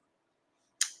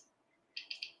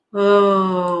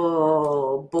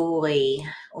 Oh boy.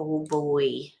 Oh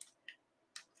boy.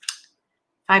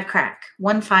 5 crack.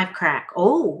 1 5 crack.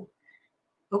 Oh,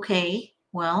 okay.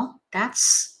 Well,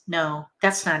 that's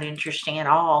not interesting at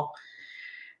all.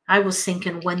 I was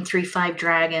thinking 1 3 5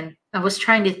 dragon. I was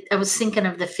thinking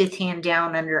of the 5th hand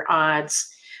down under odds,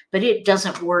 but it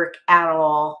doesn't work at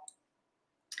all.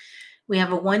 We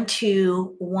have a 1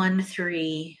 2 1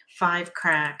 3 5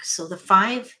 crack. So the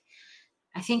 5,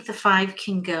 I think the 5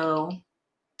 can go.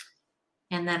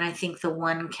 And then I think the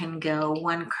 1 can go.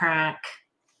 1 crack.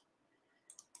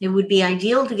 It would be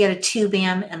ideal to get a 2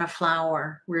 bam and a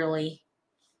flower, really.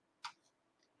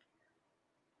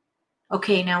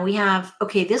 Okay, now we have,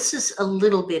 okay, this is a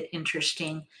little bit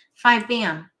interesting. 5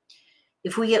 bam.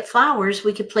 If we get flowers,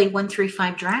 we could play 1 3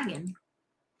 5 dragon.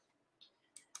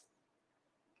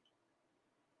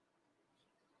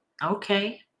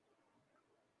 Okay.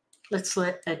 Let's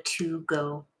let a 2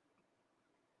 go.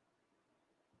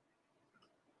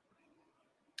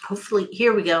 Hopefully,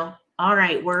 here we go. All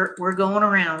right, we're going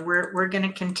around. We're going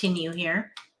to continue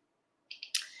here.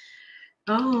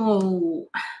 Oh,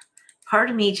 part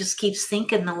of me just keeps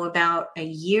thinking though about a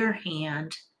year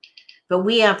hand, but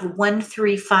we have 1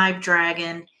 3 5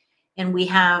 dragon, and we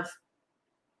have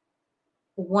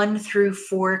 1 through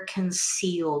 4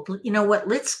 concealed. You know what?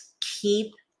 Let's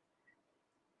keep.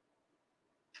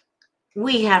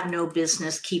 We have no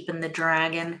business keeping the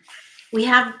dragon. We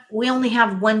only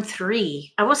have 1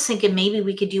 3. I was thinking maybe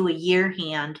we could do a year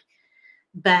hand,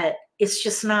 but it's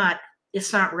just not.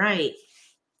 It's not right.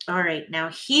 All right, now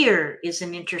here is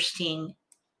an interesting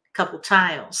couple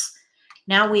tiles.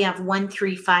 Now we have 1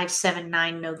 3 5 7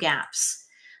 9, no gaps.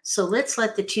 So let's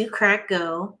let the 2 crack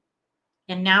go,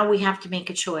 and now we have to make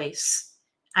a choice.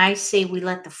 I say we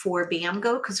let the 4 bam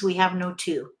go because we have no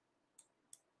 2.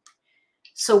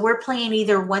 So we're playing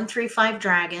either 1 3 5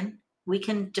 dragon We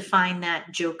can define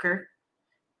that joker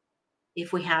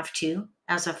if we have to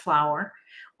as a flower,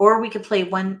 or we could play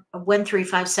 1 3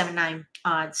 5 7 9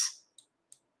 odds.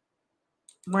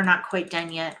 We're not quite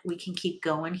done yet. We can keep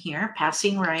going here,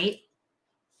 passing right.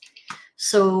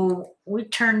 So we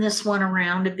turn this one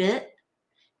around a bit.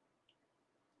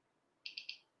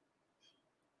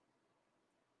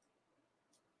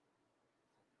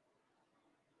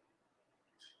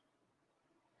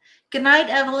 Good night,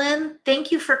 Evelyn.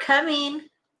 Thank you for coming.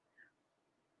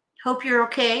 Hope you're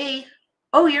okay.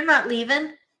 Oh, you're not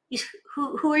leaving.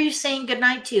 Who are you saying good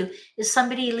night to? Is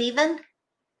somebody leaving?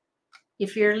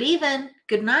 If you're leaving,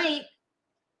 good night.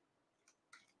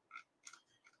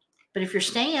 But if you're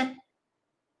staying,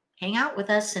 hang out with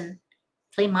us and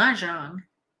play Mahjong.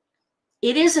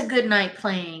 It is a good night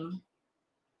playing.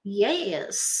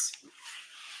 Yes,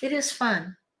 it is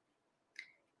fun.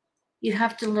 You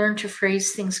have to learn to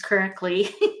phrase things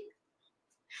correctly.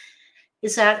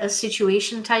 Is that a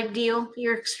situation type deal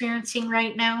you're experiencing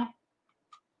right now?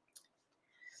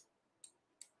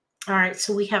 All right,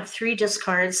 so we have 3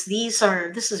 discards.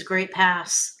 This is a great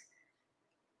pass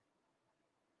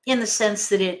in the sense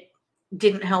that it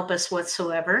didn't help us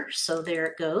whatsoever. So there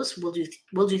it goes.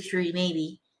 We'll do 3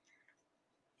 maybe.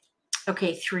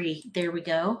 Okay, 3. There we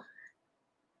go.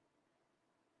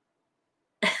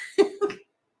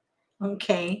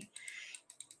 Okay.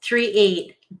 3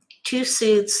 8. 2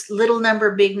 suits, little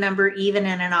number, big number, even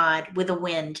and an odd with a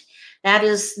wind. That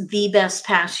is the best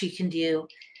pass you can do.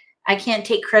 I can't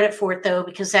take credit for it though,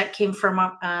 because that came from,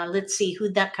 let's see,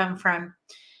 who'd that come from?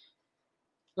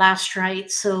 Last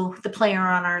right. So the player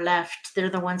on our left,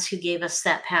 they're the ones who gave us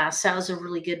that pass. That was a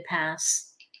really good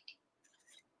pass.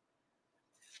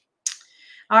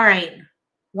 All right.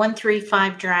 1 3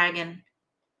 5 dragon.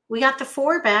 We got the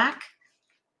 4 back.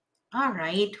 All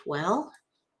right. Well,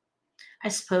 I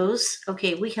suppose.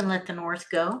 Okay, we can let the north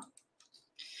go.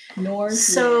 North.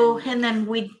 So, wind. and then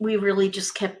we really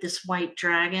just kept this white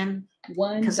dragon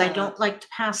because I don't like to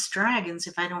pass dragons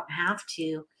if I don't have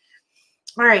to.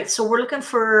 All right, so we're looking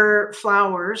for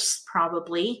flowers,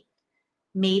 probably.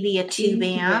 Maybe a 2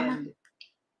 bam.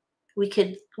 We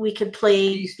could play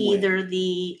East either wind.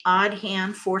 the odd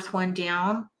hand, 4th one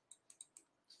down,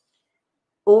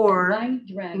 or White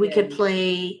dragon. we could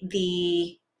play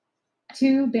the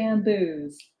 2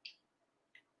 bamboos.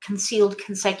 concealed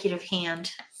consecutive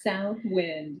hand. South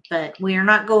wind. But we are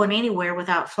not going anywhere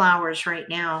without flowers right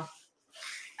now.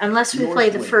 Unless we North play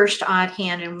the wind. first odd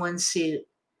hand in 1 suit.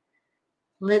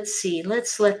 Let's see.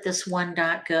 Let's let this 1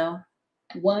 dot go.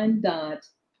 1 dot.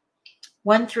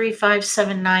 1 3 5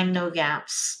 7 9, no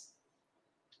gaps.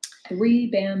 3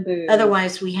 bamboos.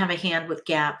 Otherwise, we have a hand with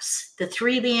gaps. The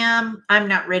 3 bam, I'm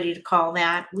not ready to call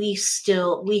that. We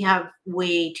have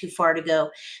way too far to go.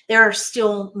 There are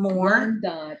still more. 1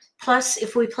 dot. Plus,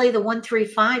 if we play the 1 3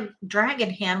 5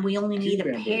 dragon hand, we only 2 need a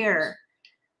bamboos. pair.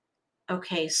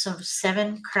 Okay, so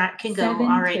 7 crack can go.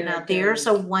 7 All right, now there's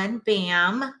a characters. 1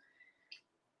 bam.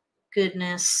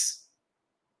 Goodness.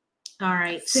 All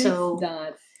right, 6 so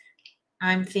dots.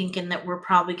 I'm thinking that we're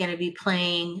probably going to be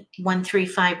playing 1 3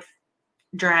 5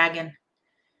 dragon.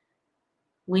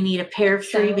 We need a pair of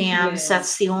 3 South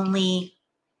bams. wind.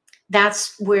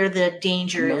 That's where the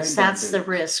danger 9 is. That's the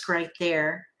bamboos. risk right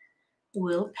there.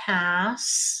 We'll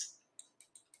pass.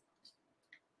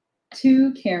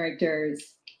 2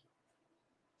 characters.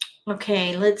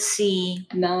 Okay, let's see.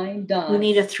 9 dots. We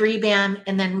need a 3 bam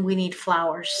and then we need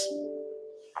flowers.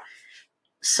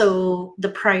 So the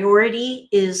priority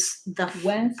is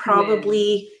West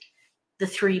probably the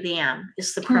 3 bam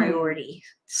is the 10. priority.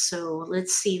 So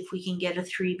let's see if we can get a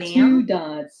 3 2 bam.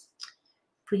 dots.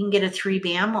 If we can get a 3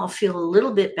 bam, I'll feel a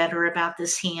little bit better about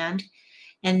this hand.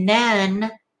 And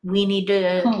then we need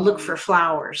to look for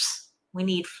flowers. We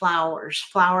need flowers,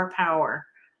 flower power.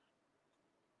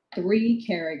 3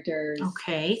 characters.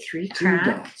 Okay, 3 2 crack.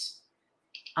 dots.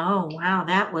 Oh, wow,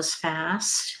 that was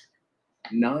fast.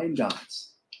 9 dots.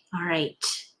 All right,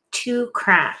 2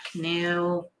 crack.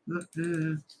 No.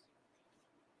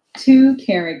 2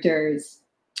 characters.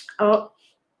 Oh,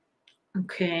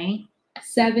 okay.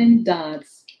 7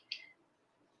 dots.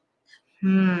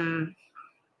 I'm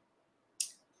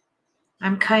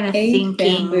kind of 8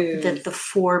 thinking bamboos. that the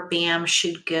 4 bam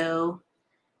should go.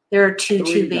 There are 2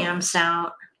 3 bams dots.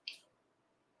 out.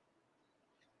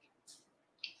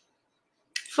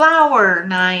 Flower,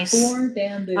 nice. 4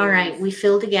 bamboos. All right, we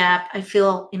filled a gap. I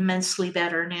feel immensely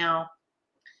better now.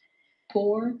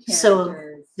 4 characters. So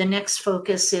the next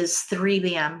focus is 3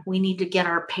 bam. We need to get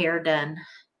our pair done.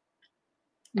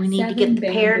 We need to get 7 the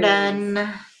pair bamboos.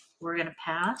 done. We're going to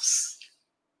pass.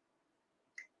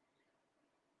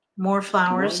 More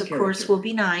flowers, One of course, character. will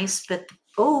be nice, but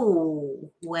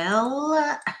oh, well,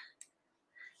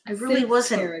 I really 6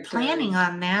 wasn't planning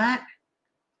characters. on that.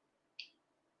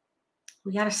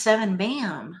 We got a 7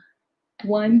 bam.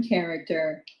 1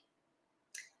 character.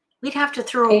 We'd have to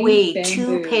throw 8 away 2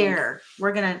 bamboos. pair.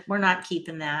 We're not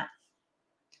keeping that.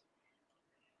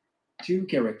 2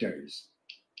 characters.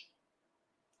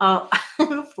 Oh,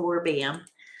 4 bam.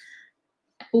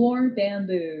 4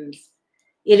 bamboos.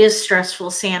 It is stressful,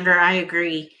 Sandra. I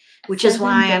agree. Which is 7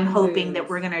 why I'm hoping that bamboos.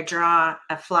 we're going to draw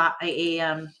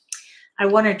I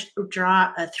want to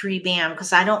draw a 3 bam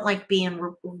because I don't like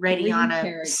being ready 3 on a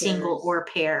characters. single or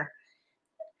pair.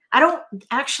 I don't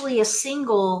actually a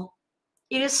single.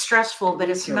 It is stressful, but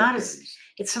 3 it's characters.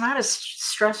 not as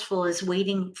stressful as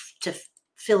waiting to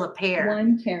fill a pair.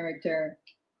 1 character.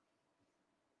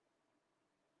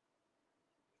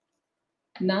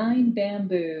 9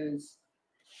 bamboos.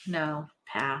 No,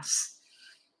 pass.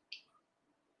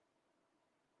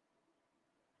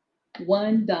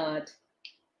 1 dot.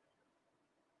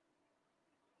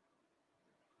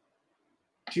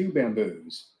 2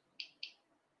 bamboos.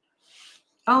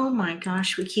 Oh my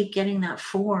gosh, we keep getting that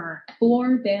 4.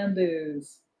 4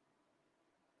 bamboos.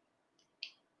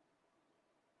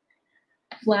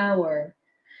 Flower.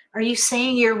 Are you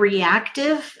saying you're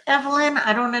reactive, Evelyn?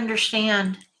 I don't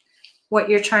understand what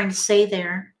you're trying to say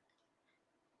there.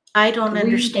 I don't 3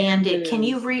 understand it. Can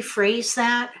you bamboos. rephrase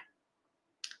that?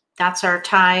 That's our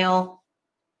tile.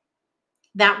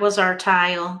 That was our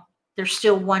tile. There's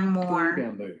still 1 3 more.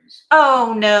 bamboos.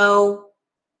 Oh no.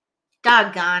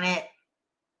 Doggone it.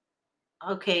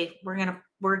 Okay, we're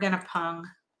gonna pung.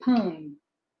 Pung.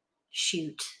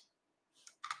 Shoot.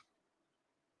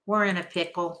 We're in a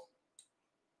pickle.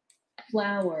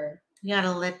 Flower. We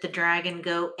gotta let the dragon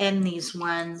go. End these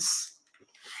ones.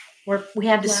 We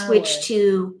had to Flower. switch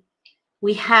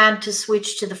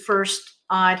to the first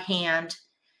odd hand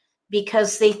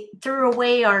because they threw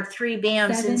away our 3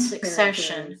 bams 7 in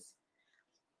succession. characters.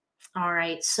 All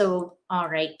right, so all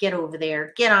right, get over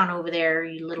there. Get on over there,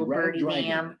 you little Red birdie dragon.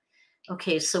 bam.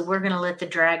 Okay, so we're gonna let the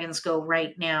dragons go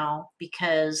right now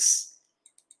because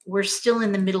we're still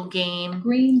in the middle game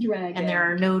Green dragon. and there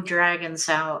are no dragons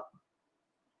out.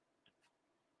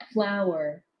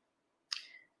 Flower.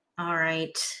 All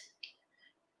right.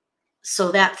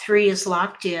 So that 3 is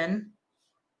locked in.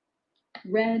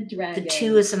 Red dragon. The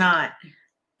 2 is not.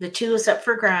 The 2 is up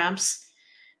for grabs.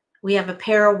 We have a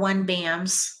pair of 1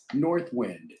 bams, North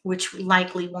wind. which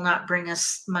likely will not bring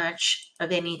us much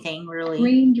of anything, really.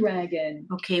 Green dragon.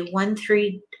 Okay, 1,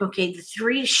 3. Okay, the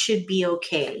 3 should be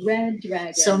okay. Red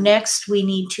dragon. So next we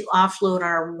need to offload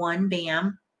our 1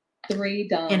 bam. 3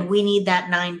 dots. And we need that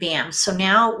 9 bams. So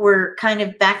now we're kind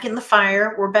of back in the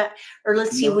fire. We're back, or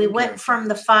let's see, we 9 went from the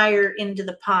characters. fire into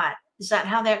the pot. Is that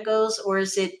how that goes? Or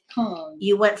is it Pong.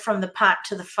 you went from the pot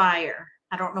to the fire?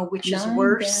 I don't know which is 9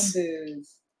 worse.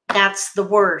 bamboos. That's the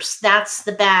worst. That's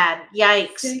the bad.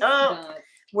 Yikes. 6 Oh, dots.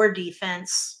 we're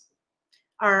defense.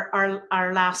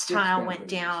 Our last 6 tile went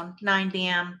bamboos. down. 9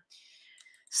 bam.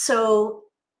 So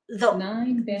the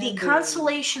 9 bamboos.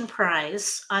 consolation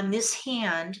prize on this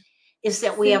hand is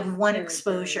that we 6 have 1 characters.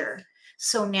 exposure.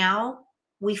 So now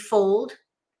we fold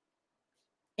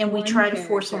and we 1 try to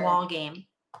force a character. wall game.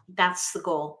 That's the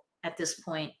goal at this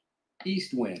point.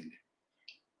 East wind.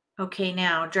 Okay,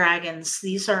 now dragons.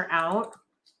 These are out.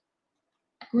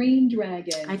 Green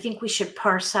dragon. I think we should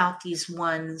parse out these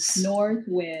ones. North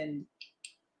wind.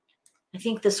 I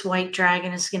think this white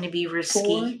dragon is going to be 4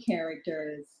 risky.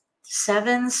 characters.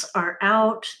 7s are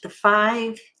out. The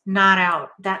 5, not out.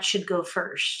 That should go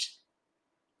first.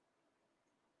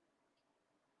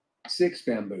 6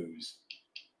 bamboos.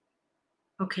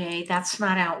 Okay, that's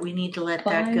not out. We need to let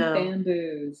 5 that go.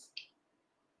 bamboos.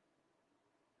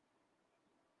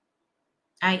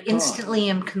 I instantly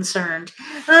am concerned.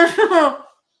 All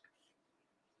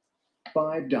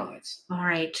 5 dots.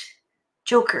 right.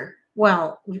 Joker.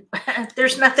 Well,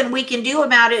 there's nothing we can do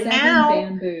about it 7 now.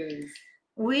 bamboos.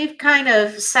 We've kind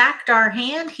of sacked our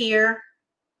hand here.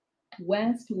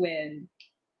 West wind.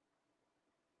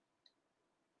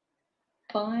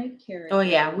 5 characters. Oh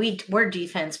yeah, we're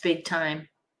defense big time.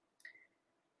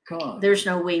 Con. There's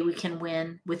no way we can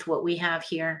win with what we have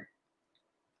here.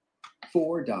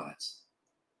 4 dots.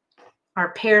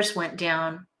 Our pairs went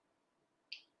down.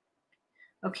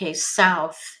 Okay,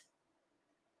 south.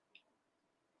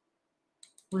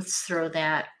 Let's throw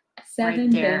that 7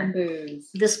 right there. bamboos.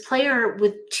 This player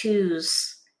with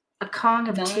 2s, a Kong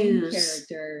of 9 2s.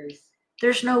 characters.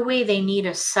 There's no way they need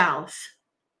a south.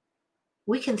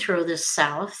 We can throw this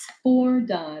south. 4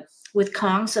 dots. With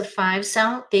Kongs of 5s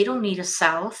out, they don't need a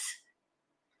south.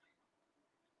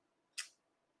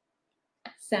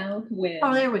 South wind.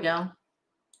 Oh, there we go.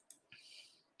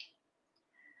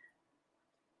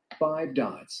 5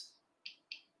 dots.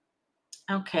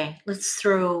 Okay, let's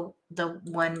throw the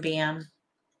 1 bam.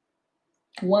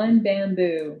 1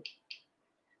 bamboo.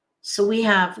 So we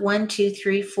have 1, 2,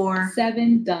 3, 4.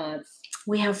 7 dots.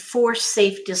 We have 4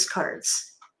 safe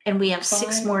discards, and we have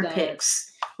 6 5 more dots.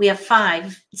 picks. We have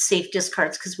 5 safe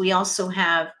discards because we also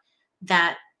have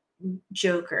that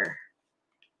joker.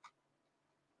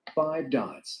 5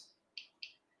 dots.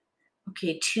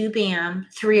 Okay, 2 bam,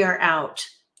 3 are out.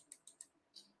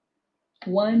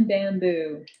 1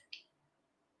 bamboo.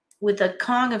 With a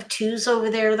Kong of 2s over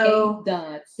there, though, 8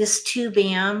 dots. this 2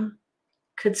 bam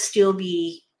could still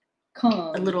be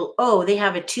Kong. a little. Oh, they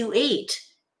have a 2-8.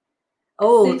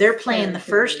 Oh, 6 they're playing the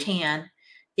first characters. hand.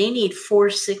 They need 4,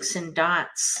 6, and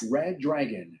dots. Red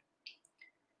dragon.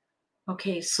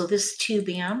 Okay, so this 2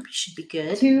 bam should be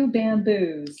good. 2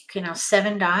 bamboos. Okay, now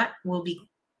 7 dot will be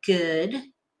good.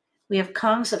 We have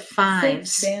Kongs of 5s.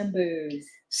 6 bamboos.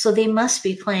 So they must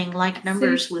be playing like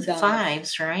numbers 6 with dots.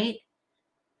 5s, right?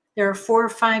 There are 4 or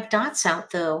 5 dots out,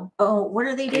 though. Oh, what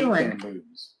are they 8 doing?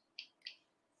 bamboos.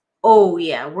 Oh,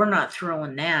 yeah, we're not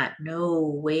throwing that.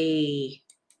 No way.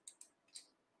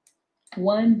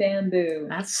 1 bamboo.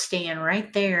 That's staying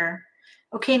right there.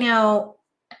 Okay, now,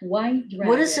 White dragon.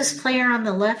 what is this player on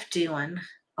the left doing?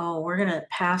 Oh, we're going to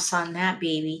pass on that,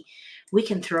 baby. We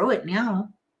can throw it now.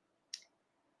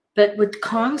 But with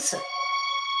Kongs,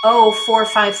 oh, 4,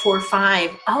 5, 4,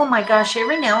 5. Oh my gosh,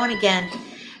 every now and again,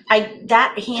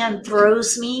 that hand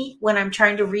throws me when I'm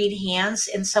trying to read hands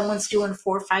and someone's doing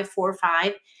 4, 5, 4,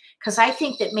 5, because I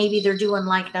think that maybe they're doing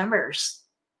like numbers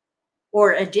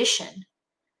or addition.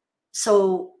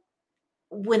 So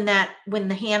when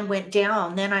the hand went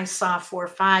down, then I saw 4,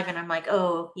 5, and I'm like,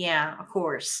 oh yeah, of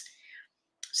course.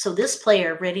 So this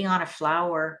player ready on a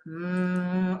flower.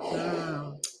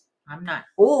 I'm not.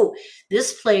 Oh,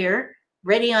 this player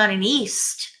ready on an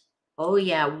east. Oh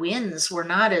yeah, winds were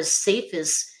not as safe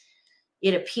as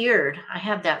it appeared. I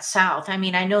have that south. I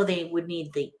mean, I know they would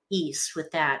need the east with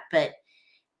that, but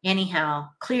anyhow,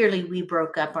 clearly we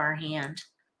broke up our hand.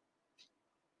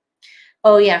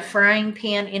 Oh yeah, frying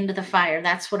pan into the fire.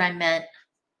 That's what I meant.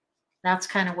 That's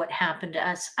kind of what happened to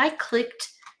us. I clicked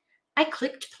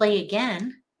play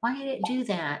again. Why did it do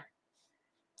that?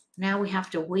 Now we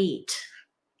have to wait.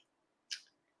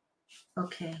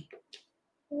 Okay.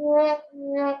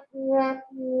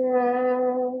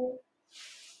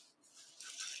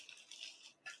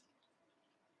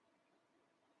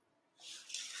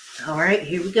 All right,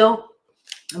 here we go.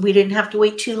 We didn't have to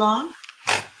wait too long.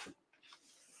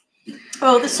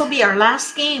 Oh, this will be our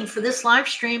last game for this live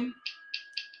stream.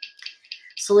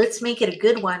 So let's make it a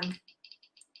good one.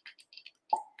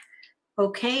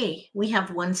 Okay, we have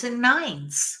 1s and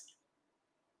 9s.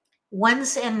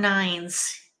 1s and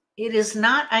 9s. It is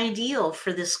not ideal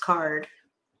for this card.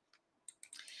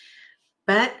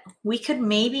 But we could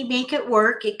maybe make it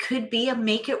work. It could be a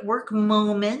make it work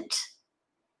moment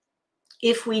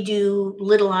if we do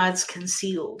little odds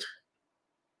concealed.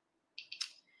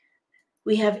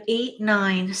 We have 8,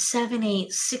 9, 7,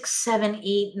 8, 6, 7,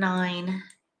 8, 9.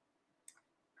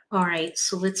 All right,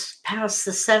 so let's pass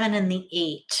the 7 and the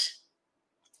 8.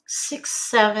 6,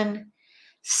 7,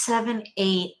 7,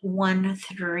 8, 1,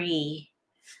 3.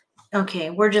 Okay,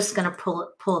 we're just going to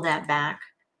pull that back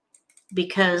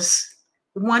because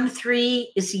 1,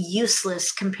 3 is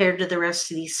useless compared to the rest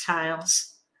of these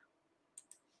tiles.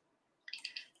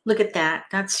 Look at that.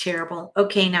 That's terrible.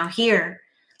 Okay, now here,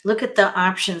 look at the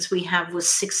options we have with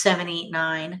 6, 7, 8,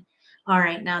 9. All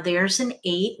right, now there's an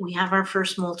 8. We have our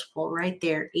first multiple right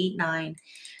there, 8, 9.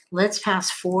 Let's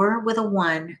pass 4 with a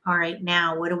 1. All right,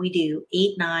 now what do?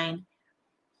 8, 9,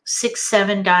 6,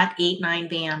 7 dot, 8, 9,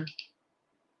 bam.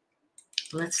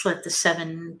 Let's let the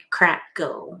 7 crack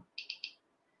go.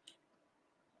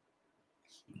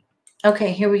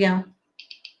 Okay, here we go.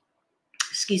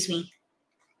 Excuse me.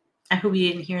 I hope you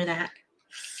didn't hear that.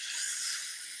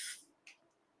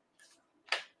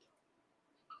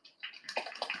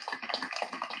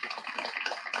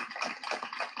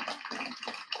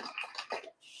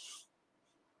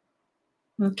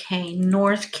 Okay,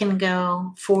 north can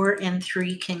go, 4 and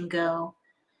 3 can go.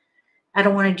 I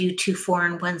don't want to do 2, 4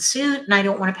 in one suit, and I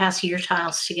don't want to pass your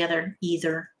tiles together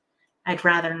either. I'd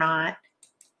rather not.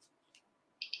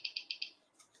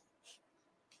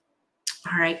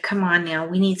 All right, come on now.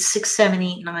 We need 6, 7,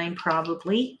 8, 9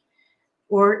 probably,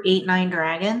 or 8, 9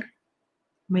 dragon.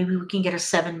 Maybe we can get a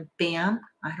 7 bam.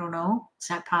 I don't know. Is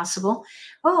that possible?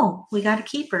 Oh, we got a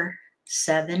keeper.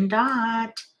 7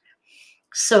 dot.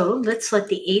 So let's let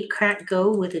the 8 crack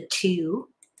go with a 2.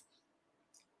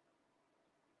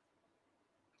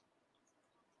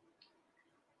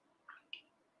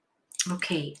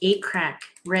 Okay, 8 crack,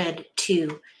 red,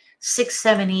 2, 6,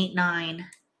 7, 8, 9.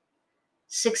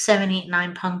 6, 7, 8,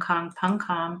 9, pung kong, pung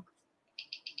kong.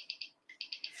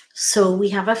 So we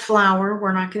have a flower.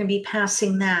 We're not going to be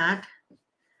passing that.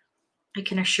 I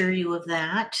can assure you of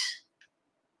that.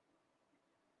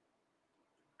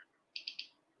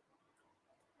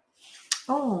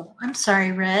 Oh, I'm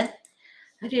sorry, Red.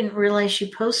 I didn't realize you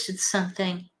posted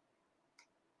something.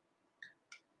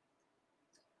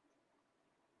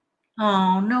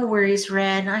 Oh, no worries,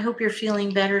 Red. I hope you're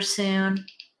feeling better soon.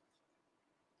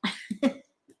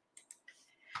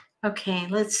 Okay,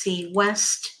 let's see.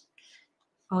 West.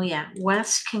 Oh, yeah.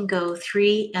 West can go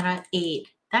 3 and an 8.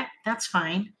 That's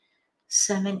fine.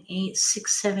 7, 8,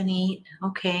 6, 7, 8.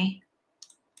 Okay.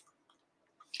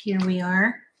 Here we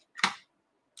are.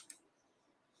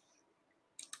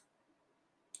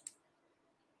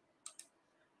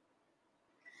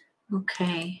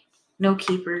 Okay. No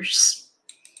keepers.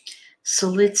 So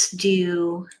let's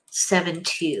do 7,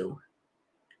 2.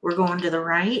 We're going to the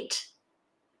right.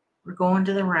 We're going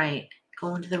to the right.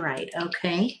 Going to the right.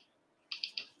 Okay.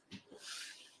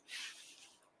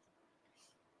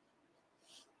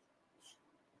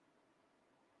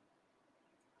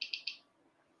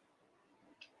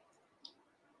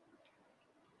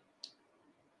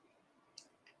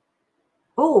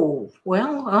 Oh,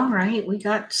 well, all right. We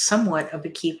got somewhat of a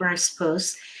keeper, I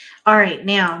suppose. All right,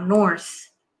 now north.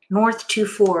 North 2,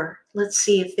 4. Let's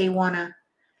see if they want to.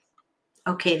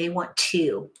 Okay, they want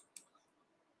 2.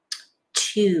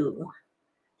 2.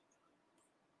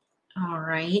 All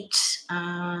right.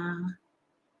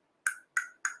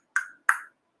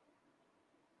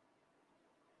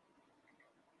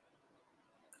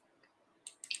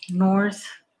 North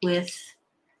with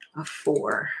a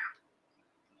 4.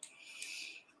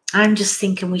 I'm just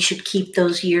thinking we should keep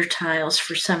those year tiles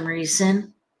for some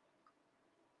reason.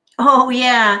 Oh,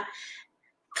 yeah.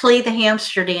 Play the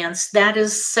Hamster Dance. That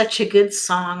is such a good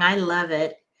song. I love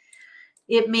it.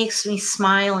 It makes me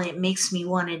smile and it makes me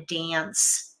want to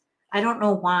dance. I don't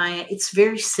know why. It's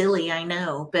very silly, I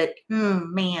know. But,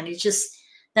 man, it just,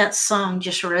 that song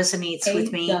just resonates 8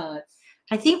 with me. dots.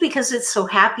 I think because it's so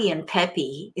happy and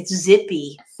peppy. It's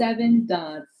zippy. 7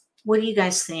 dots. What do you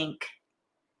guys think?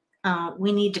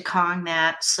 We need to Kong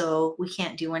that, so we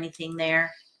can't do anything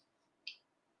there.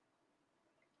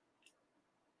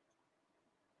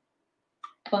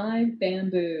 Five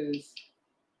bamboos.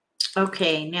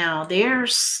 Okay, now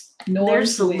there's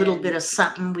a little bit of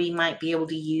something we might be able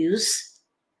to use.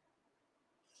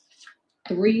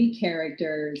 3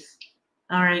 characters.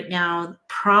 All right, now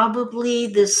probably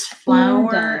this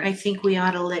flower, I think we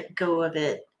ought to let go of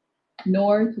it.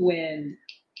 North wind.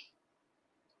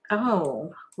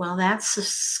 Oh, well,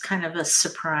 that's kind of a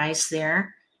surprise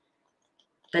there,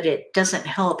 but it doesn't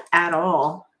help at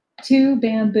all. 2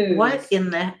 bamboos. What in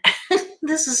the...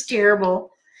 This is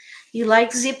terrible. You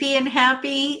like zippy and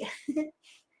happy?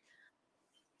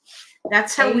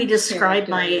 That's how we describe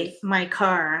my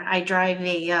car. I drive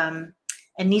a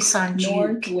Nissan Juke.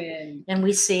 North wind. And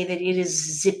we say that it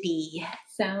is zippy.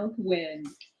 South wind.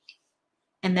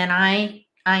 And then I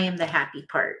am the happy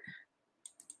part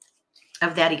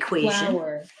of that equation.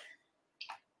 Flower.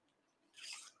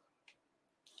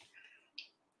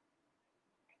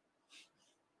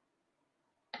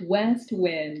 West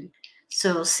wind.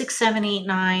 So 6, 7, 8,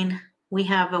 9. We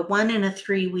have a 1 and a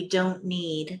 3 we don't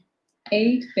need.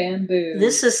 8 bamboos.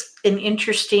 This is an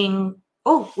interesting...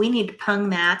 Oh, we need to pung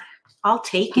that. I'll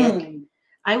take it.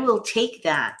 I will take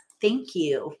that. Thank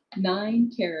you.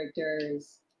 9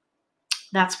 characters.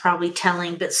 That's probably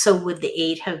telling, but so would the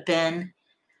 8 have been.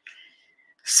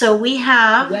 So we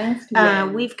have...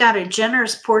 we've got a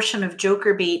generous portion of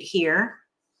joker bait here.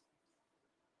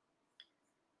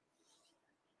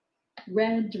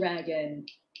 Red dragon.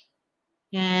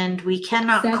 And we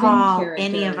cannot 7 call characters.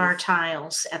 any of our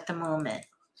tiles at the moment.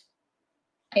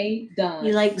 8 dots.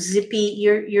 You like zippy?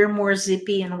 You're more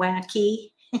zippy and wacky.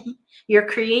 You're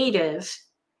creative.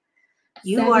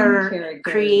 You are characters.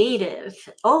 creative.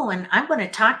 Oh, and I want to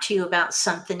talk to you about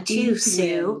something too,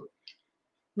 Sue.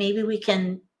 Maybe we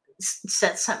can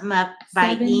set something up by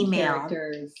 7 email.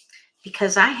 Characters.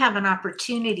 Because I have an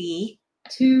opportunity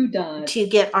 2 dots. to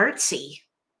get artsy.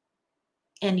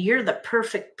 And you're the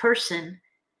perfect person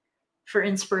for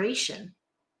inspiration.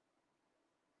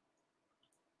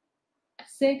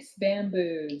 6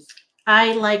 bamboos.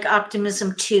 I like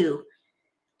optimism too.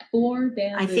 4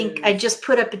 bamboos. I think I just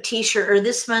put up a t-shirt, or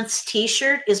this month's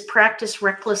t-shirt is Practice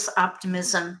Reckless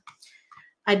Optimism.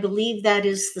 I believe that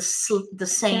is the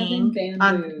saying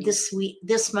on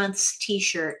this month's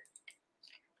t-shirt.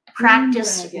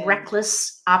 Practice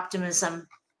Reckless Optimism.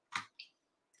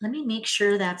 Let me make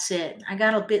sure that's it. I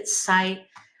got a bit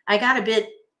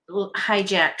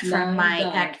hijacked from 9 my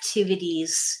dots.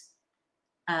 activities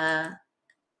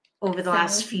over the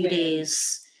last few Southwind.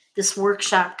 days. This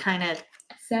workshop kind of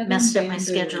 7 messed up my bamboos.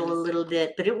 schedule a little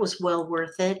bit, but it was well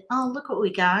worth it. Oh, look what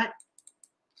we got.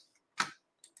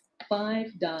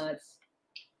 5 dots.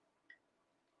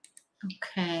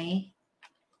 Okay.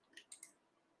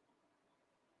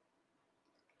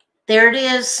 There it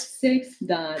is. 6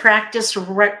 dots. Practice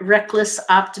reckless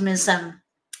optimism.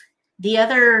 The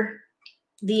other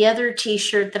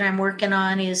t-shirt that I'm working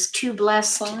on is too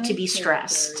blessed 5 to be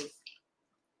stressed. characters.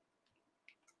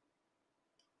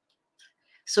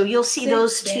 So you'll see 6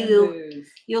 those two. bamboos.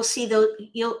 You'll see those.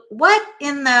 What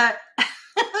in the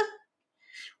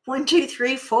 1, 2,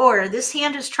 3, 4? This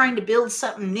hand is trying to build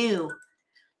something new.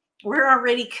 We're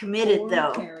already committed 4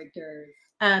 though. characters.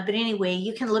 But anyway,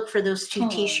 you can look for those 2 Tom.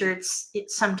 t-shirts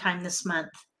sometime this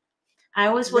month. I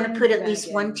always want to Red put at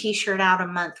least dragon. 1 t-shirt out a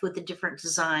month with a different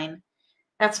design.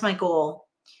 That's my goal.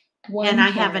 1 And I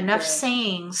have enough character.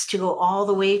 sayings to go all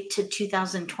the way to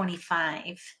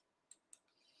 2025.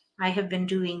 I have been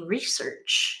doing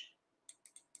research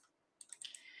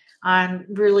on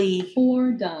really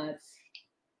 4 dots.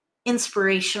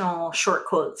 inspirational short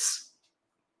quotes.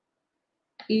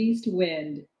 East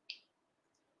wind.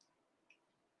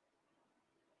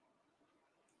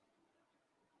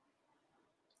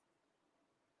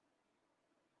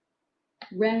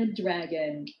 Red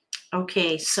dragon.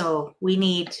 Okay, so we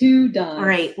need 2 dots. all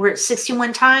right, we're at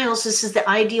 61 tiles. This is the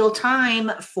ideal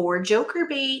time for joker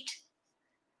bait.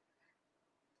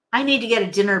 I need to get a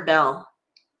dinner bell.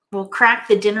 We'll crack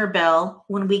the dinner bell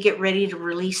when we get ready to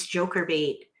release joker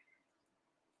bait.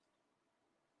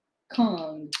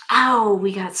 Kong. Oh,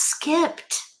 we got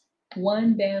skipped.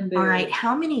 1 bamboo. All right,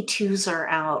 how many 2s are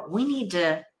out? We need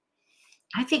to,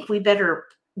 I think we better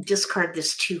discard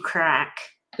this 2 crack.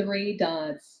 3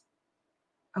 dots.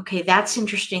 Okay, that's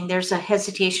interesting. There's a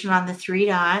hesitation on the 3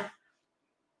 dot.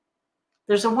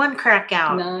 There's a 1 crack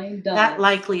out. 9 dots. That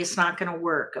likely is not going to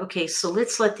work. Okay, so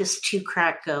let's let this 2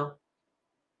 crack go.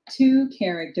 2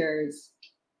 characters.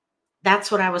 That's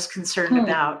what I was concerned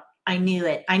about. I knew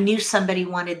it. I knew somebody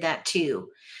wanted that too.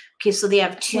 Okay, so they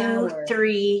have 2, Flower.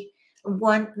 3,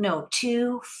 1, no,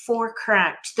 2, 4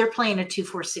 cracked. They're playing a 2,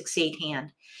 4, 6, 8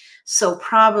 hand. So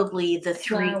probably the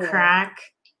 3 Flower. crack.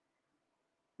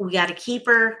 We got a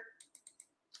keeper.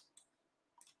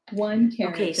 1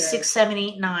 character. Okay, 6, 7,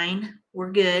 8, 9.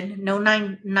 We're good. No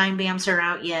 9 bams are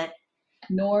out yet.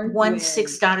 North 1 wind.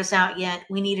 6 dot is out yet.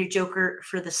 We need a joker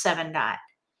for the 7 dot.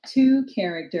 2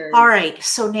 characters. All right,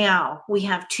 so now we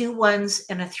have 2 1s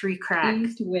and a 3 crack.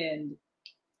 East wind.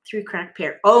 3 crack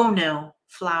pair. Oh no,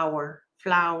 flower.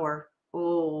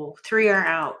 Oh, 3 are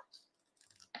out.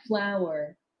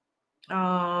 Flower.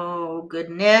 Oh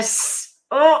goodness.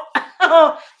 Oh,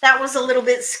 that was a little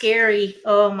bit scary.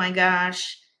 Oh my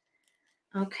gosh.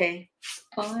 Okay.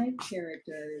 5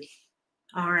 characters.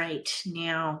 All right,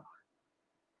 now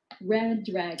Red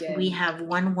dragon. we have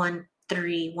 1 1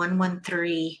 3, 1 1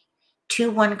 3.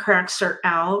 2 1 cracks are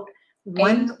out.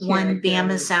 1 1 bam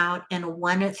characters. is out, and a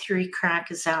 1 a 3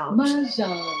 crack is out.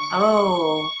 Mahjong.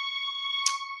 Oh,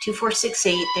 2 4 6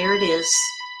 8. There it is.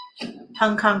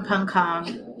 Pung Kong.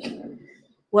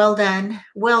 Well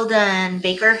done,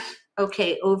 Baker.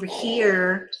 Okay, over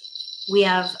here we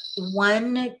have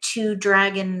 1 2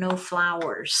 dragon, no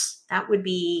flowers. That would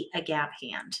be a gap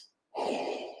hand.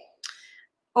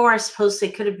 Or I suppose they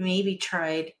could have maybe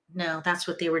tried. No, that's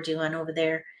what they were doing over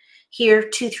there. Here,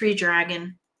 2 3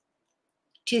 dragon,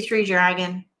 2 3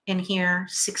 dragon, and here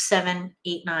 6 7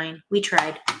 8 9. We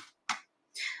tried.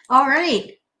 All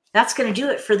right, that's going to do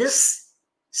it for this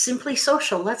Simply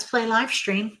Social Let's Play live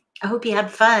stream. I hope you had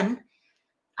fun.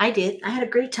 I did. I had a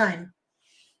great time.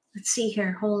 Let's see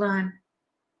here. Hold on.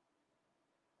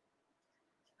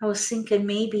 I was thinking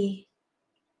maybe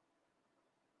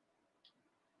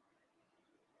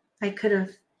I could have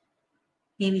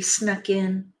maybe snuck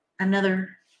in another.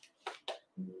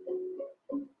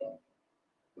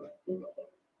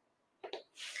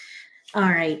 All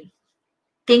right.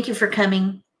 Thank you for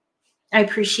coming. I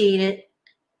appreciate it.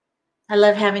 I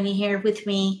love having you here with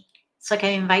me. It's like I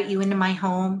invite you into my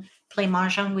home, play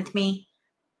Mahjong with me.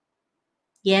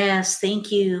 Yes,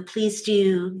 thank you. Please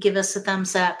do give us a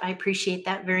thumbs up. I appreciate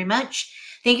that very much.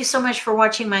 Thank you so much for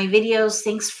watching my videos.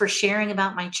 Thanks for sharing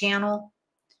about my channel.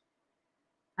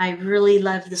 I really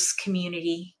love this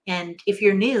community. And if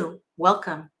you're new,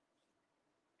 welcome.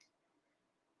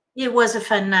 It was a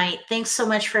fun night. Thanks so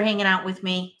much for hanging out with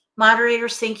me.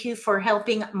 Moderators, thank you for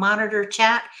helping monitor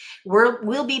chat.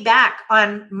 We'll be back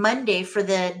on Monday for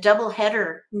the double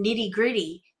header nitty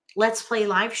gritty Let's Play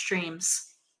live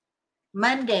streams.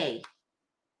 Monday.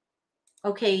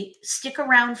 Okay, stick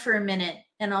around for a minute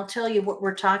and I'll tell you what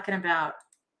we're talking about.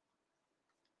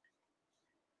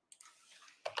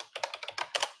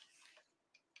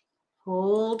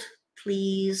 Hold,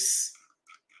 please.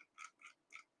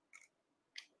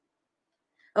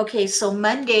 Okay, so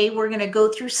Monday we're going to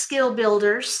go through skill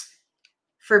builders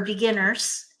for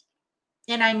beginners.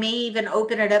 And I may even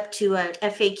open it up to a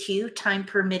FAQ, time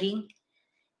permitting.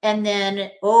 And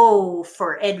then, oh,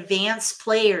 for advanced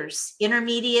players,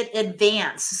 intermediate,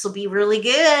 advanced. This will be really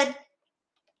good.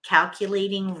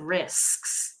 Calculating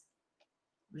risks.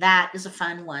 That is a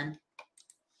fun one.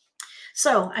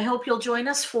 So I hope you'll join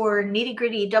us for Nitty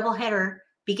Gritty Doubleheader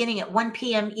beginning at 1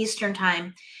 p.m. Eastern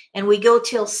Time. And we go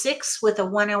till 6 with a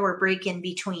 1-hour break in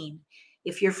between.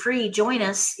 If you're free, join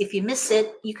us. If you miss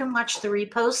it, you can watch the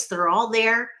reposts. They're all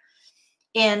there.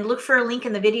 And look for a link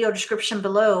in the video description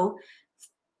below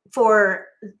for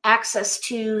access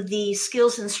to the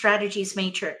Skills and Strategies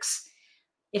Matrix.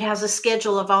 It has a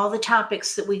schedule of all the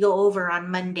topics that we go over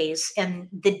on Mondays and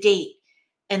the date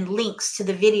and links to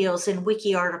the videos and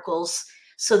wiki articles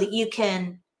so that you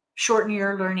can shorten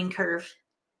your learning curve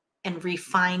and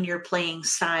refine your playing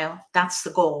style. That's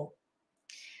the goal.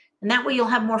 And that way you'll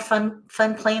have more fun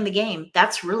playing the game.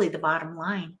 That's really the bottom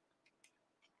line.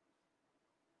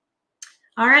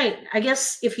 All right. I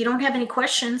guess if you don't have any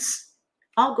questions,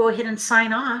 I'll go ahead and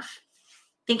sign off.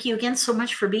 Thank you again so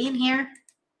much for being here.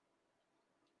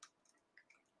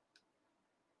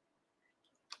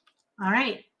 All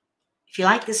right. If you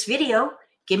like this video,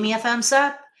 give me a thumbs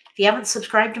up. If you haven't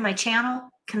subscribed to my channel,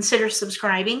 consider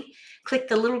subscribing. Click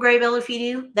the little gray bell if you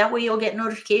do. That way you'll get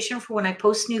notification for when I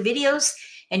post new videos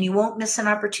and you won't miss an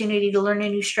opportunity to learn a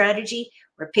new strategy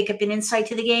or pick up an insight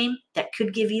to the game that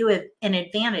could give you an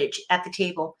advantage at the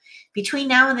table. Between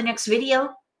now and the next video,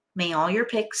 may all your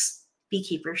picks be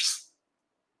keepers.